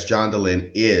that yes, John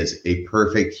Dehlin is a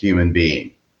perfect human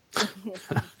being.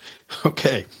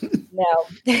 Okay. No.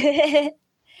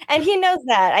 And he knows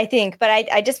that, I think, but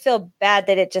I just feel bad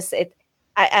that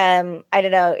I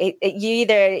don't know.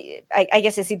 I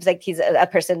guess it seems like he's a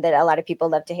person that a lot of people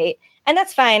love to hate, and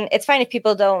that's fine. It's fine if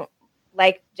people don't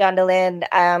like John Dehlin,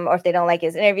 or if they don't like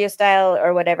his interview style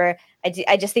or whatever.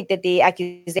 I just think that the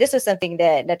accusation, this was something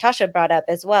that Natasha brought up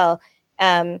as well.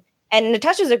 And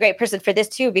Natasha's a great person for this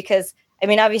too, because I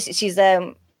mean, obviously she's,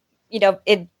 a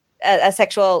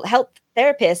sexual health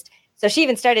therapist. So she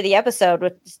even started the episode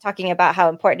with just talking about how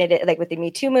important it is, like with the Me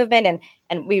Too movement.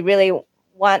 And we really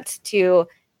want to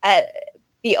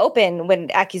be open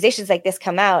when accusations like this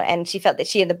come out. And she felt that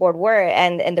she and the board were,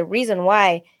 and the reason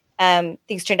why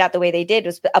things turned out the way they did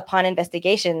was upon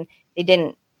investigation, they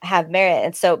didn't have merit.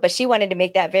 And so, but she wanted to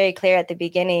make that very clear at the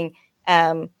beginning,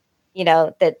 that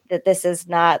this is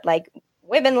not like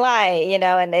women lie,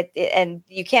 and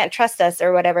you can't trust us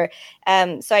or whatever.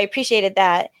 So I appreciated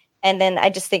that. And then I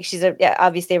just think she's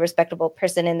obviously a respectable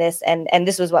person in this. And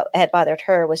this was what had bothered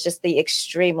her, was just the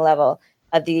extreme level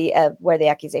of where the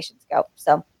accusations go.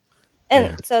 So,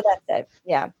 so that's it.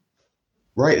 Yeah.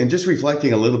 Right. And just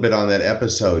reflecting a little bit on that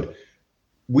episode,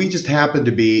 we just happened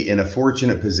to be in a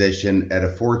fortunate position at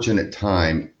a fortunate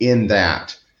time in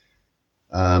that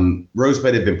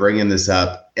Rosebud had been bringing this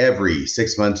up every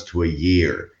 6 months to a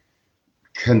year,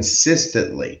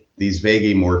 consistently, these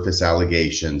vague amorphous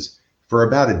allegations for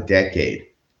about a decade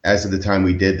as of the time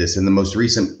we did this. And the most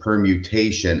recent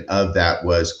permutation of that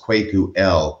was Kwaku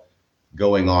L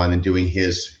going on and doing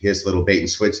his little bait and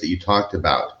switch that you talked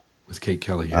about. With Kate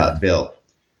Kelly. Bill.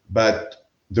 But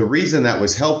the reason that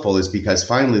was helpful is because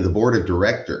finally the board of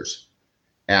directors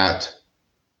at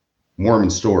Mormon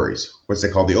Stories, what's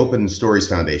it called? The Open Stories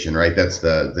Foundation, right? That's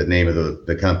the name of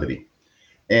the company.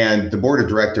 And the board of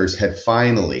directors had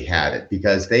finally had it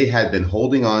because they had been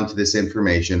holding on to this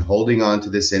information.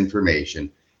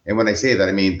 And when I say that,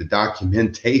 I mean the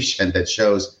documentation that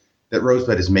shows that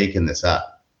Rosebud is making this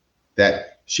up,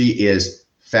 that she is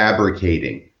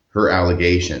fabricating her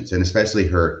allegations, and especially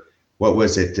her, what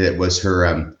was it? It was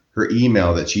her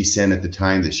email that she sent at the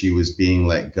time that she was being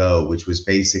let go, which was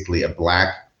basically a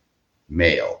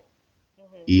blackmail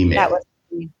email. That was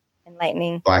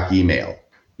enlightening. Black email,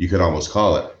 you could almost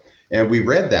call it. And we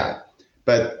read that,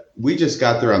 but we just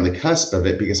got there on the cusp of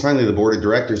it because finally the board of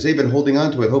directors, they've been holding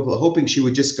on to it, hoping she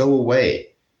would just go away.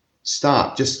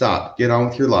 Just stop, get on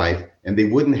with your life. And they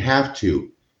wouldn't have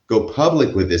to go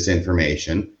public with this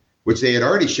information, which they had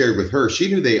already shared with her.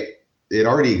 She knew it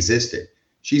already existed.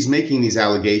 She's making these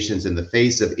allegations in the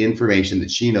face of information that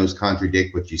she knows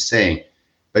contradict what she's saying,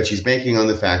 but she's banking on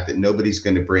the fact that nobody's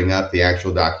going to bring up the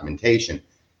actual documentation.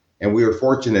 And we were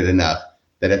fortunate enough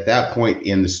that at that point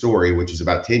in the story, which is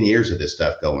about 10 years of this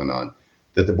stuff going on,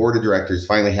 that the board of directors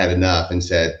finally had enough and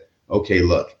said, okay,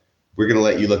 look, we're going to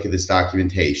let you look at this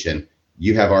documentation.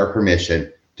 You have our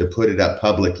permission to put it up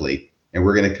publicly, and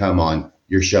we're going to come on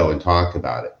your show and talk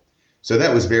about it. So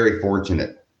that was very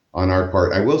fortunate on our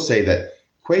part. I will say that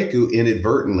Kwaku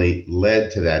inadvertently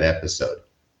led to that episode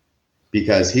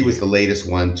because he was the latest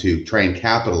one to try and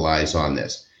capitalize on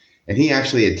this. And he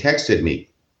actually had texted me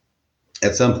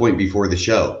at some point before the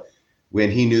show when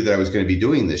he knew that I was going to be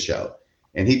doing this show.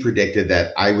 And he predicted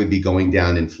that I would be going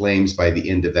down in flames by the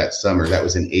end of that summer. That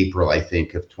was in April, I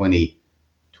think, of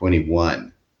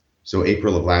 2021. So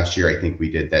April of last year, I think we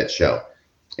did that show.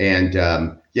 And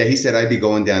he said I'd be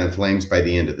going down in flames by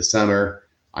the end of the summer.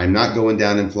 I'm not going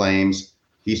down in flames.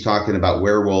 He's talking about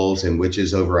werewolves and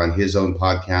witches over on his own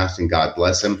podcast, and God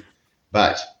bless him.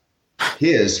 But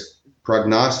his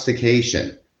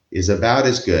prognostication is about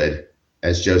as good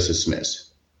as Joseph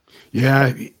Smith's.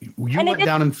 Yeah, you went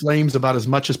down in flames about as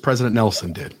much as President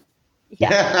Nelson did.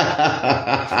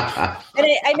 Yeah. And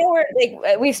I know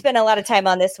we've spent a lot of time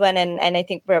on this one, and I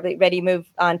think we're ready to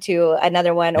move on to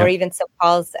another one, or even some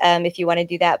calls if you want to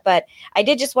do that. But I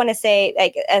did just want to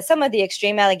say, some of the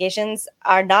extreme allegations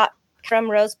are not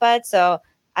from Rosebud, so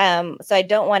I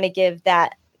don't want to give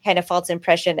that kind of false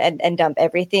impression and dump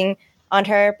everything on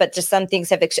her. But just some things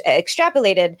have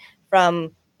extrapolated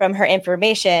from her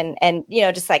information, and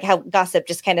just like how gossip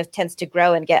just kind of tends to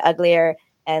grow and get uglier.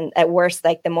 And at worst,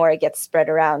 like the more it gets spread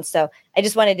around. So I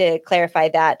just wanted to clarify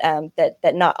that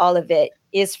that not all of it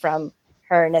is from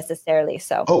her necessarily.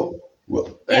 So. Oh,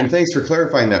 well, and thanks for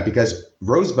clarifying that, because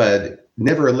Rosebud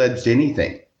never alleged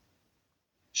anything.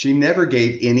 She never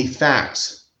gave any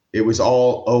facts. It was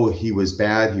all, oh, he was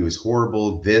bad, he was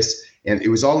horrible, this, and it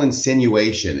was all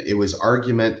insinuation. It was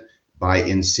argument by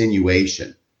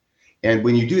insinuation. And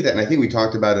when you do that, and I think we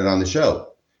talked about it on the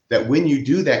show, that when you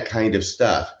do that kind of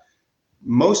stuff,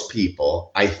 most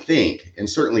people, I think, and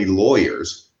certainly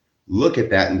lawyers, look at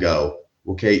that and go,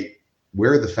 okay,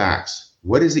 where are the facts?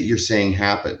 What is it you're saying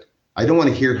happened? I don't want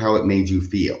to hear how it made you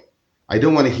feel. I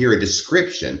don't want to hear a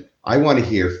description. I want to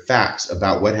hear facts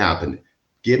about what happened.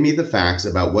 Give me the facts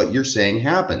about what you're saying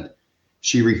happened.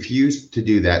 She refused to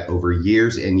do that over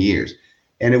years and years.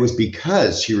 And it was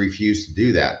because she refused to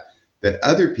do that, that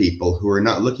other people who are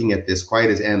not looking at this quite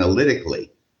as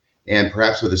analytically, and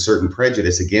perhaps with a certain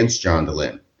prejudice against John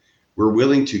Dehlin, were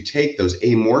willing to take those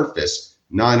amorphous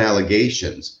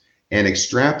non-allegations and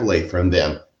extrapolate from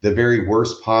them the very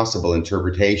worst possible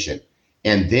interpretation,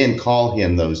 and then call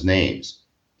him those names.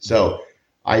 So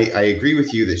I agree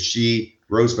with you that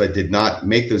Rosebud did not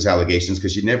make those allegations,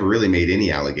 because she never really made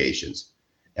any allegations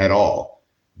at all.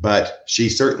 But she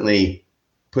certainly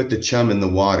put the chum in the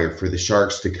water for the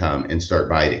sharks to come and start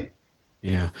biting.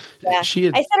 Yeah. She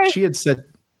had said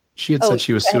she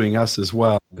was suing us as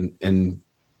well, and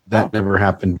that never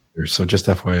happened. So just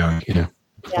FYI, yeah.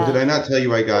 Well, did I not tell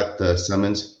you I got the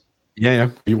summons? Yeah.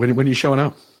 When are you showing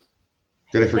up?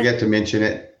 Did I forget to mention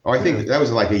it? Oh, I think that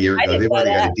was like a year ago. They've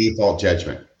already got a default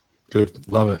judgment. Good.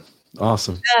 Love it.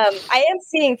 Awesome. I am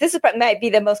seeing, this might be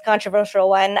the most controversial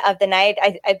one of the night.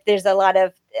 There's a lot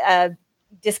of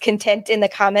discontent in the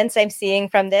comments I'm seeing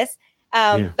from this.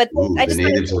 But I just the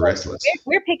natives are restless.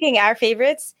 We're picking our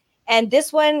favorites, and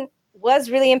this one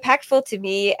was really impactful to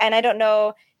me. And I don't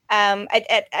know,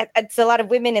 it's a lot of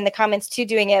women in the comments too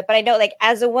doing it, but I know, like,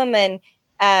 as a woman,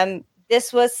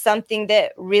 this was something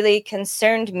that really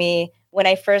concerned me when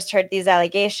I first heard these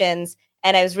allegations.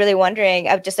 And I was really wondering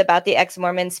just about the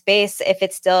ex-Mormon space, if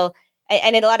it's still,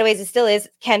 and in a lot of ways it still is,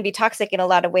 can be toxic in a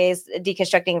lot of ways,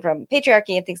 deconstructing from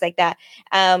patriarchy and things like that.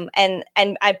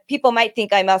 People might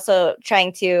think I'm also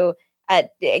trying to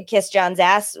kiss John's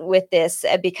ass with this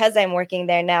because I'm working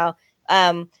there now.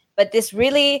 But this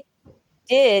really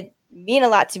did mean a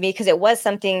lot to me, because it was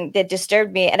something that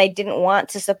disturbed me, and I didn't want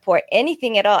to support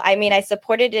anything at all. I mean, I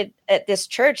supported it at this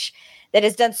church that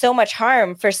has done so much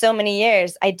harm for so many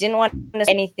years. I didn't want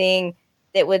anything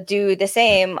that would do the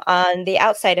same on the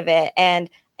outside of it. And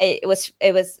it was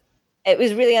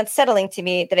really unsettling to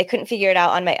me that I couldn't figure it out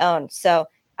on my own. So,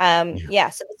 so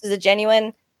this is a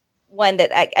genuine one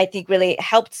that I think really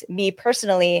helped me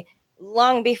personally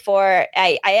long before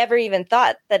I ever even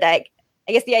thought that I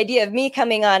guess the idea of me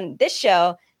coming on this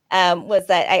show was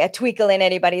that a twinkle in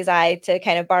anybody's eye, to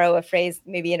kind of borrow a phrase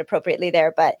maybe inappropriately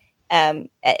there. But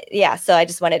so I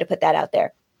just wanted to put that out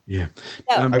there. Yeah.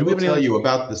 I will tell you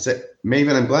about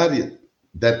Maven, I'm glad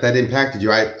that impacted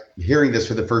you. Hearing this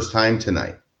for the first time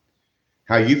tonight,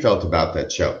 how you felt about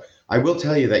that show. I will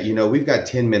tell you that, we've got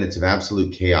 10 minutes of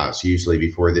absolute chaos usually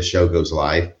before the show goes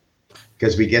live,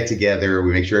 because we get together,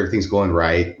 we make sure everything's going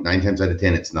right. 9 times out of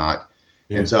 10, it's not.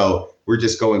 Yeah. And so we're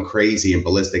just going crazy and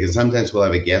ballistic. And sometimes we'll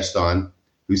have a guest on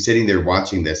who's sitting there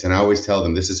watching this. And I always tell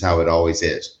them, this is how it always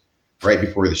is, right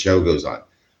before the show goes on.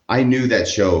 I knew that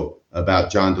show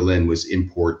about John Dehlin was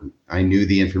important. I knew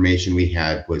the information we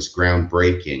had was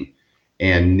groundbreaking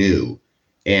and new.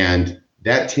 And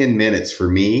that 10 minutes for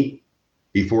me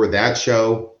before that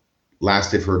show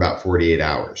lasted for about 48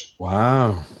 hours.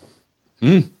 Wow.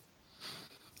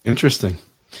 Interesting.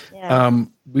 Yeah.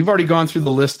 We've already gone through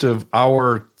the list of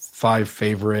our 5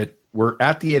 favorite. We're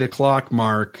at the 8 o'clock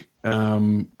mark.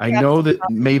 I know that,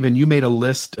 Maven, you made a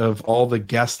list of all the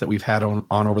guests that we've had on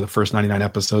over the first 99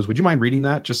 episodes. Would you mind reading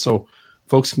that, just so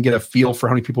folks can get a feel for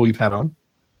how many people we've had on?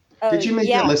 Did you make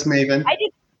that list, Maven?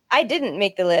 I didn't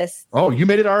make the list. Oh, you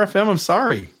made it RFM? I'm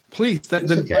sorry. Please. Then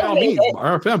by all means,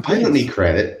 RFM, please. I don't need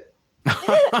credit.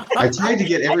 I tried to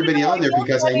get everybody on there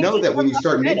because I know that when you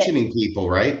start mentioning people,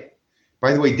 right?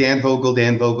 By the way, Dan Vogel,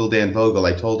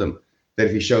 I told him that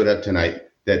if he showed up tonight,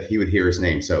 that he would hear his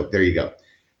name. So there you go.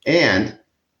 And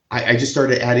I just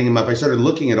started adding them up. I started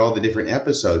looking at all the different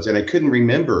episodes, and I couldn't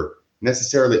remember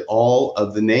necessarily all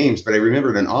of the names, but I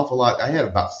remembered an awful lot. I had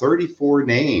about 34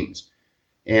 names,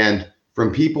 and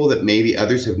from people that maybe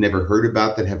others have never heard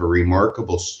about that have a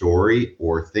remarkable story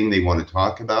or thing they want to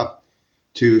talk about,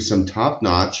 to some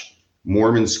top-notch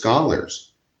Mormon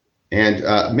scholars. And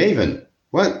Maven,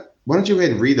 why don't you go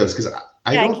ahead and read those? Because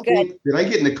I don't think, did I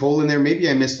get Nicole in there? Maybe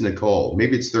I missed Nicole.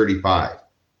 Maybe it's 35.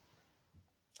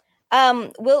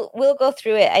 We'll go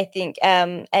through it, I think.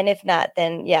 And if not,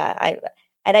 then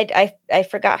and I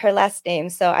forgot her last name,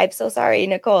 so I'm so sorry,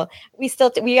 Nicole.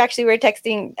 We actually were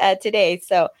texting today,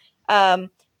 so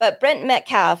but Brent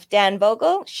Metcalf, Dan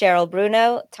Vogel, Cheryl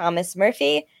Bruno, Thomas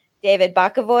Murphy, David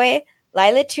Bakavoy,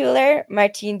 Lila Tuller,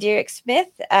 Martine Dierich-Smith.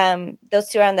 Those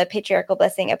two are on the Patriarchal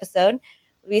Blessing episode.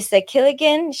 Lisa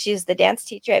Killigan, she's the dance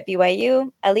teacher at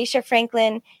BYU. Alicia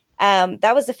Franklin,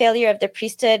 that was the failure of the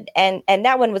priesthood. And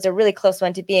that one was a really close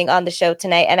one to being on the show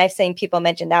tonight. And I've seen people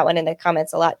mention that one in the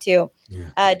comments a lot too.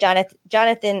 Yeah.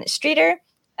 Jonathan Streeter,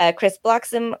 Chris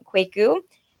Bloxham, Kwaku,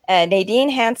 Nadine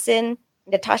Hansen,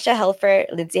 Natasha Helfer,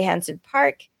 Lindsay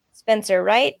Hansen-Park, Spencer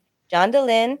Wright, John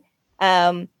DeLynn.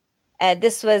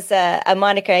 This was a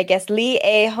moniker, I guess, Lee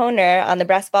A. Honer on the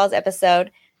Brass Balls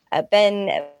episode.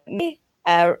 Ben,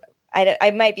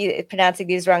 I might be pronouncing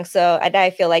these wrong, so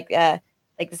I feel like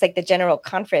it's like the general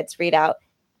conference readout.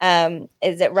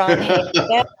 Is it Ron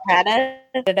Hada?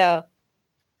 I don't know.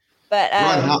 But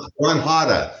Ron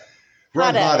Hada.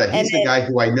 Ron Hada. He's the guy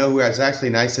who I know who was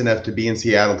actually nice enough to be in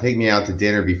Seattle, take me out to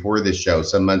dinner before this show,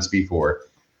 some months before.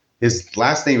 His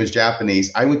last name is Japanese.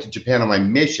 I went to Japan on my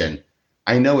mission.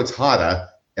 I know it's Hada,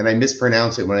 and I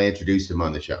mispronounced it when I introduced him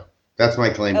on the show. That's my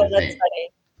claim to fame.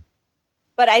 Funny.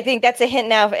 But I think that's a hint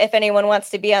now if anyone wants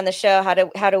to be on the show, how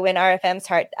to win RFM's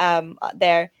heart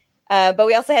there. But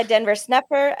we also had Denver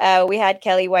Snuffer. We had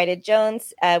Kelly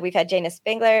Whited-Jones. We've had Jana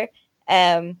Spengler.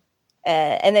 And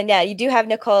then, you do have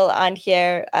Nicole on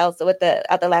here also with the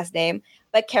last name.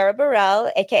 But Kara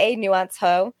Burrell, a.k.a. Nuance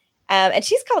Ho. And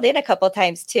she's called in a couple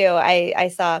times, too. I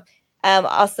saw.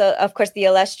 Also, of course, the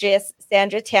illustrious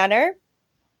Sandra Tanner.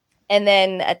 And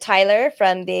then Tyler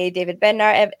from the David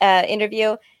Bednar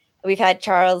interview. We've had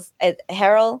Charles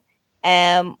Harrell.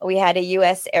 We had a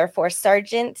U.S. Air Force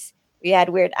sergeant. We had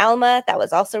Weird Alma. That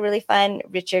was also really fun.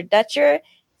 Richard Dutcher,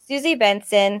 Susie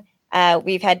Benson.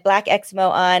 We've had Black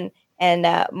Exmo on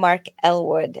and Mark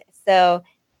Elwood. So,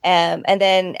 and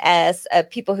then as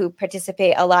people who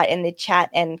participate a lot in the chat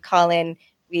and call in,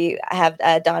 we have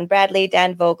Don Bradley,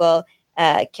 Dan Vogel,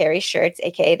 Carrie Schertz,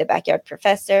 a.k.a. the Backyard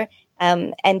Professor,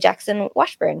 and Jackson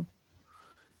Washburn.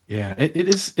 Yeah,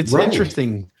 it's right.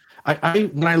 Interesting. I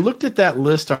when I looked at that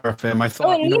list, RFM, I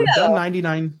thought, we've done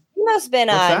 99. Nemo's been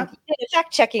on. He did a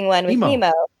fact-checking one with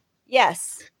Nemo.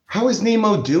 Yes. How is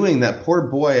Nemo doing? That poor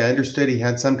boy. I understood he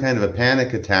had some kind of a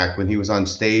panic attack when he was on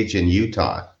stage in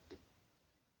Utah.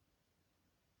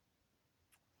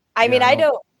 I mean, I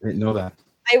didn't know that.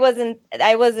 I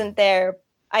wasn't there.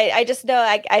 I just know.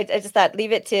 I just thought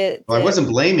leave it to. Well, I wasn't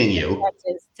blaming you.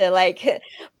 To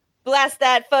blast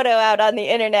that photo out on the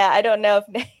internet. I don't know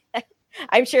if.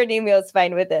 I'm sure Nemo's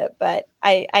fine with it, but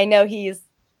I know he's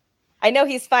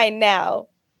fine now.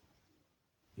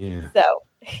 Yeah. So.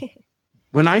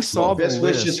 When I saw best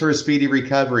wishes for a speedy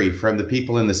recovery from the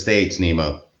people in the States,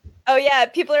 Nemo. Oh yeah,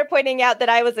 people are pointing out that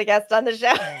I was a guest on the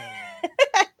show.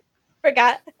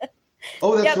 Forgot.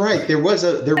 Oh, that's right. There was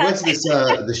this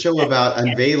the show about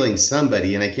unveiling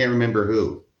somebody, and I can't remember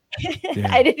who. Yeah.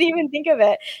 I didn't even think of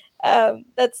it.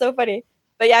 That's so funny.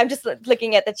 But yeah, I'm just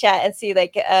looking at the chat and see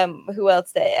who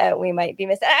else that we might be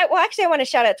missing. I want to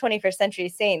shout out 21st Century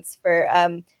Saints for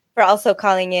also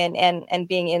calling in and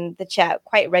being in the chat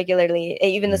quite regularly.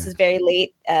 Even this is very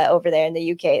late over there in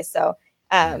the UK. So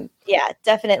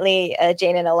definitely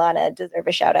Jane and Alana deserve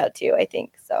a shout out too, I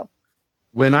think. So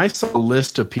when I saw a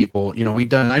list of people, we've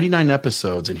done 99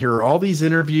 episodes, and here are all these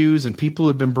interviews and people who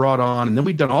have been brought on, and then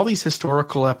we've done all these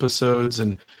historical episodes,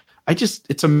 and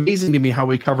it's amazing to me how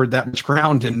we covered that much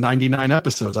ground in 99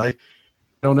 episodes. I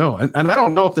don't know. And I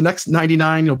don't know if the next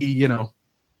 99 will be,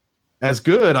 as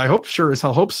good. I hope, sure as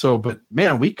hell hope so. But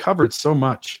man, we covered so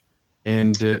much,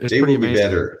 and it's pretty amazing.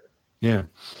 Better. Yeah.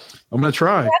 I'm going to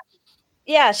try.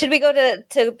 Yeah. Should we go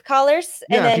to callers?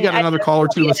 Yeah. If you got another call or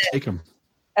two, let's take them.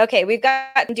 Okay.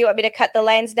 Do you want me to cut the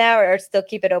lines now or still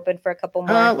keep it open for a couple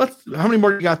more? How many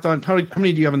more do you got done? How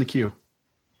many do you have in the queue?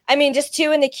 I mean, just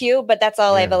 2 in the queue, but that's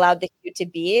all I've allowed the queue to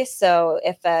be. So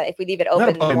if we leave it open,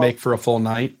 that'll probably make for a full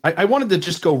night. I wanted to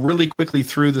just go really quickly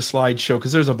through the slideshow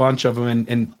because there's a bunch of them,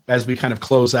 and as we kind of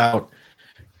close out,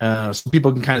 so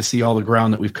people can kind of see all the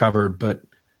ground that we've covered. But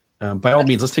by all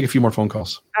means, let's take a few more phone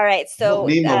calls. All right. So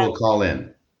Nemo will call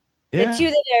in. The 2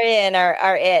 that are in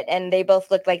are it, and they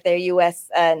both look like they're U.S.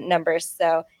 numbers.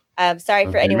 So sorry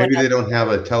for anyone. Maybe they don't have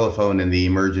a telephone in the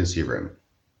emergency room.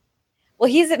 Well,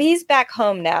 he's back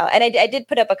home now, and I did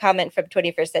put up a comment from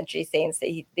 21st Century Saints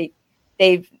that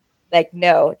they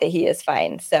know that he is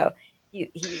fine. So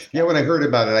when I heard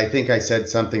about it, I think I said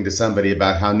something to somebody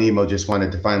about how Nemo just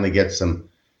wanted to finally get some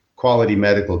quality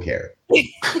medical care.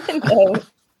 No.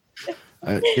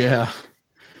 Yeah.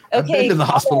 Okay. I've been to the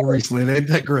hospital recently. They ain't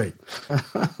that great.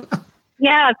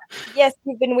 Yes. Yes,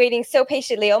 you've been waiting so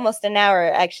patiently, almost an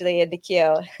hour actually in the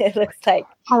queue. It looks like.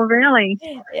 Oh, really?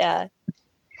 Yeah.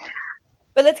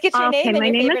 But let's get your Okay, name and my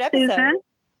your name favorite is episode.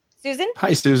 Susan. Susan?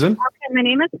 Hi, Susan. Okay, my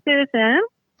name is Susan.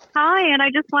 Hi, and I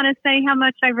just want to say how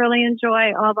much I really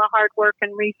enjoy all the hard work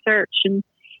and research and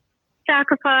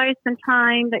sacrifice and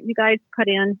time that you guys put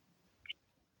in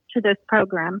to this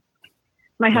program.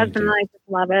 My husband and I just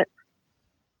love it.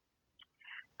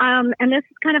 And this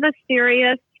is kind of a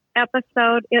serious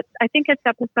episode. I think it's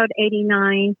episode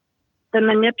 89, the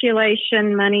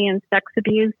manipulation, money, and sex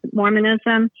abuse,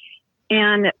 Mormonism,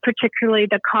 and particularly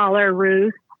the caller,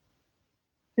 Ruth,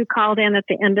 who called in at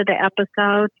the end of the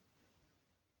episode.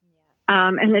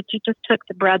 And it just took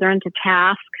the brethren to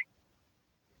task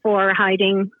for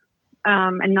hiding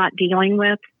and not dealing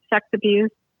with sex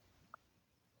abuse.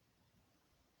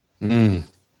 Mm.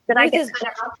 Ruth is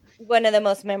one of the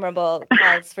most memorable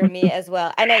calls for me as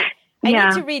well. And I need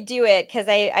to redo it because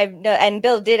I know, and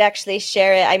Bill did actually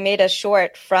share it. I made a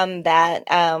short from that,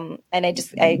 and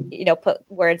I put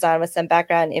words on with some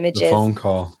background images. The phone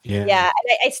call, yeah.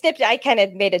 And I snipped. I kind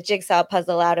of made a jigsaw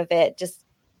puzzle out of it.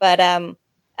 I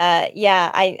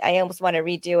almost want to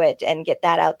redo it and get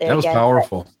that out there. That was again.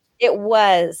 powerful. But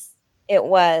it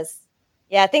was.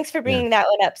 Yeah, thanks for bringing that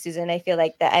one up, Susan. I feel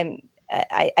like that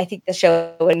I think the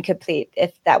show wouldn't complete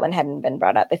if that one hadn't been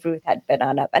brought up, if Ruth had been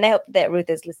on up. And I hope that Ruth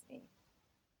is listening.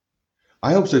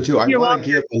 I hope so too. I want to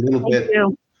give a little bit.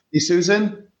 Hey,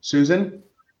 Susan?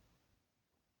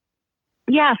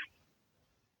 Yes.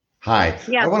 Hi.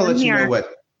 Yes, I want to let you here. know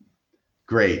what.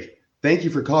 Great. Thank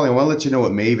you for calling. I want to let you know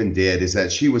what Maven did is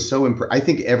that she was so impressed. I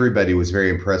think everybody was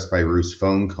very impressed by Ruth's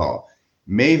phone call.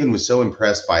 Maven was so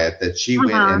impressed by it that she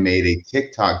went and made a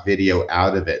TikTok video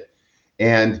out of it.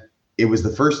 And it was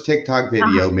the first TikTok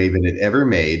video Maven had ever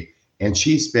made. And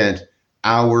she spent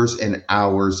hours and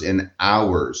hours and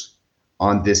hours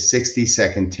on this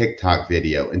 60-second TikTok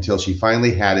video until she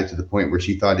finally had it to the point where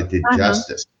she thought it did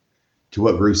justice to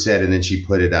what Ruth said. And then she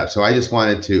put it up. So I just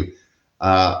wanted to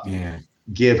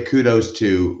give kudos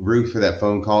to Ruth for that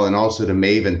phone call and also to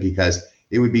Maven, because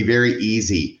it would be very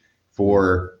easy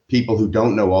for people who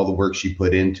don't know all the work she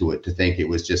put into it to think it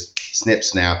was just snip,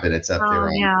 snap, and it's up there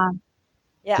on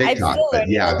TikTok. But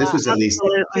this was at least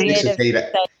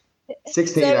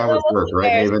 6 to 8 hours work,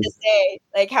 right, Maven? To say,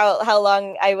 like how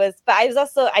long I was, but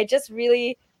I just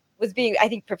really was being, I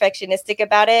think, perfectionistic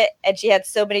about it, and she had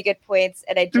so many good points,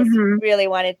 and I just really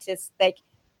wanted to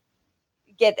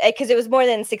get, because it was more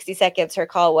than 60 seconds her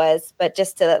call was, but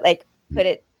just to put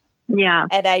it. Yeah.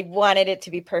 And I wanted it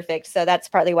to be perfect. So that's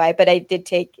partly why, but I did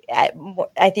take,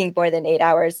 I think, more than 8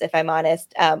 hours, if I'm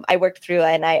honest. I worked through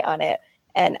a night on it,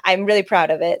 and I'm really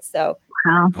proud of it. So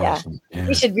Awesome. Yeah.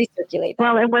 We should recirculate that.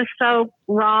 Well, it was so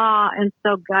raw and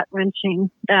so gut wrenching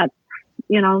that,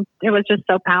 it was just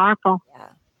so powerful.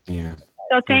 Yeah.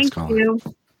 So thank you.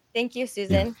 Thank you,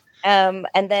 Susan. And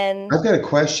then I've got a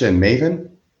question, Maven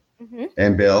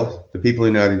and Bill, the people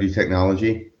who know how to do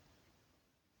technology.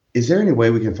 Is there any way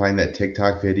we can find that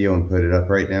TikTok video and put it up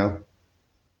right now?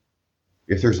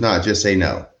 If there's not, just say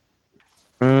no.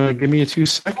 Give me 2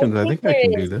 seconds. I think I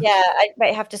can do this. Yeah, I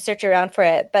might have to search around for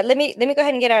it. But let me go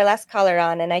ahead and get our last caller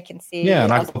on, and I can see. Yeah,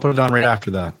 and I'll put it on right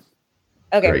after that.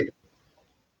 Okay. Great.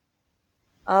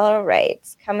 All right.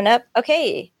 It's coming up.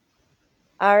 Okay.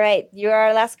 All right. You're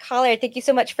our last caller. Thank you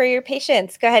so much for your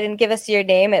patience. Go ahead and give us your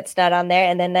name. It's not on there.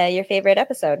 And then your favorite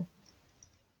episode.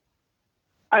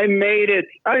 I made it.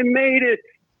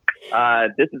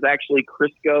 This is actually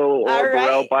Crisco or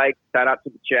Burrell Bike. Shout out to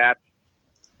the chat.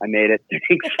 I made it.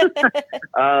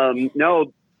 Thanks.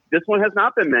 No, this one has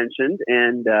not been mentioned,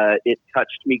 and it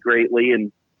touched me greatly.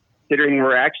 And considering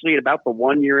we're actually at about the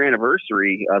 1-year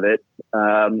anniversary of it,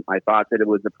 I thought that it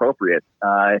was appropriate.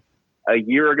 A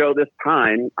year ago this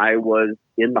time, I was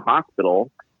in the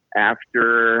hospital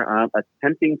after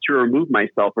attempting to remove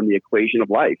myself from the equation of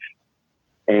life.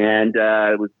 And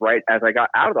it was right as I got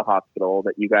out of the hospital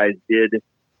that you guys did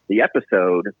the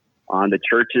episode on the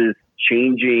church's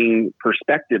changing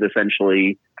perspective,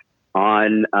 essentially,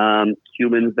 on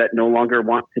humans that no longer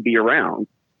want to be around.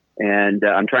 And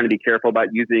I'm trying to be careful about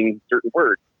using certain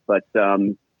words. But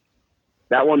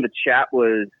that one, the chat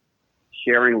was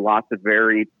sharing lots of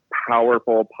very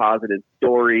powerful, positive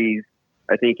stories.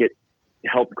 I think it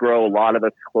helped grow a lot of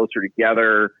us closer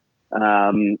together.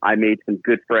 I made some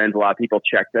good friends. A lot of people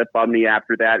checked up on me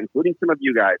after that, including some of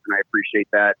you guys, and I appreciate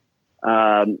that.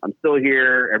 I'm still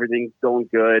here. Everything's going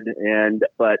good.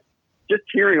 But just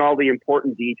hearing all the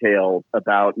important details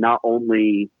about not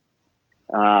only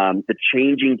the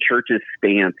changing church's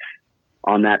stance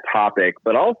on that topic,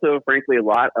 but also, frankly, a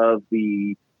lot of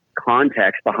the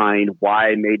context behind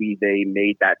why maybe they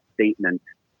made that statement,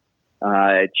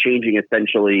 changing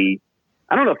essentially,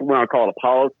 I don't know if we want to call it a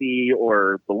policy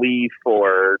or belief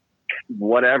or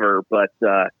whatever, but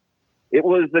it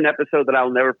was an episode that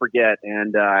I'll never forget,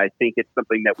 and I think it's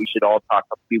something that we should all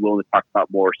be willing to talk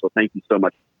about more. So thank you so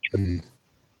much.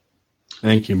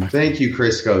 Thank you, Thank you,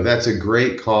 Crisco. That's a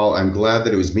great call. I'm glad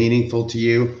that it was meaningful to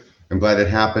you. I'm glad it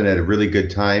happened at a really good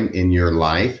time in your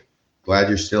life. Glad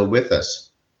you're still with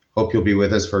us. Hope you'll be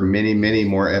with us for many, many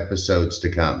more episodes to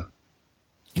come.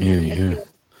 Yeah.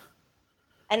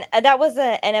 And that was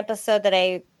an episode that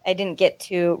I didn't get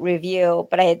to review,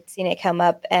 but I had seen it come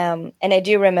up. And I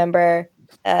do remember,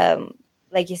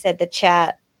 like you said, the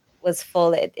chat was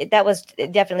full. That was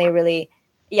definitely really,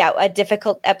 a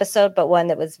difficult episode, but one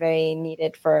that was very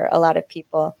needed for a lot of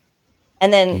people.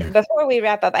 And then before we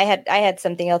wrap up, I had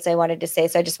something else I wanted to say.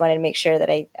 So I just wanted to make sure that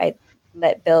I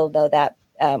let Bill know that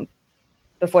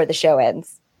before the show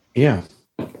ends. Yeah.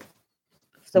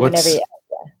 So whenever you...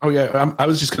 Oh, yeah. I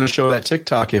was just going to show that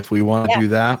TikTok if we want to do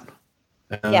that.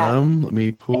 Let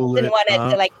me pull it. I didn't want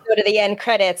it to go to the end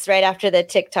credits right after the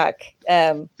TikTok.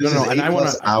 This is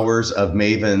 8+ hours of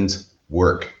Maven's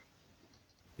work.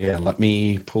 Yeah, let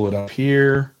me pull it up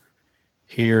here.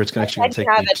 It's actually going to take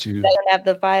me to... I don't have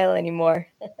the file anymore.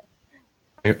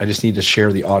 I just need to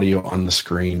share the audio on the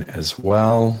screen as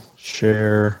well.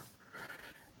 Share.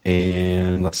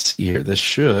 And let's see here. This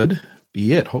should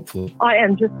be it, hopefully. I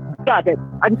am just gutted.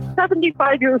 I'm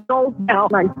 75 years old now,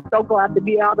 and I'm so glad to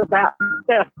be out of that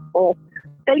festival.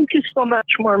 Thank you so much,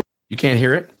 Mormon. You can't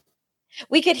hear it?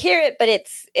 We could hear it, but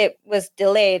it was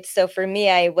delayed. So for me,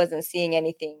 I wasn't seeing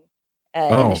anything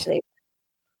initially.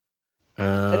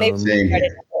 But maybe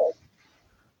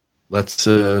let's.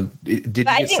 Did you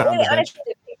get sound? Honestly,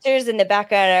 the pictures in the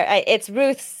background it's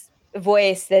Ruth's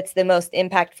voice that's the most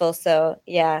impactful. So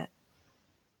yeah.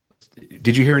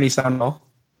 Did you hear any sound at all?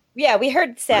 Yeah, we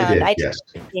heard sound. I didn't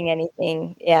see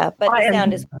anything. Yeah, but the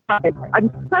sound is.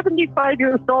 I'm 75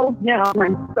 years old now, and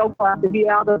I'm so glad to be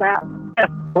out of that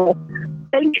festival.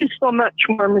 Thank you so much,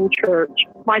 Mormon Church.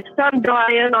 My son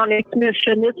dying on his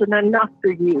mission isn't enough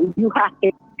for you. You have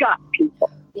to gut people.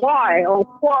 Why? Oh,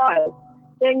 why?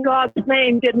 In God's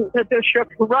name, didn't the bishop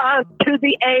run to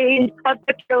the aid of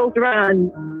the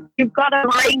children? You've got a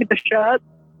mind, Bishop.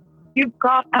 You've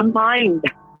got a mind.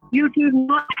 You do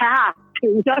not have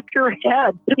to duck your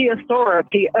head to the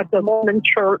authority of the Mormon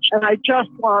Church. And I just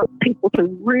want people to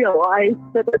realize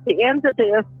that at the end of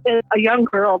this is a young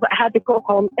girl that had to go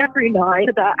home every night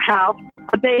to that house,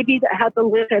 a baby that had to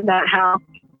live in that house.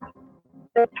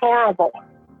 It's horrible.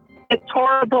 It's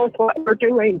horrible what we're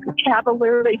doing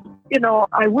cavalierly.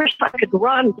 I wish I could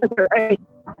run to their aid.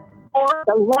 For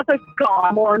the love of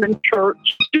God, Mormon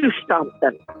Church, do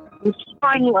something. And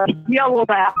spineless, yellow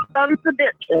back, sons of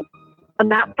bitches. And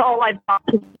that's all I've got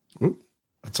to say.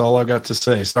 That's all I got to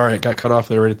say. Sorry, it got cut off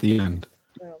there right at the end.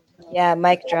 Yeah,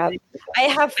 mic drop. I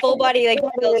have full body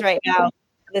chills right now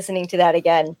listening to that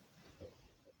again.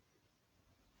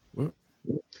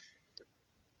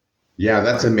 Yeah,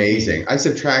 that's amazing. I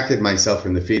subtracted myself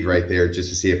from the feed right there just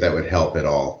to see if that would help at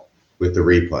all with the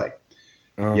replay.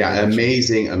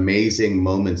 Amazing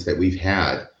moments that we've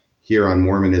had here on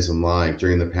Mormonism Live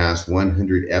during the past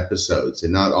 100 episodes.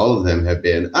 And not all of them have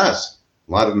been us.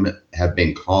 A lot of them have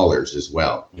been callers as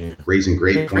well, raising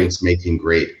great points, making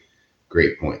great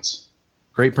points.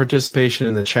 Great participation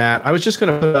in the chat. I was just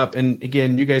going to put up, and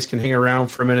again, you guys can hang around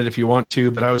for a minute if you want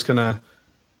to, but I was going to,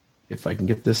 if I can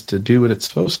get this to do what it's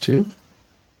supposed to.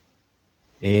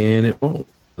 And it won't.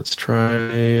 Let's try.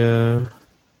 There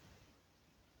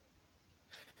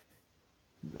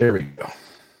we go.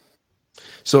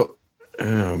 So,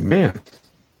 oh man.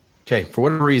 Okay, for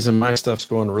whatever reason, my stuff's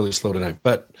going really slow tonight,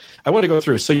 but I want to go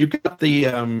through. So you've got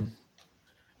the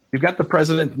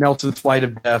President Nelson's flight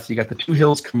of death. You got the Two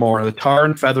Hills Cumorah, the tar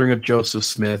and feathering of Joseph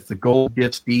Smith, the gold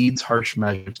gifts, deeds, harsh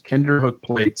measures, Kinderhook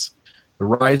plates, the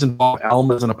rise and fall of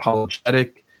Alma as an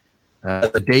apologetic,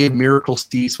 the day of miracles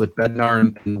cease with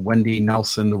Bednar and Wendy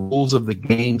Nelson, the rules of the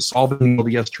game, solving the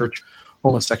LDS Church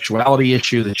homosexuality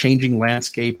issue, the changing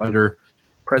landscape under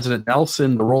President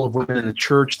Nelson, the role of women in the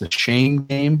church, the shame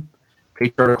game,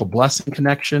 patriarchal blessing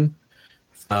connection,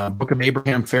 Book of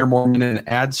Abraham, Fair Mormon, and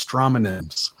ad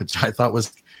stromonyms, which I thought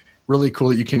was really cool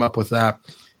that you came up with that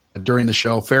during the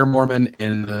show. Fair Mormon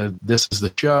and This Is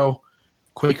the Show,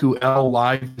 Kwaku L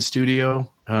live in the studio,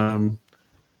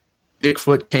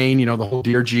 Bigfoot Kane, the whole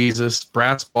Dear Jesus,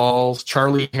 Brass Balls,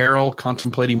 Charlie Harrell,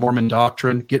 Contemplating Mormon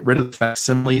Doctrine, Get Rid of the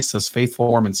Facsimiles, says Faithful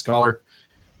Mormon Scholar,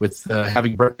 with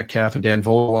having Brett Metcalf and Dan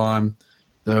Vogel on,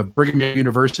 the Brigham Young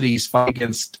University's fight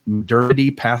against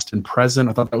modernity, past and present.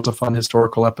 I thought that was a fun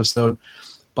historical episode.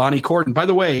 Bonnie Cordon, by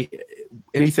the way,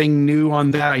 anything new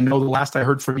on that? I know the last I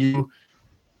heard from you,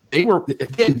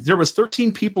 there was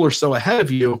 13 people or so ahead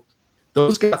of you.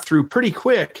 Those got through pretty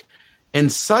quick.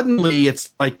 And suddenly it's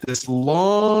like this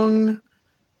long,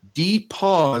 deep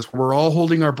pause. We're all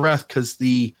holding our breath because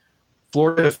the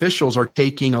Florida officials are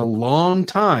taking a long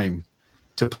time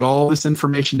to put all this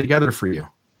information together for you.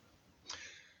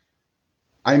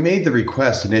 I made the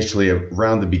request initially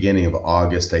around the beginning of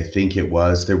August, I think it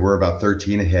was. There were about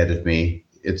 13 ahead of me.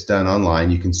 It's done online.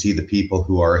 You can see the people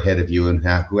who are ahead of you and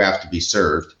who have to be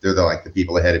served. They're like the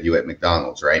people ahead of you at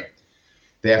McDonald's, right?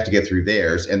 They have to get through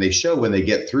theirs, and they show when they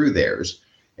get through theirs,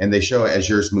 and they show as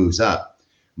yours moves up.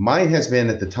 Mine has been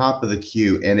at the top of the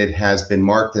queue, and it has been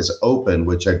marked as open,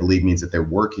 which I believe means that they're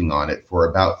working on it for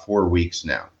about 4 weeks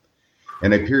now.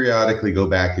 And I periodically go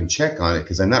back and check on it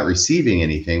because I'm not receiving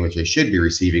anything, which I should be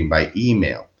receiving by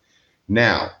email.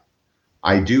 Now,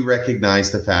 I do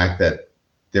recognize the fact that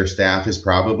their staff is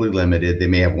probably limited. They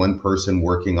may have one person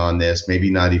working on this,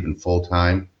 maybe not even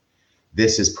full-time.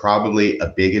 This is probably a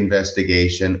big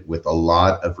investigation with a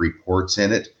lot of reports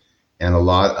in it and a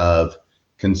lot of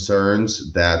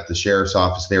concerns that the sheriff's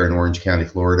office there in Orange County,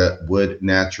 Florida would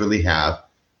naturally have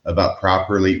about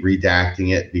properly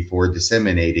redacting it before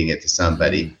disseminating it to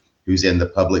somebody who's in the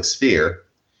public sphere.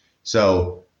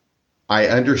 So I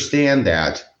understand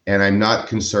that, and I'm not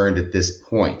concerned at this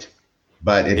point,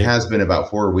 but it has been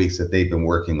about 4 weeks that they've been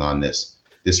working on this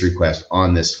request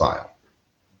on this file.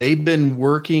 They've been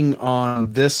working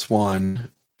on this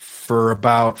one for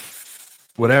about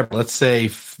let's say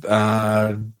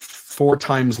 4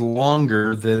 times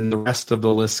longer than the rest of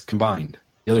the list combined.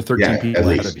 The other 13 people at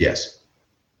least, yes.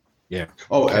 Yeah.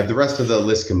 Oh, the rest of the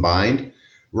list combined,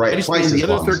 right? Twice the as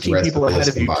other long as 13 the rest people of the ahead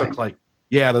list of you combined.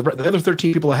 took the other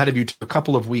 13 people ahead of you took a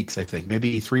couple of weeks, I think,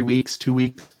 maybe 3 weeks, 2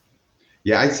 weeks.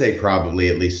 Yeah, I'd say probably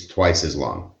at least twice as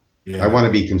long. Yeah. I want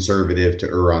to be conservative to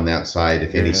err on that side,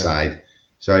 if any side,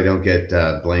 so I don't get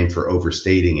blamed for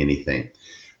overstating anything.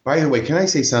 By the way, can I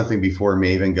say something before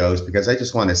Maven goes? Because I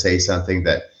just want to say something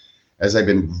that, as I've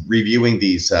been reviewing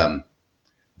these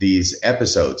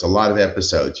episodes, a lot of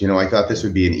episodes, I thought this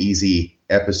would be an easy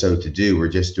episode to do. We're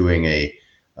just doing a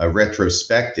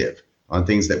retrospective on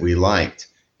things that we liked.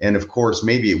 And of course,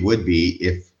 maybe it would be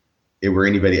if it were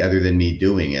anybody other than me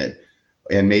doing it.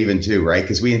 And Maven too, right?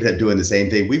 Because we ended up doing the same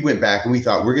thing. We went back and we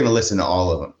thought we're going to listen to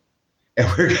all of them. And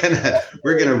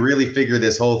we're gonna really figure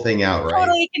this whole thing out, right?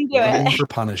 Totally can do it. For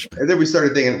punishment. And then we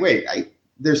started thinking, wait,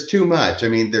 there's too much. I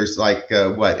mean, there's like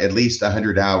at least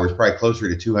 100 hours, probably closer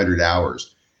to 200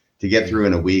 hours to get through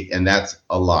in a week, and that's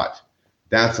a lot.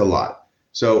 That's a lot.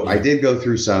 So I did go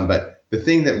through some, but the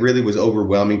thing that really was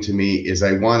overwhelming to me is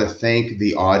I want to thank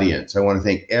the audience. I want to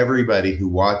thank everybody who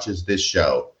watches this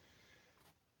show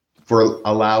for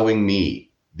allowing me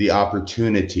the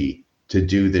opportunity to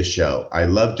do this show. I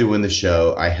love doing the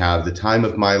show. I have the time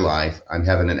of my life. I'm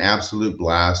having an absolute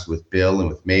blast with Bill and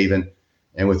with Maven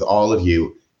and with all of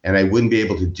you. And I wouldn't be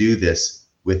able to do this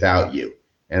without you.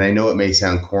 And I know it may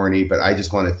sound corny, but I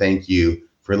just want to thank you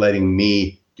for letting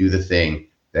me do the thing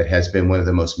that has been one of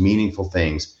the most meaningful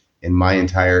things in my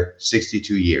entire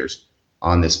 62 years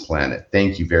on this planet.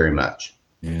 Thank you very much.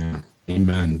 Yeah.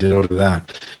 Amen. Ditto to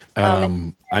that.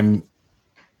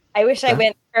 I wish I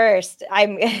went first. I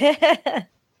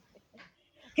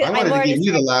wanted to give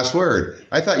you the last word.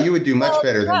 I thought you would do much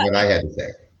better than what I had to say.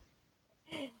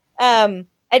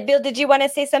 Bill, did you want to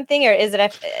say something, or is it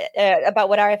about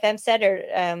what RFM said,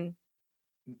 or?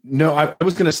 No, I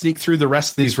was going to sneak through the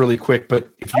rest of these really quick, but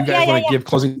if you guys want to give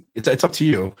closing, it's up to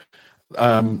you.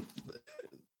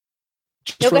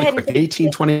 Just really quick, the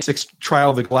 1826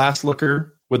 trial of the Glass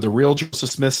Looker, with the real Joseph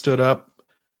Smith stood up.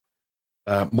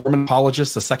 Mormon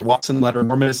apologists, the second Watson letter,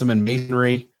 Mormonism and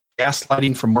Masonry,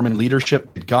 gaslighting from Mormon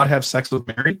leadership. Did God have sex with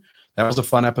Mary? That was a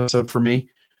fun episode for me.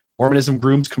 Mormonism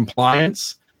grooms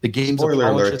compliance. The games. Spoiler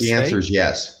alert: the answer is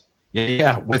yes.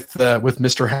 Yeah, with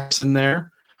Mr. Harrison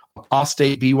there.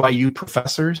 Apostate BYU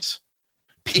professors.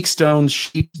 Peak Stones,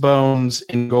 Sheep's Bones,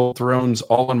 and Gold Thrones,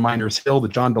 all in Miners Hill. The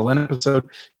John Dehlin episode.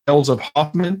 Tales of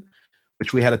Hoffman,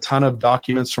 which we had a ton of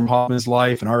documents from Hoffman's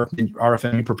life, and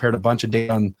RFM prepared a bunch of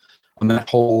data on that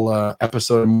whole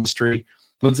episode of mystery.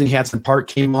 Lindsay Hansen Park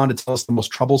came on to tell us the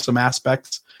most troublesome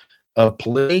aspects of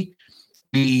polygamy.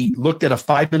 We looked at a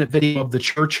 5-minute video of the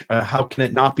church, How Can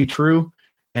It Not Be True?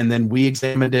 And then we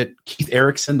examined it. Keith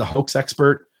Erickson, the hoax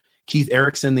expert. Keith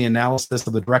Erickson, the analysis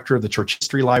of the director of the Church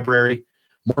History Library.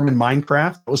 Mormon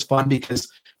Minecraft. It was fun because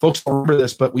folks don't remember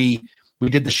this, but we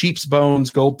did the Sheep's Bones,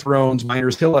 Gold Thrones,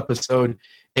 Miners Hill episode,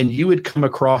 and you had come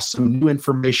across some new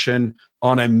information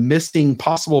on a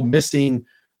possible missing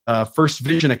First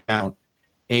Vision account,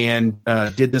 and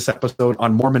did this episode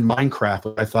on Mormon Minecraft,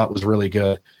 which I thought was really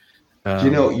good.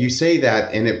 You say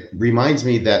that, and it reminds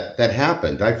me that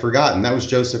happened. I've forgotten. That was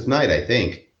Joseph Knight, I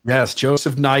think. Yes,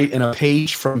 Joseph Knight, and a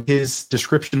page from his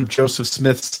description of Joseph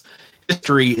Smith's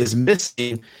history is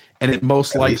missing, and it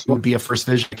most likely would be a First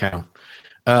Vision account.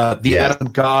 The Adam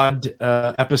God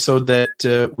episode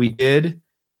that we did,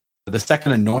 the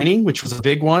Second Anointing, which was a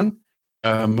big one.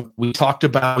 We talked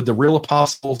about the Real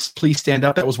Apostles, Please Stand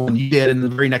Up. That was one you did. And the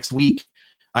very next week,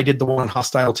 I did the one on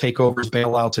hostile takeovers,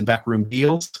 bailouts, and backroom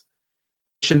deals.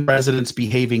 Mission residents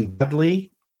behaving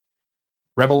badly.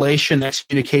 Revelation,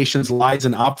 excommunications, lies,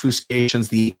 and obfuscations,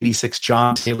 the 86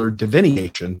 John Taylor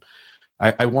divination.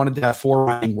 I wanted to have 4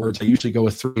 rhyming words. I usually go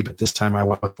with 3, but this time I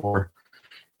went with 4.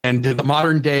 And the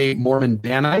modern day Mormon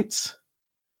Danites,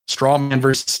 Straw Man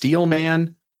versus Steel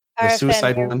Man, the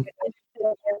suicide one.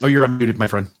 Oh, you're unmuted, my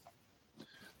friend.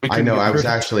 I know. I was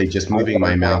actually just moving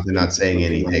my mouth and not saying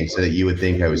anything so that you would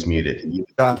think I was muted.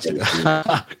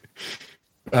 Gotcha.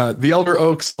 The Elder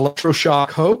Oaks Electroshock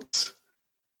Hoax.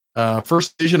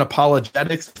 First Vision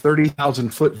Apologetics,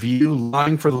 30,000-foot view,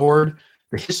 lying for the Lord.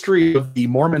 The history of the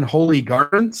Mormon Holy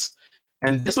Gardens.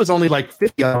 And this was only like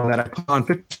 50 of them that I put on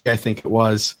 50, I think it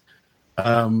was.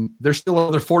 There's still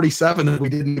another 47 that we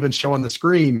didn't even show on the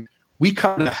screen. We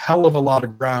covered a hell of a lot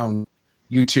of ground,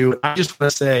 you two. I just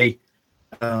want to say,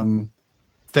 I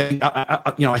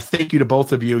thank you to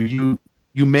both of you.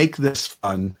 You make this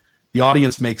fun. The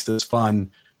audience makes this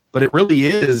fun, but it really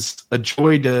is a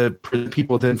joy to present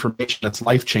people with information that's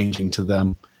life-changing to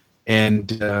them.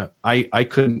 And I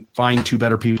couldn't find 2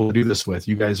 better people to do this with.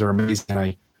 You guys are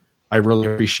amazing. I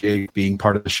really appreciate being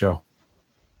part of the show.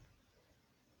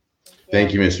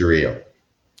 Thank you, Mr. Rio.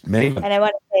 And I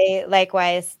want to say,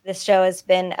 likewise, this show has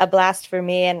been a blast for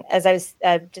me. And as I was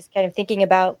just kind of thinking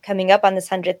about coming up on this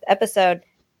 100th episode,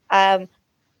 I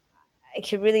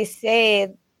could really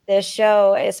say this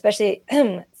show, especially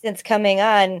since coming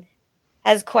on,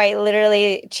 has quite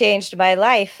literally changed my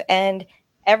life. And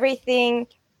everything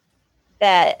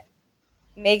that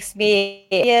makes me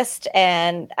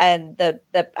and the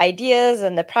ideas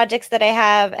and the projects that I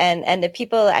have and the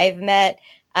people I've met,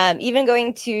 even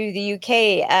going to the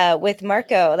UK with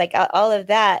Marco, like all of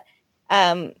that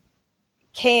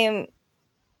came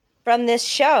from this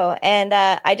show. And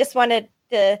I just wanted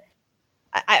to,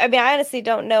 I mean, I honestly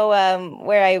don't know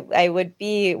where I would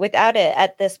be without it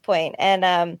at this point.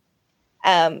 And,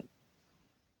 I'm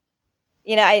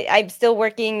still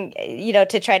working,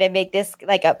 to try to make this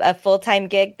like a full-time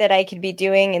gig that I could be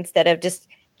doing instead of just,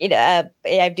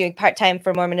 I'm doing part-time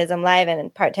for Mormonism Live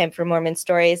and part-time for Mormon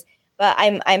Stories. But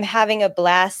I'm having a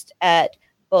blast at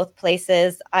both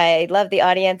places. I love the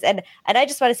audience. And I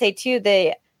just want to say, too,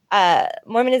 the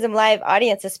Mormonism Live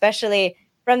audience, especially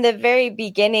from the very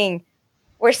beginning,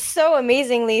 were so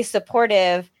amazingly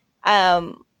supportive.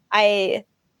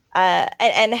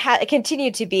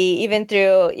 Continue to be, even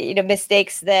through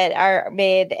mistakes that are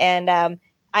made. And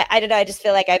I don't know. I just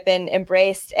feel like I've been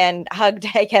embraced and hugged,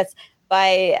 I guess,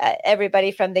 by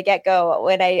everybody from the get-go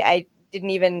when I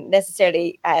didn't even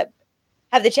necessarily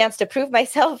have the chance to prove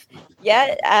myself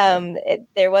yet.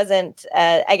 There wasn't,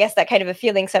 I guess, that kind of a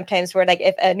feeling sometimes where, like,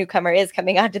 if a newcomer is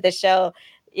coming onto the show,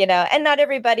 and not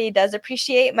everybody does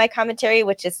appreciate my commentary,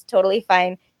 which is totally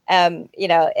fine.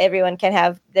 Everyone can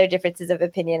have their differences of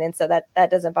opinion, and so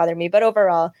that doesn't bother me. But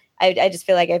overall, I just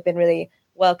feel like I've been really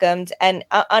welcomed. And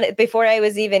before I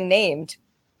was even named,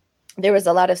 there was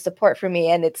a lot of support for me,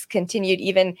 and it's continued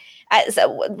even as a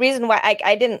reason why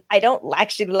I don't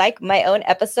actually like my own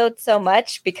episode so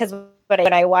much, because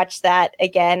when I watched that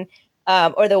again,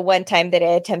 or the one time that I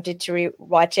attempted to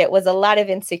rewatch it, was a lot of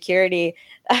insecurity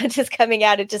just coming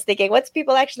out and just thinking, what's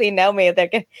people actually know me?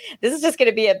 This is just going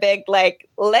to be a big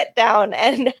letdown.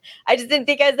 And I just didn't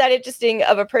think I was that interesting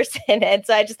of a person. And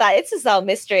so I just thought, it's just all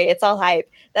mystery. It's all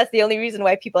hype. That's the only reason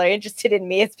why people are interested in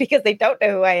me. It's because they don't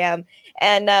know who I am.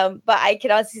 And, but I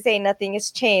can honestly say nothing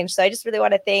has changed. So I just really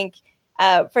want to thank,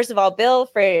 first of all, Bill,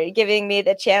 for giving me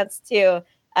the chance to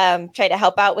try to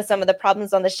help out with some of the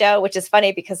problems on the show, which is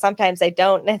funny because sometimes I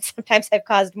don't, and sometimes I've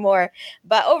caused more.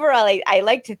 But overall, I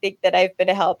like to think that I've been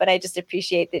a help, and I just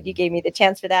appreciate that you gave me the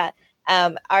chance for that.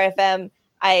 RFM,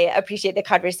 I appreciate the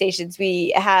conversations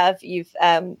we have. You've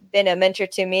been a mentor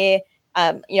to me,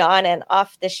 on and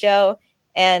off the show,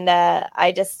 and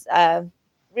I just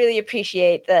really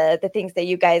appreciate the things that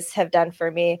you guys have done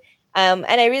for me. And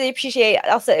I really appreciate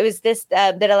also, it was this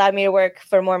that allowed me to work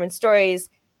for Mormon Stories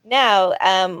now.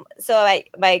 So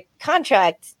my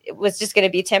contract was just going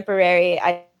to be temporary.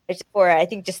 I for I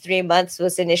think just 3 months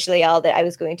was initially all that I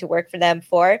was going to work for them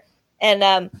for, and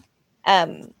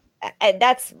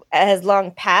that's has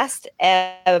long passed,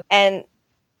 and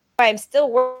I'm still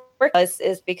working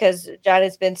is because John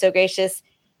has been so gracious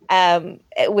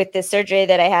with the surgery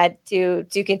that I had to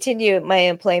continue my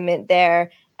employment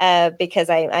there because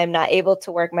I'm not able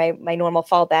to work my normal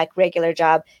fallback regular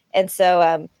job, and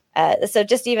so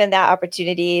just even that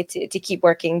opportunity to keep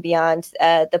working beyond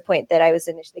the point that I was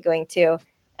initially going to,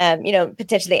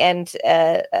 potentially end,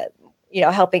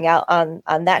 helping out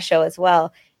on that show as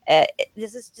well.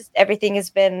 This is just, everything has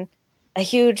been a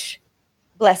huge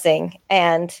blessing,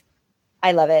 and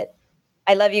I love it.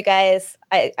 I love you guys.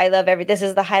 I love this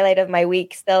is the highlight of my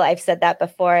week still. I've said that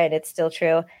before and it's still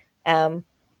true. And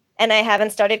I haven't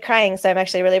started crying, so I'm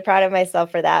actually really proud of myself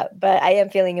for that, but I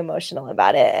am feeling emotional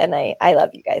about it, and I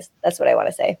love you guys. That's what I want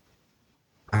to say.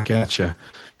 I gotcha.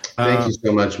 Thank you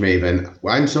so much, Maven.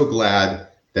 I'm so glad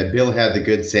that Bill had the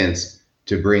good sense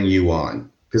to bring you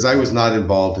on, because I was not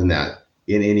involved in that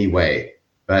in any way,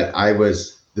 but I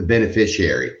was the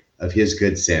beneficiary of his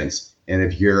good sense and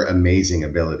of your amazing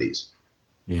abilities.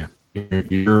 Yeah,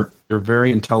 you're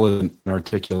very intelligent and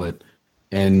articulate,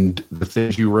 and the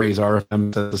things you raise,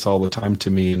 RFM says this all the time to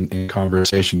me in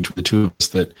conversation to the two of us,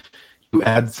 that you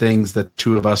add things that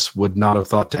two of us would not have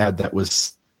thought to add that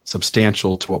was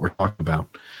substantial to what we're talking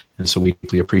about. And so we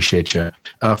deeply appreciate you.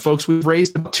 Folks, we've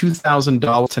raised about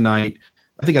 $2,000 tonight.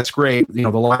 I think that's great. The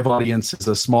live audience is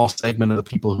a small segment of the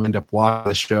people who end up watching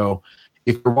the show.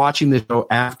 If you're watching the show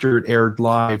after it aired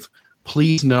live,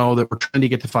 please know that we're trying to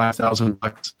get to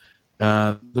 $5,000.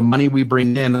 The money we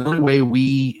bring in, the only way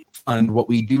we fund what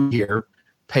we do here,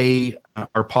 pay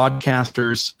our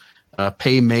podcasters,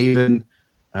 pay Maven,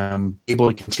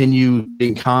 able to continue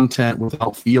doing content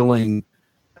without feeling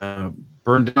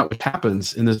burned out, which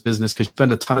happens in this business because you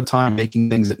spend a ton of time making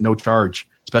things at no charge,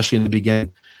 especially in the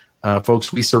beginning.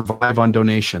 Folks, we survive on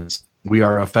donations. We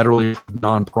are a federally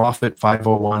nonprofit,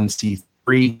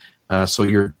 501c3, so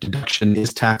your deduction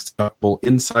is tax deductible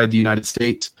inside the United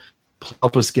States.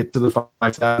 Help us get to the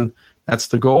 5,000. That's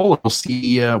the goal. We'll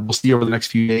see over the next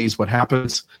few days what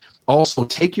happens. Also,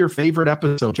 take your favorite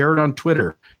episode, share it on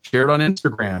Twitter, share it on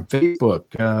Instagram, Facebook,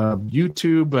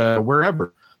 YouTube,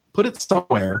 wherever. Put it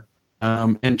somewhere,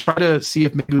 and try to see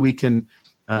if maybe we can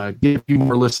give you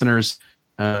more listeners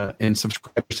and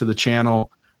subscribers to the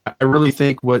channel. I really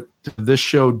think what this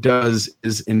show does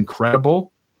is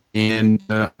incredible, and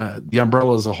the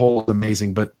umbrella as a whole is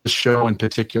amazing, but this show in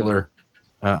particular,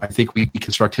 I think we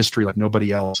construct history like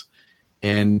nobody else,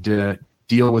 and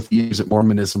deal with the issues of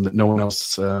Mormonism that no one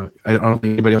else, I don't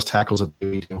think anybody else tackles it the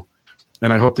way we do.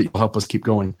 And I hope that you'll help us keep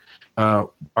going. Art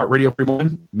Radio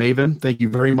Premium, Maven, thank you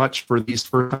very much for these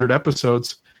first 100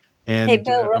 episodes. And hey,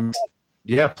 Bill,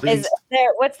 yeah, please.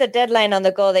 What's the deadline on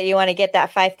the goal that you want to get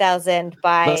that 5,000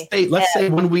 by? Let's say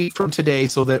 1 week from today,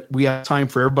 so that we have time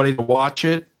for everybody to watch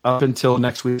it up until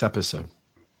next week's episode.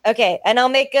 Okay, and I'll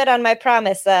make good on my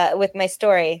promise with my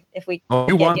story. If we,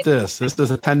 you want this? This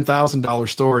is a $10,000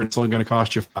 story. It's only going to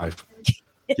cost you $5,000.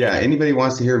 Yeah, anybody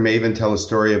wants to hear Maven tell a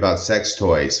story about sex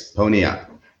toys? Pony up.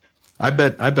 I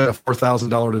bet a $4,000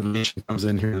 donation comes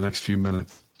in here in the next few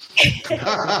minutes. I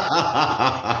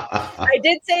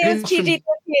did say it was PG-13,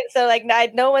 so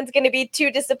no one's going to be too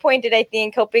disappointed. I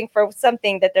think, hoping for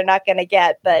something that they're not going to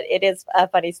get, but it is a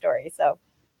funny story. So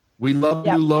we love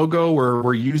the new logo.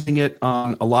 We're using it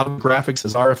on a lot of graphics,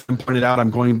 as RFM pointed out. I'm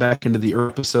going back into the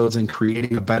episodes and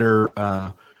creating a better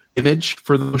image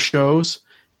for those shows,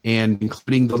 and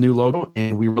including the new logo.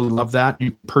 And we really love that. You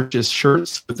can purchase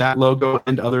shirts with that logo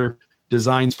and other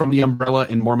designs from the umbrella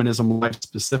in Mormonism Live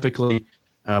specifically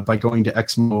by going to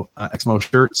Exmo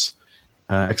shirts,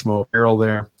 Exmo apparel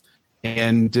there.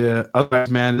 And otherwise,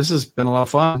 man, this has been a lot of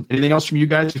fun. Anything else from you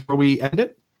guys before we end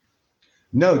it?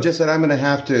 No, just that I'm going to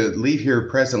have to leave here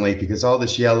presently because all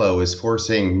this yellow is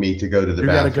forcing me to go to the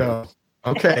bathroom. You got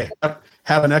to go. Okay.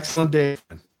 Have an excellent day.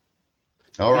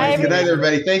 All right. Good night,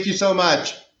 everybody. Thank you so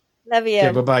much. Love you.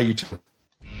 Okay, bye-bye, you too.